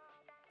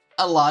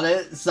 a lot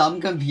of some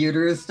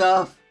computer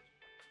stuff,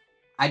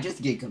 I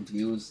just get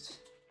confused.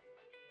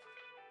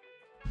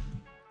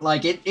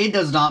 Like, it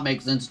does not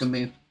make sense to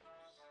me.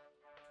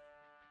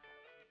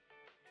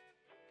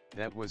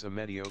 That was a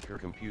mediocre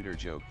computer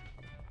joke.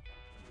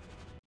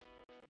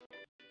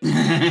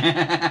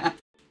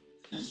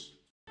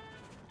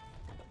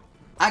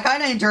 I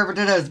kind of interpret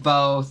it as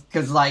both,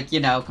 because, like,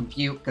 you know,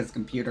 because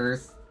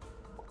computers.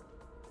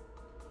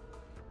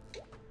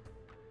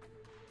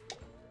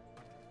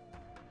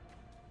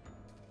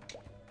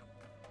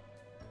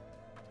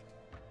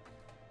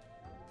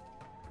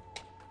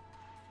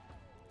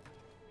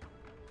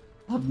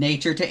 of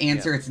nature to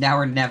answer. Yeah. It's now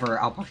or never.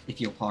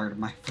 If you'll pardon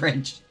my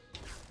French.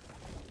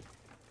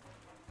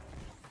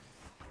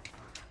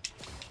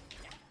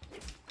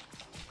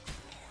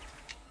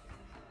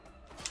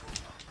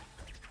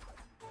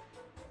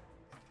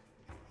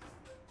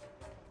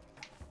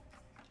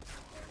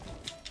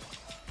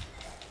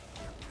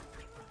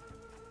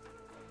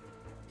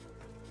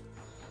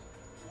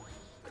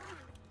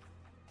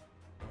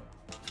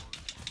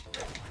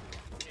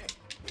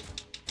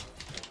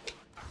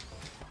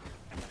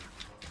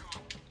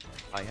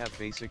 I have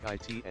basic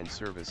IT and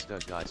service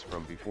stud guides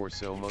from before,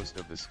 so most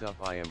of the stuff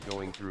I am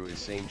going through is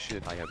same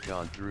shit I have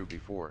gone through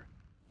before.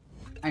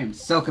 I am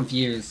so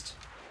confused.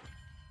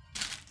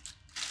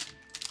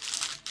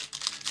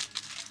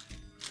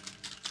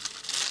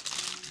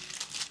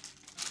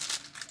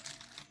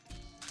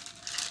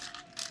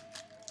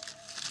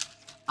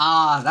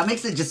 That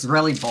makes it just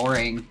really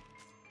boring.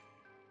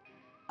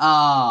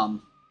 I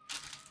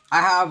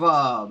have,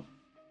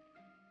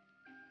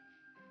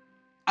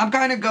 I'm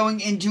kind of going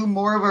into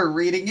more of a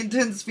reading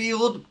intense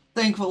field,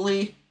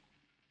 thankfully.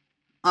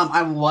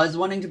 I was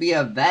wanting to be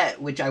a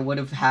vet, which I would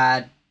have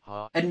had,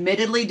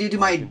 admittedly, due to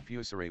my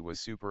Confusory was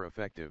super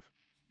effective.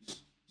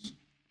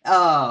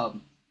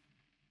 I'm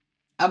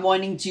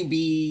wanting to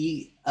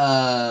be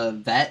a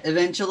vet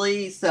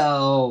eventually,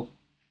 so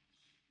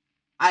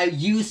I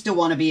used to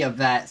want to be a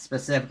vet,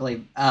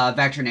 specifically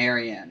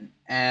veterinarian,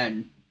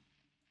 and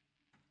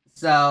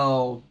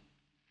so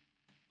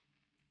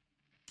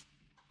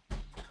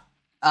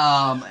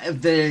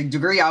the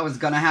degree I was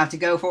gonna have to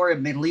go for,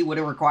 admittedly, would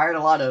have required a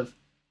lot of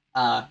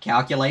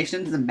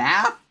calculations and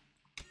math,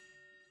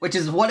 which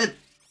is what it.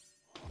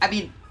 I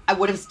mean, I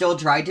would have still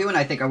tried to, and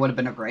I think I would have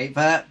been a great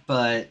vet,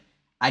 but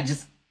I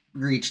just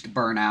reached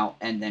burnout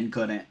and then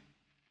couldn't.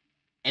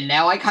 And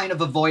now I kind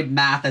of avoid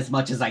math as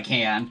much as I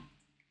can.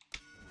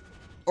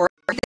 Or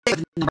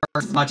with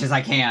numbers as much as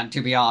I can,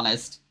 to be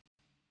honest.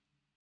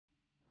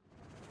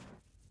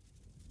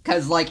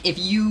 Because, like,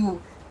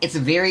 it's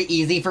very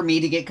easy for me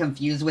to get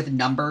confused with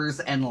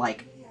numbers and,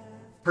 like,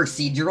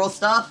 procedural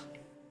stuff.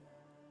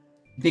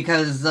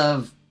 Because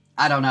of,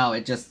 I don't know,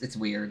 it's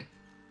weird.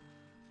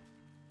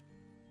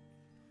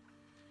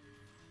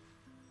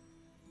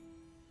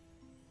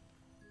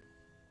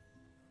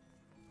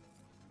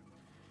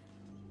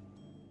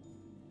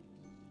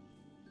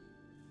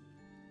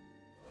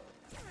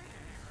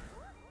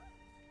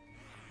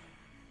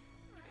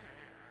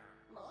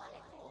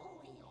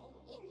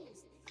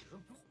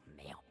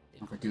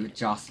 Overdo it,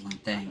 Jocelyn,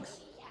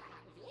 thanks.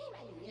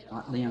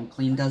 What Leon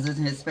Clean does in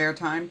his spare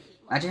time?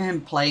 Imagine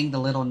him playing the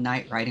little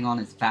knight riding on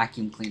his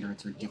vacuum cleaner.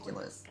 It's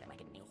ridiculous.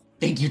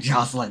 Thank you,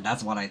 Jocelyn.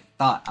 That's what I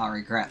thought. I'll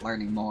regret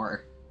learning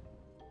more.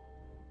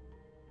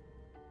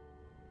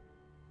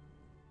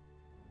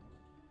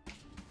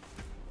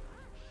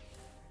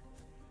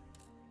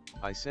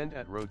 I send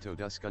at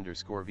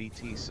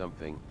rotodusk_VT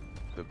something.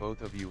 The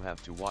both of you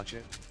have to watch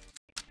it.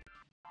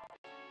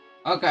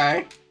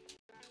 Okay.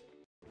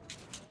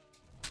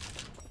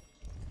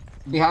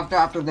 We have to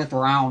after this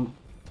round.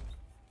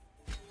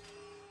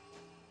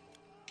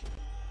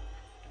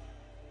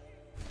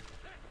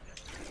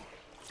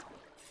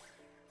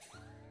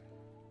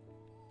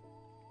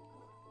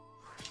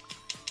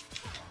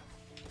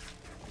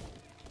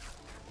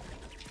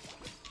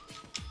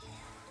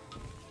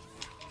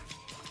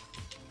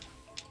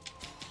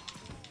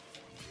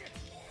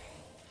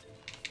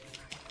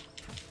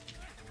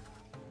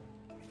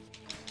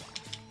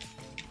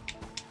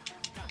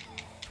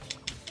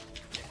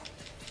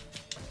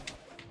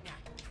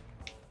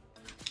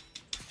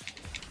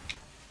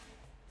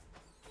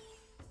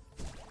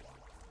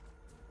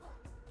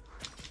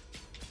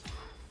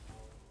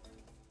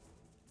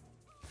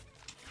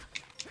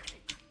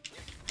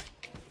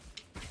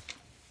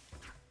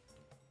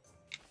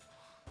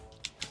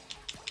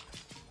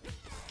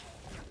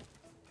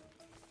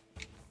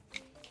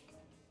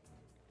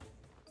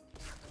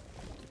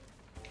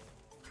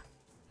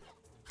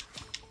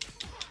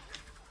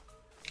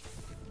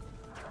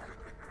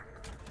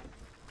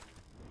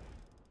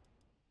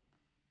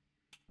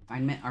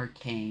 Refinement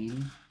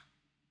Arcane.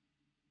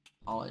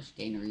 Polish,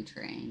 gain,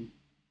 retrain.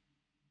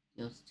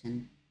 Deals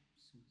 10.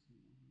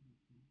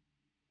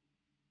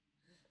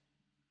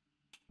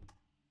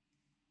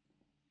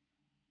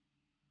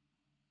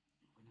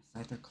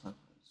 Scyther Club.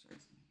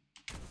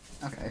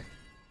 Okay.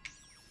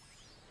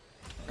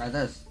 Try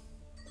this.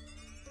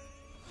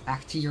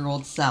 Back to your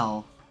old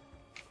cell.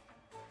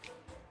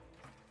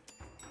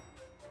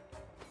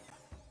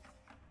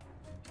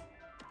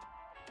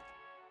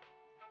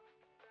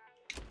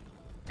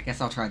 I guess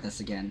I'll try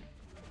this again.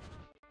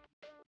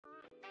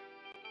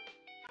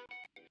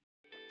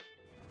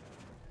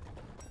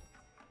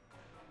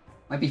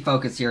 Might be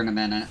focused here in a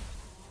minute.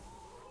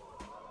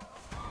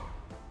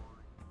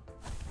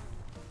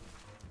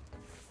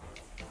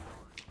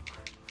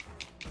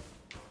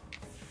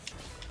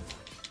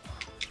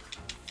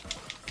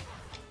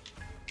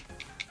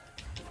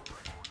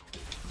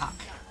 Fuck.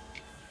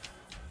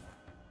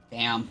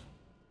 Damn.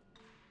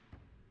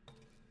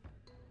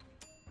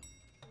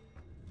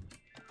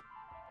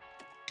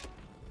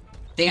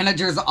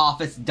 Manager's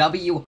office,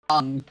 W.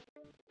 Hung.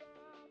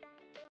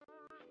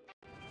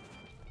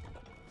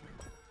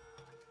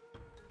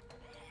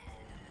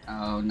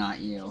 Oh, not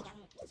you.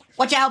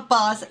 Watch out,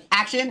 boss!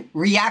 Action!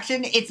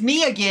 Reaction! It's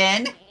me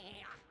again!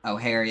 Oh,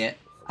 Harriet.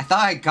 I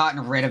thought I'd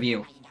gotten rid of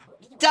you.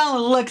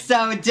 Don't look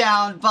so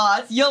down,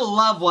 boss. You'll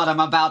love what I'm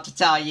about to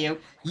tell you.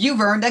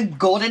 You've earned a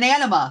golden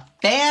anima.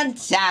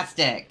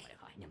 Fantastic!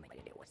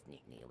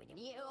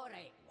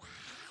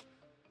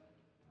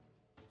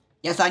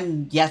 Yes,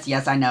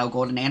 I know.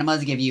 Golden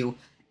animas give you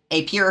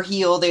a pure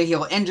heal, they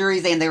heal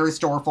injuries, and they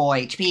restore full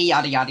HP,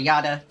 yada yada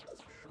yada.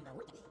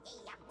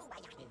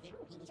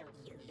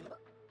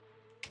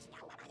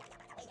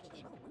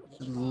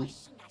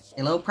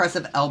 A low press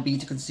of LB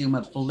to consume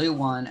a blue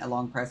one, a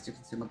long press to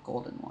consume a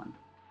golden one.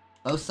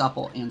 Both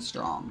supple and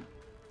strong.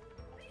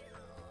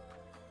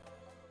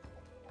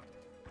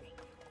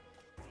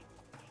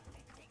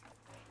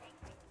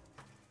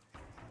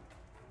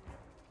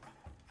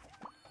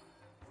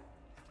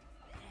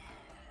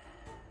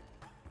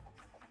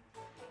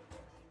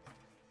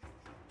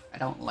 I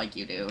don't like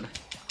you, dude.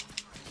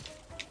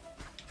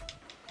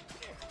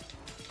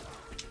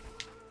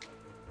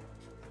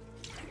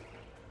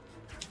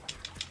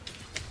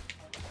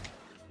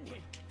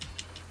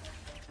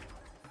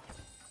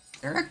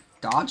 Is there a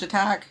dodge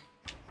attack?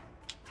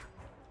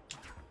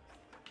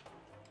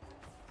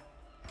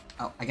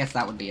 Oh, I guess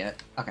that would be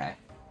it. Okay.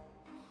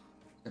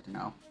 Good to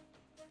know.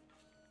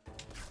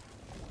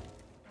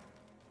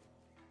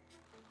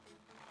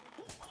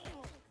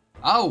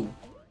 Oh!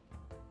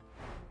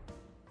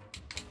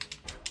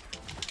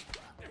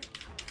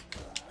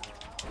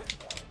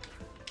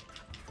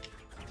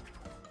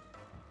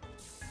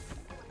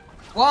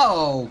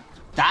 Whoa!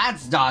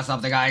 That's not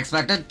something I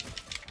expected.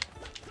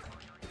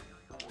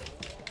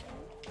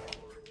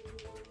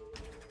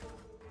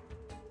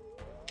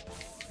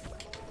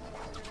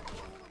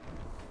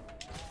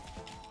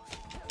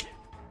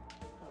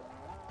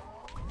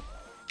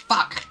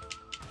 Fuck!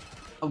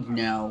 Oh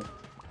no.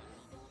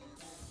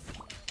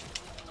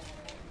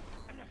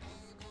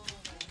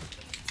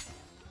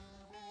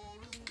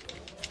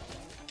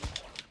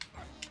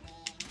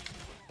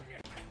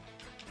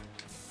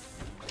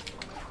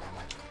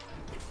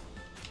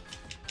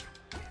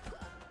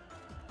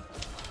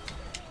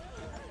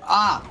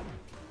 Ah!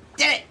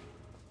 Did it!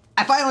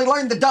 I finally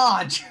learned the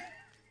dodge!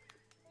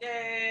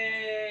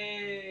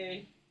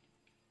 Yay!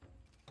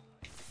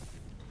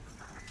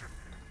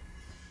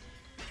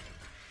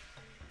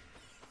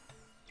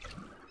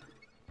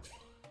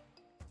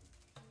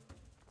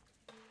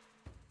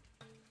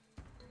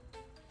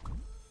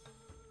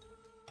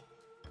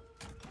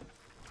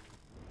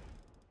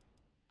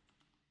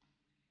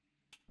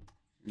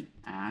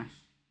 Ash.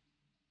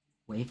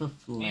 Wave of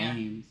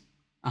flames.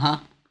 Yeah. Uh-huh.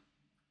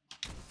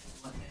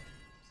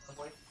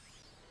 Subway?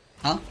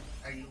 Huh?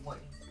 Are you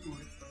wanting food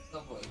from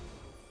Subway?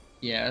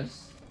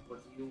 Yes.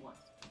 What do you want?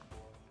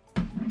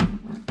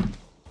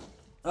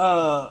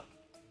 Oh,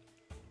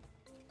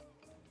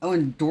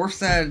 and Dorf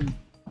said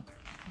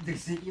they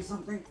sent you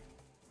something?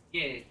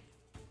 Yeah.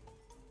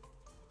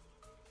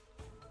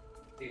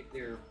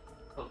 They're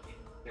poking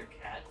their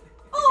cat.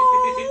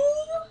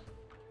 Oh!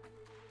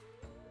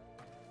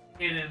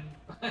 Hidden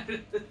by the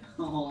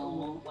Aw.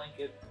 little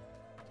blanket.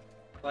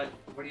 But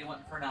what do you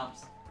want for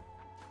nubs?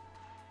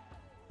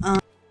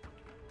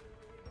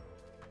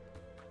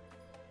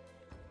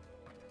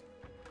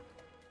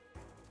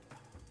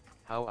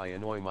 How I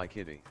annoy my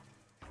kitty.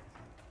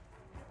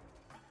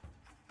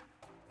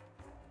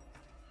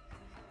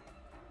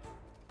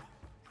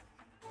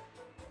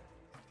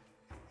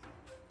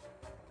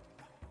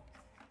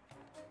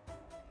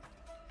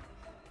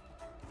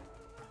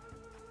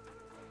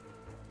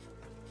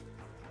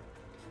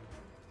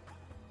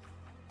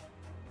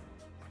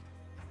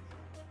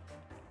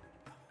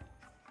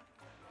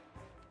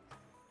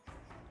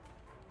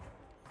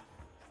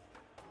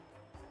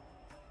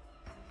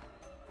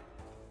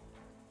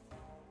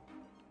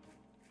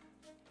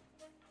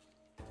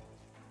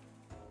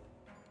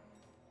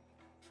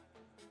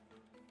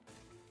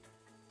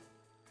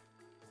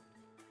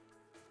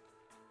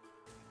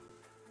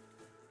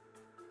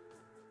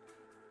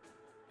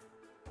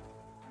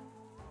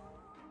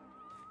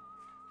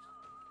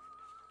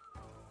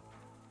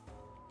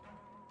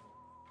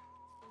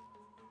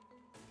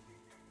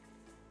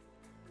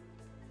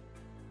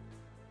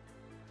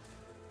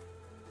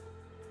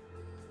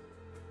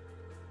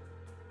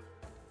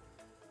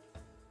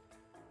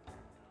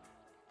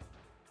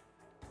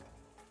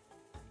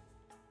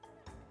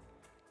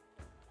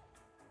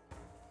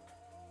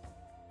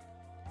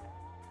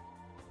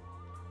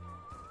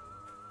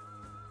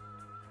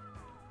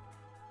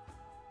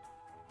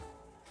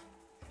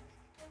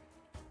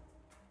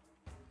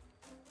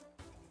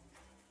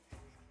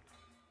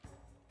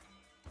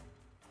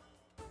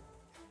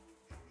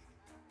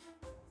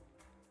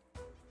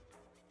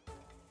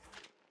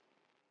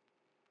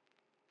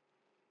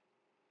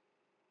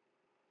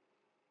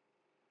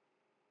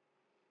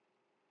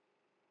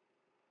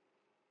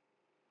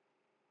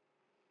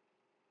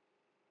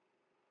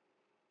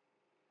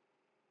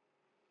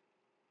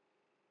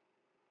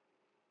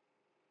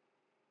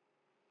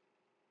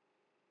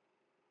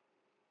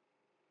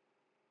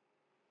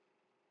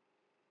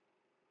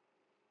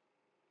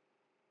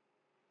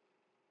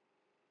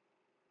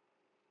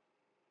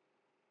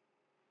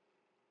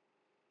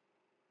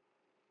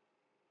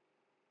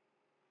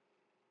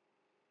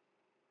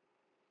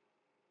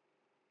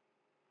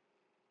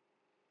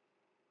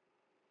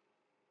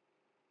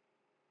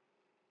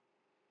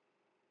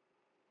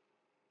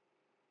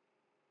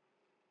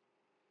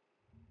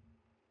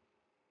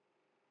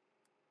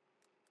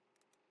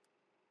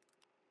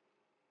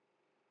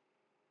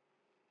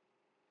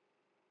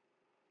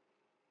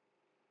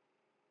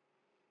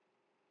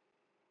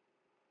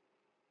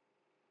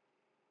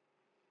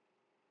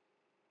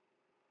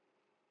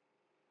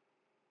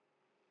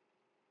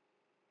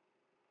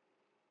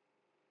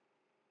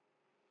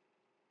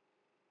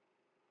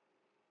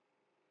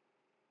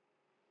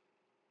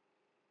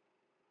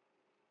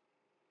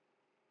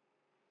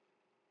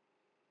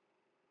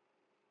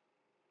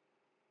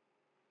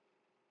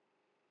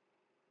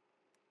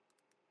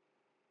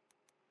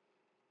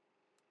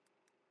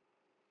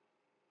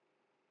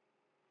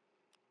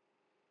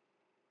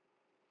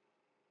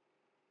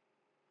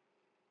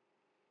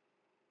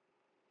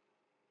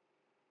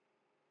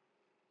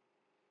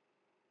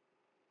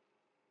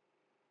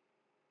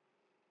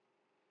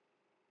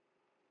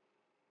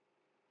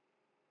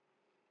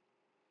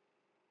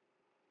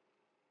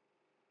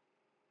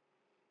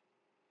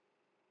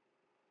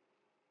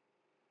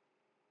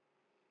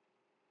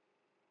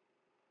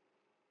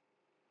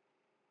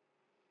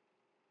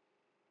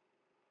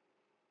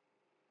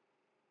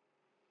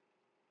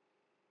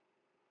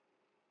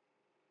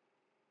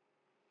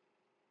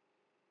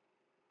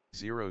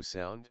 zero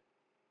sound?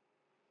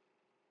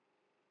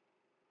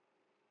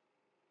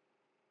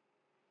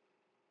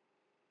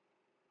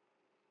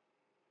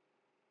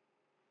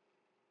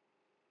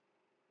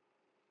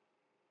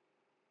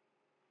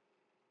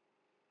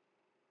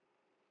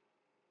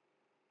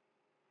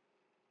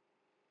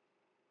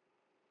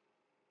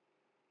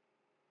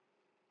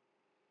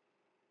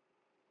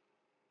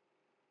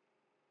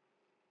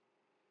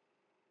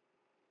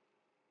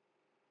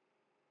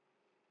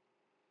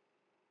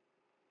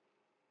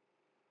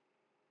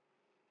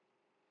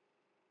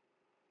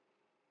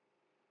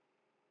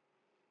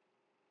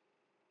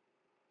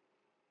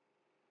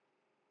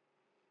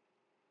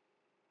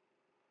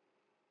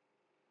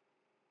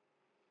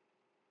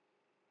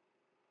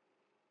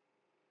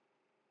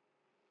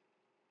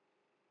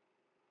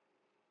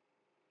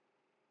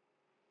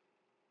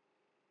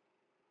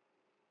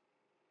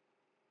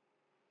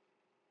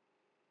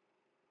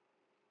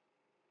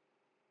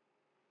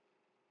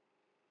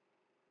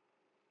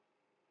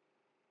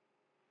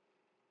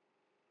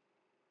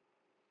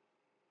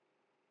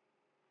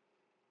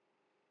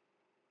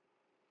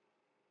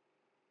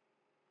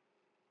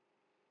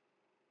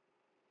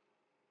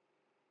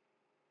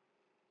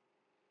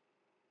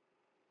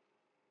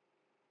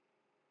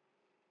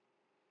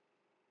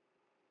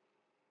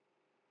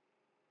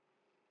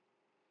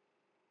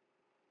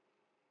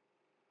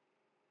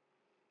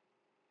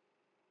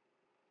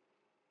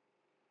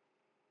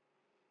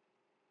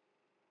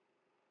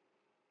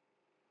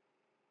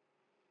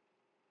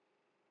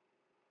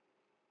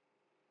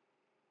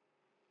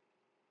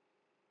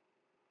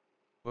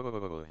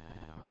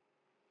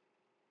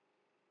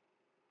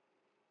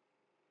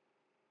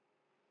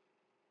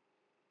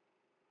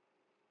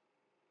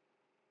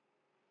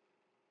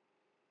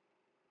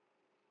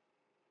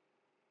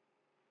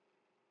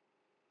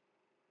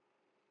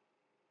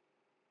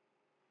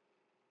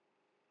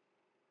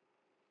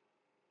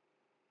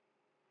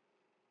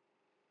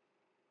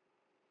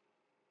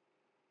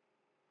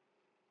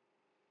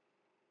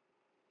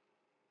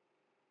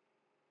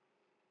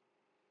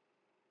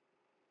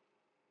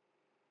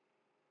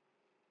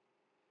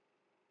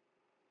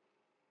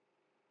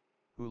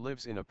 Who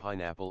lives in a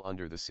pineapple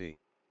under the sea?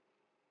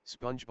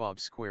 SpongeBob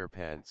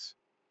SquarePants.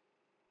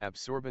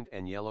 Absorbent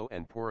and yellow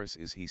and porous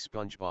is he,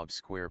 SpongeBob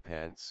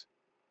SquarePants.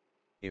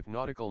 If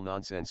nautical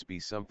nonsense be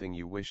something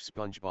you wish,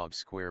 SpongeBob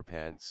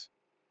SquarePants,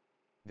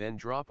 then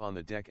drop on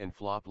the deck and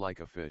flop like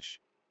a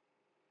fish.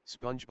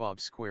 SpongeBob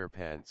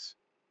SquarePants.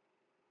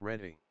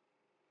 Ready.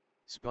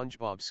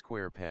 SpongeBob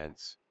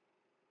SquarePants.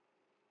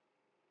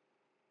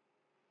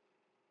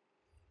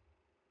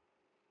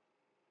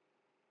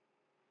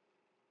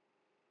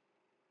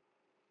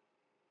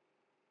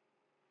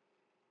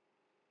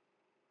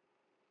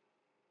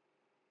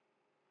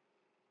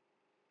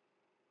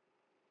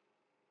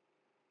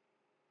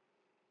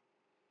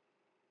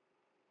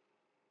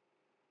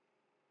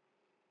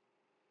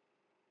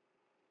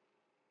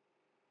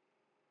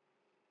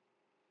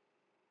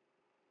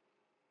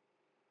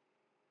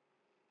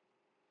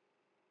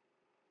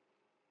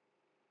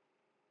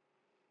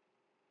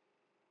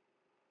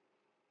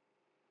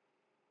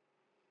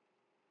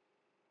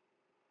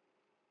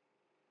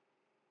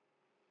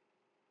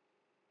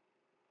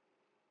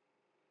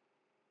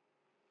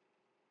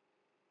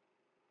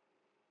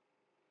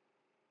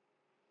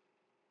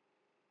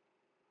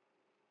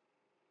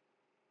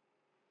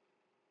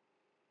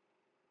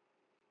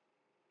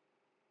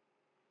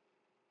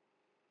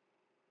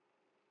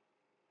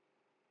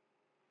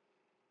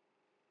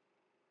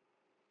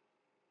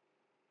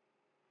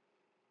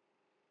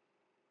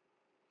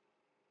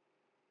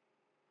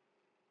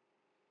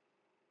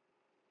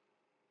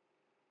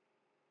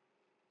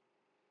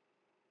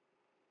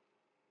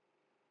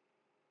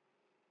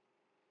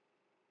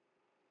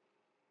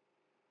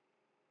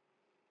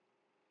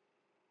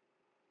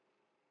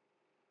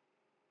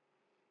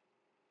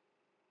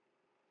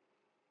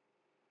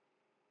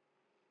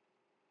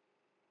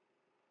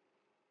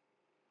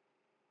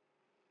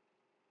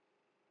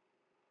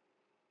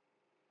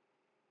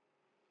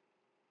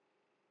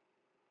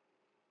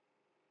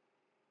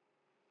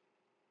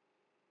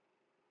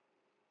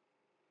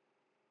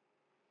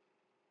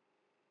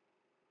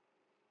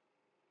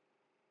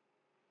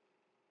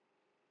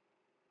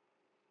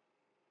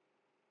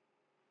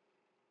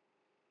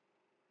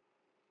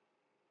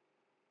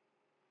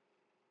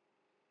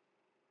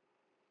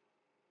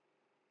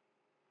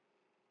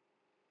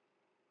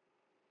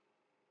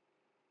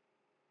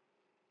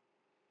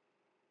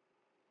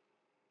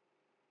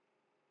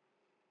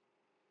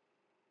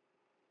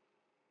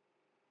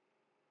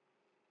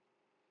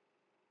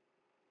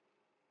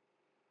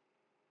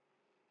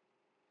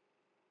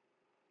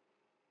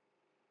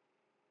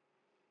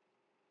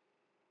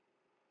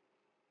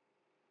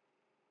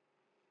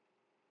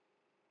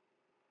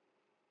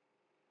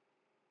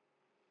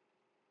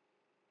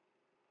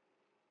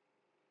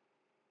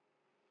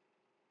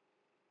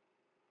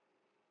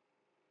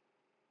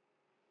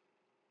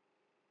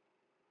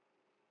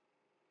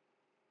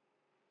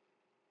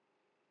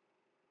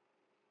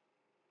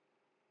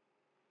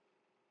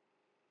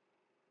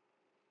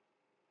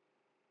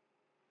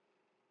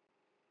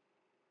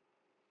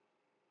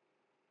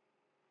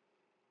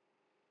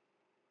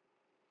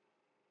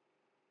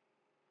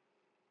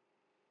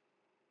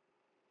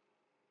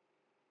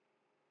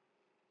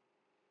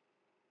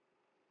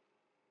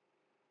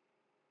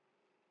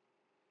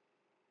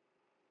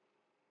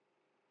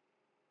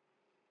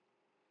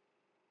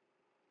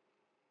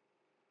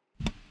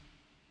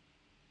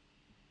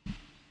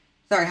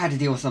 Sorry, I had to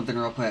deal with something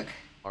real quick.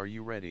 Are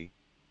you ready,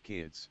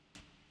 kids?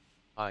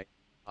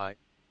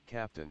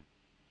 Captain.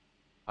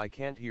 I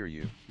can't hear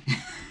you.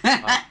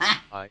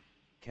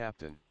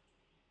 Captain.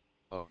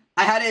 Oh.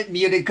 I had it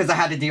muted because I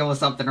had to deal with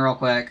something real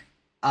quick.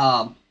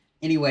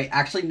 Anyway,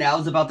 actually now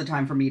is about the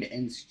time for me to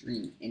end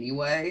stream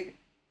anyway.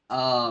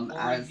 Or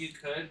as you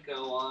could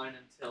go on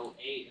until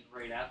 8 and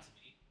raid out to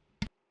me.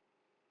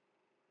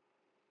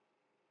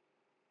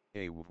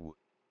 Hey,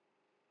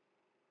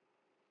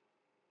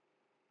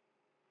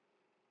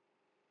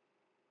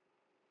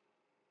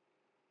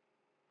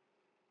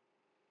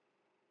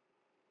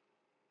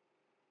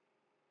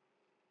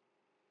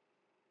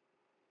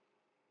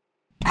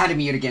 I had to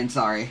mute again,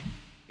 sorry.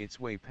 It's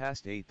way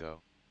past 8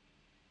 though.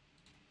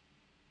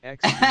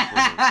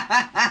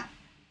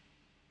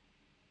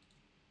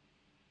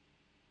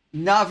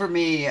 Not for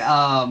me.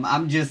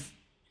 I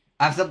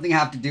have something I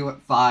have to do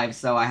at 5,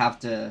 so I have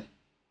to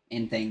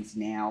end things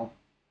now.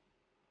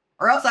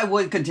 Or else I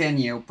would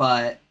continue,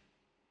 but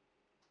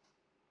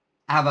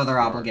I have other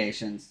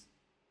obligations.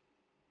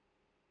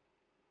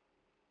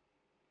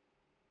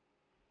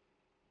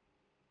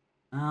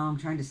 I'm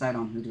trying to decide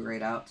on who to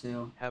raid out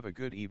to. Have a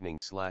good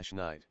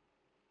evening/night.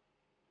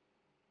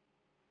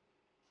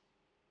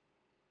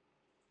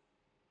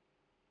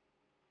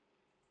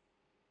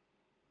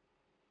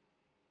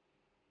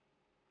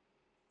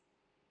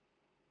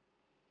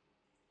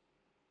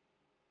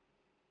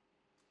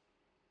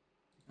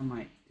 I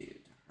might do to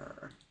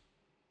her.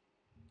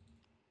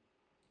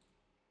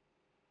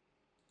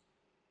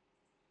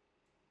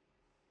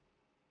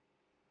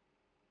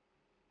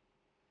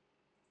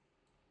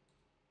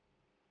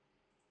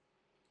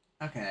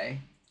 Okay.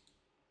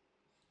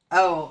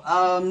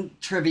 Oh,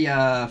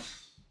 trivia.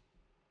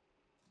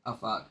 Oh,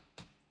 fuck.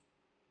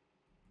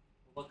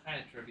 What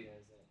kind of trivia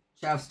is it?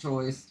 Chef's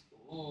choice.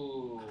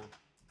 Ooh.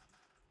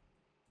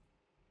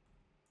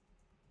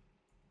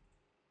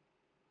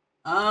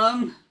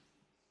 Oh,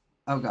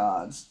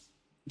 God.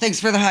 Thanks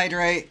for the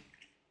hydrate.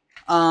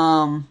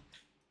 Trying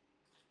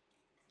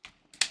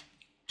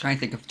to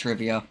think of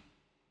trivia.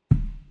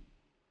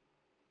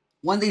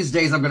 One of these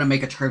days I'm gonna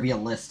make a trivia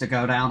list to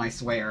go down, I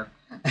swear.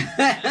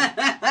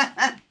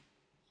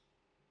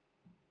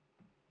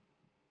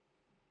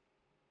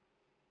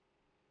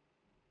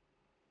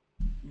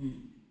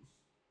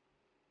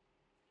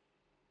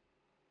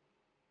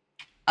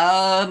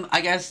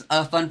 I guess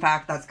a fun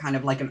fact that's kind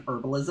of like an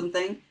herbalism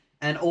thing.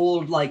 An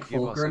old, like,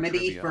 folk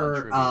remedy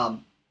for,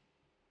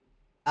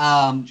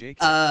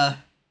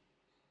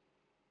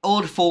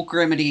 old folk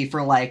remedy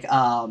for, like,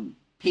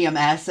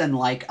 PMS and,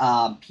 like,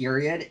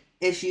 period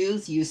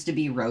issues used to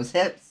be rose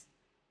hips.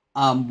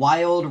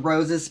 Wild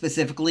roses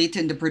specifically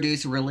tend to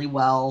produce really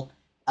well,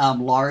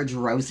 large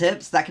rose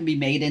hips that can be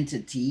made into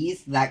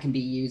teas that can be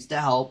used to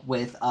help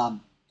with,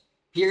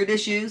 period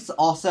issues.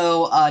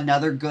 Also,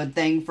 another good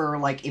thing for,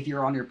 like, if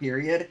you're on your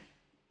period,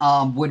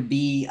 would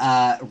be,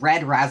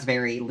 red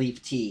raspberry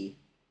leaf tea,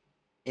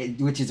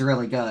 which is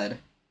really good.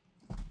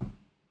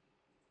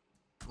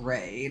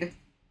 Raid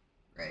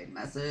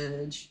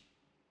message.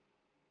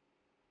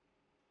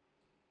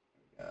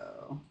 There we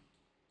go.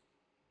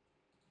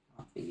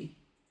 Copy.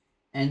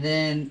 And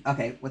then,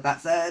 okay, with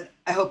that said,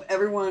 I hope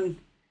everyone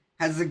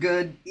has a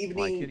good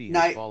evening, My kitty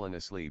night, has fallen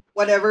asleep.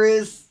 Whatever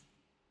is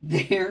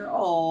there.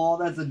 Oh,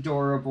 that's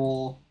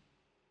adorable.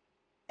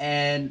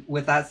 And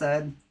with that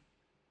said,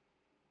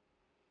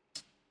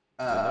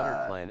 the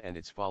Nutter clan and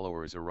its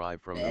followers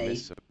arrive from the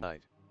mists of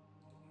night.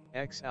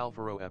 X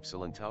Alpha Rho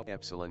Epsilon Tau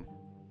Epsilon,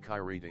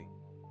 Kyrite.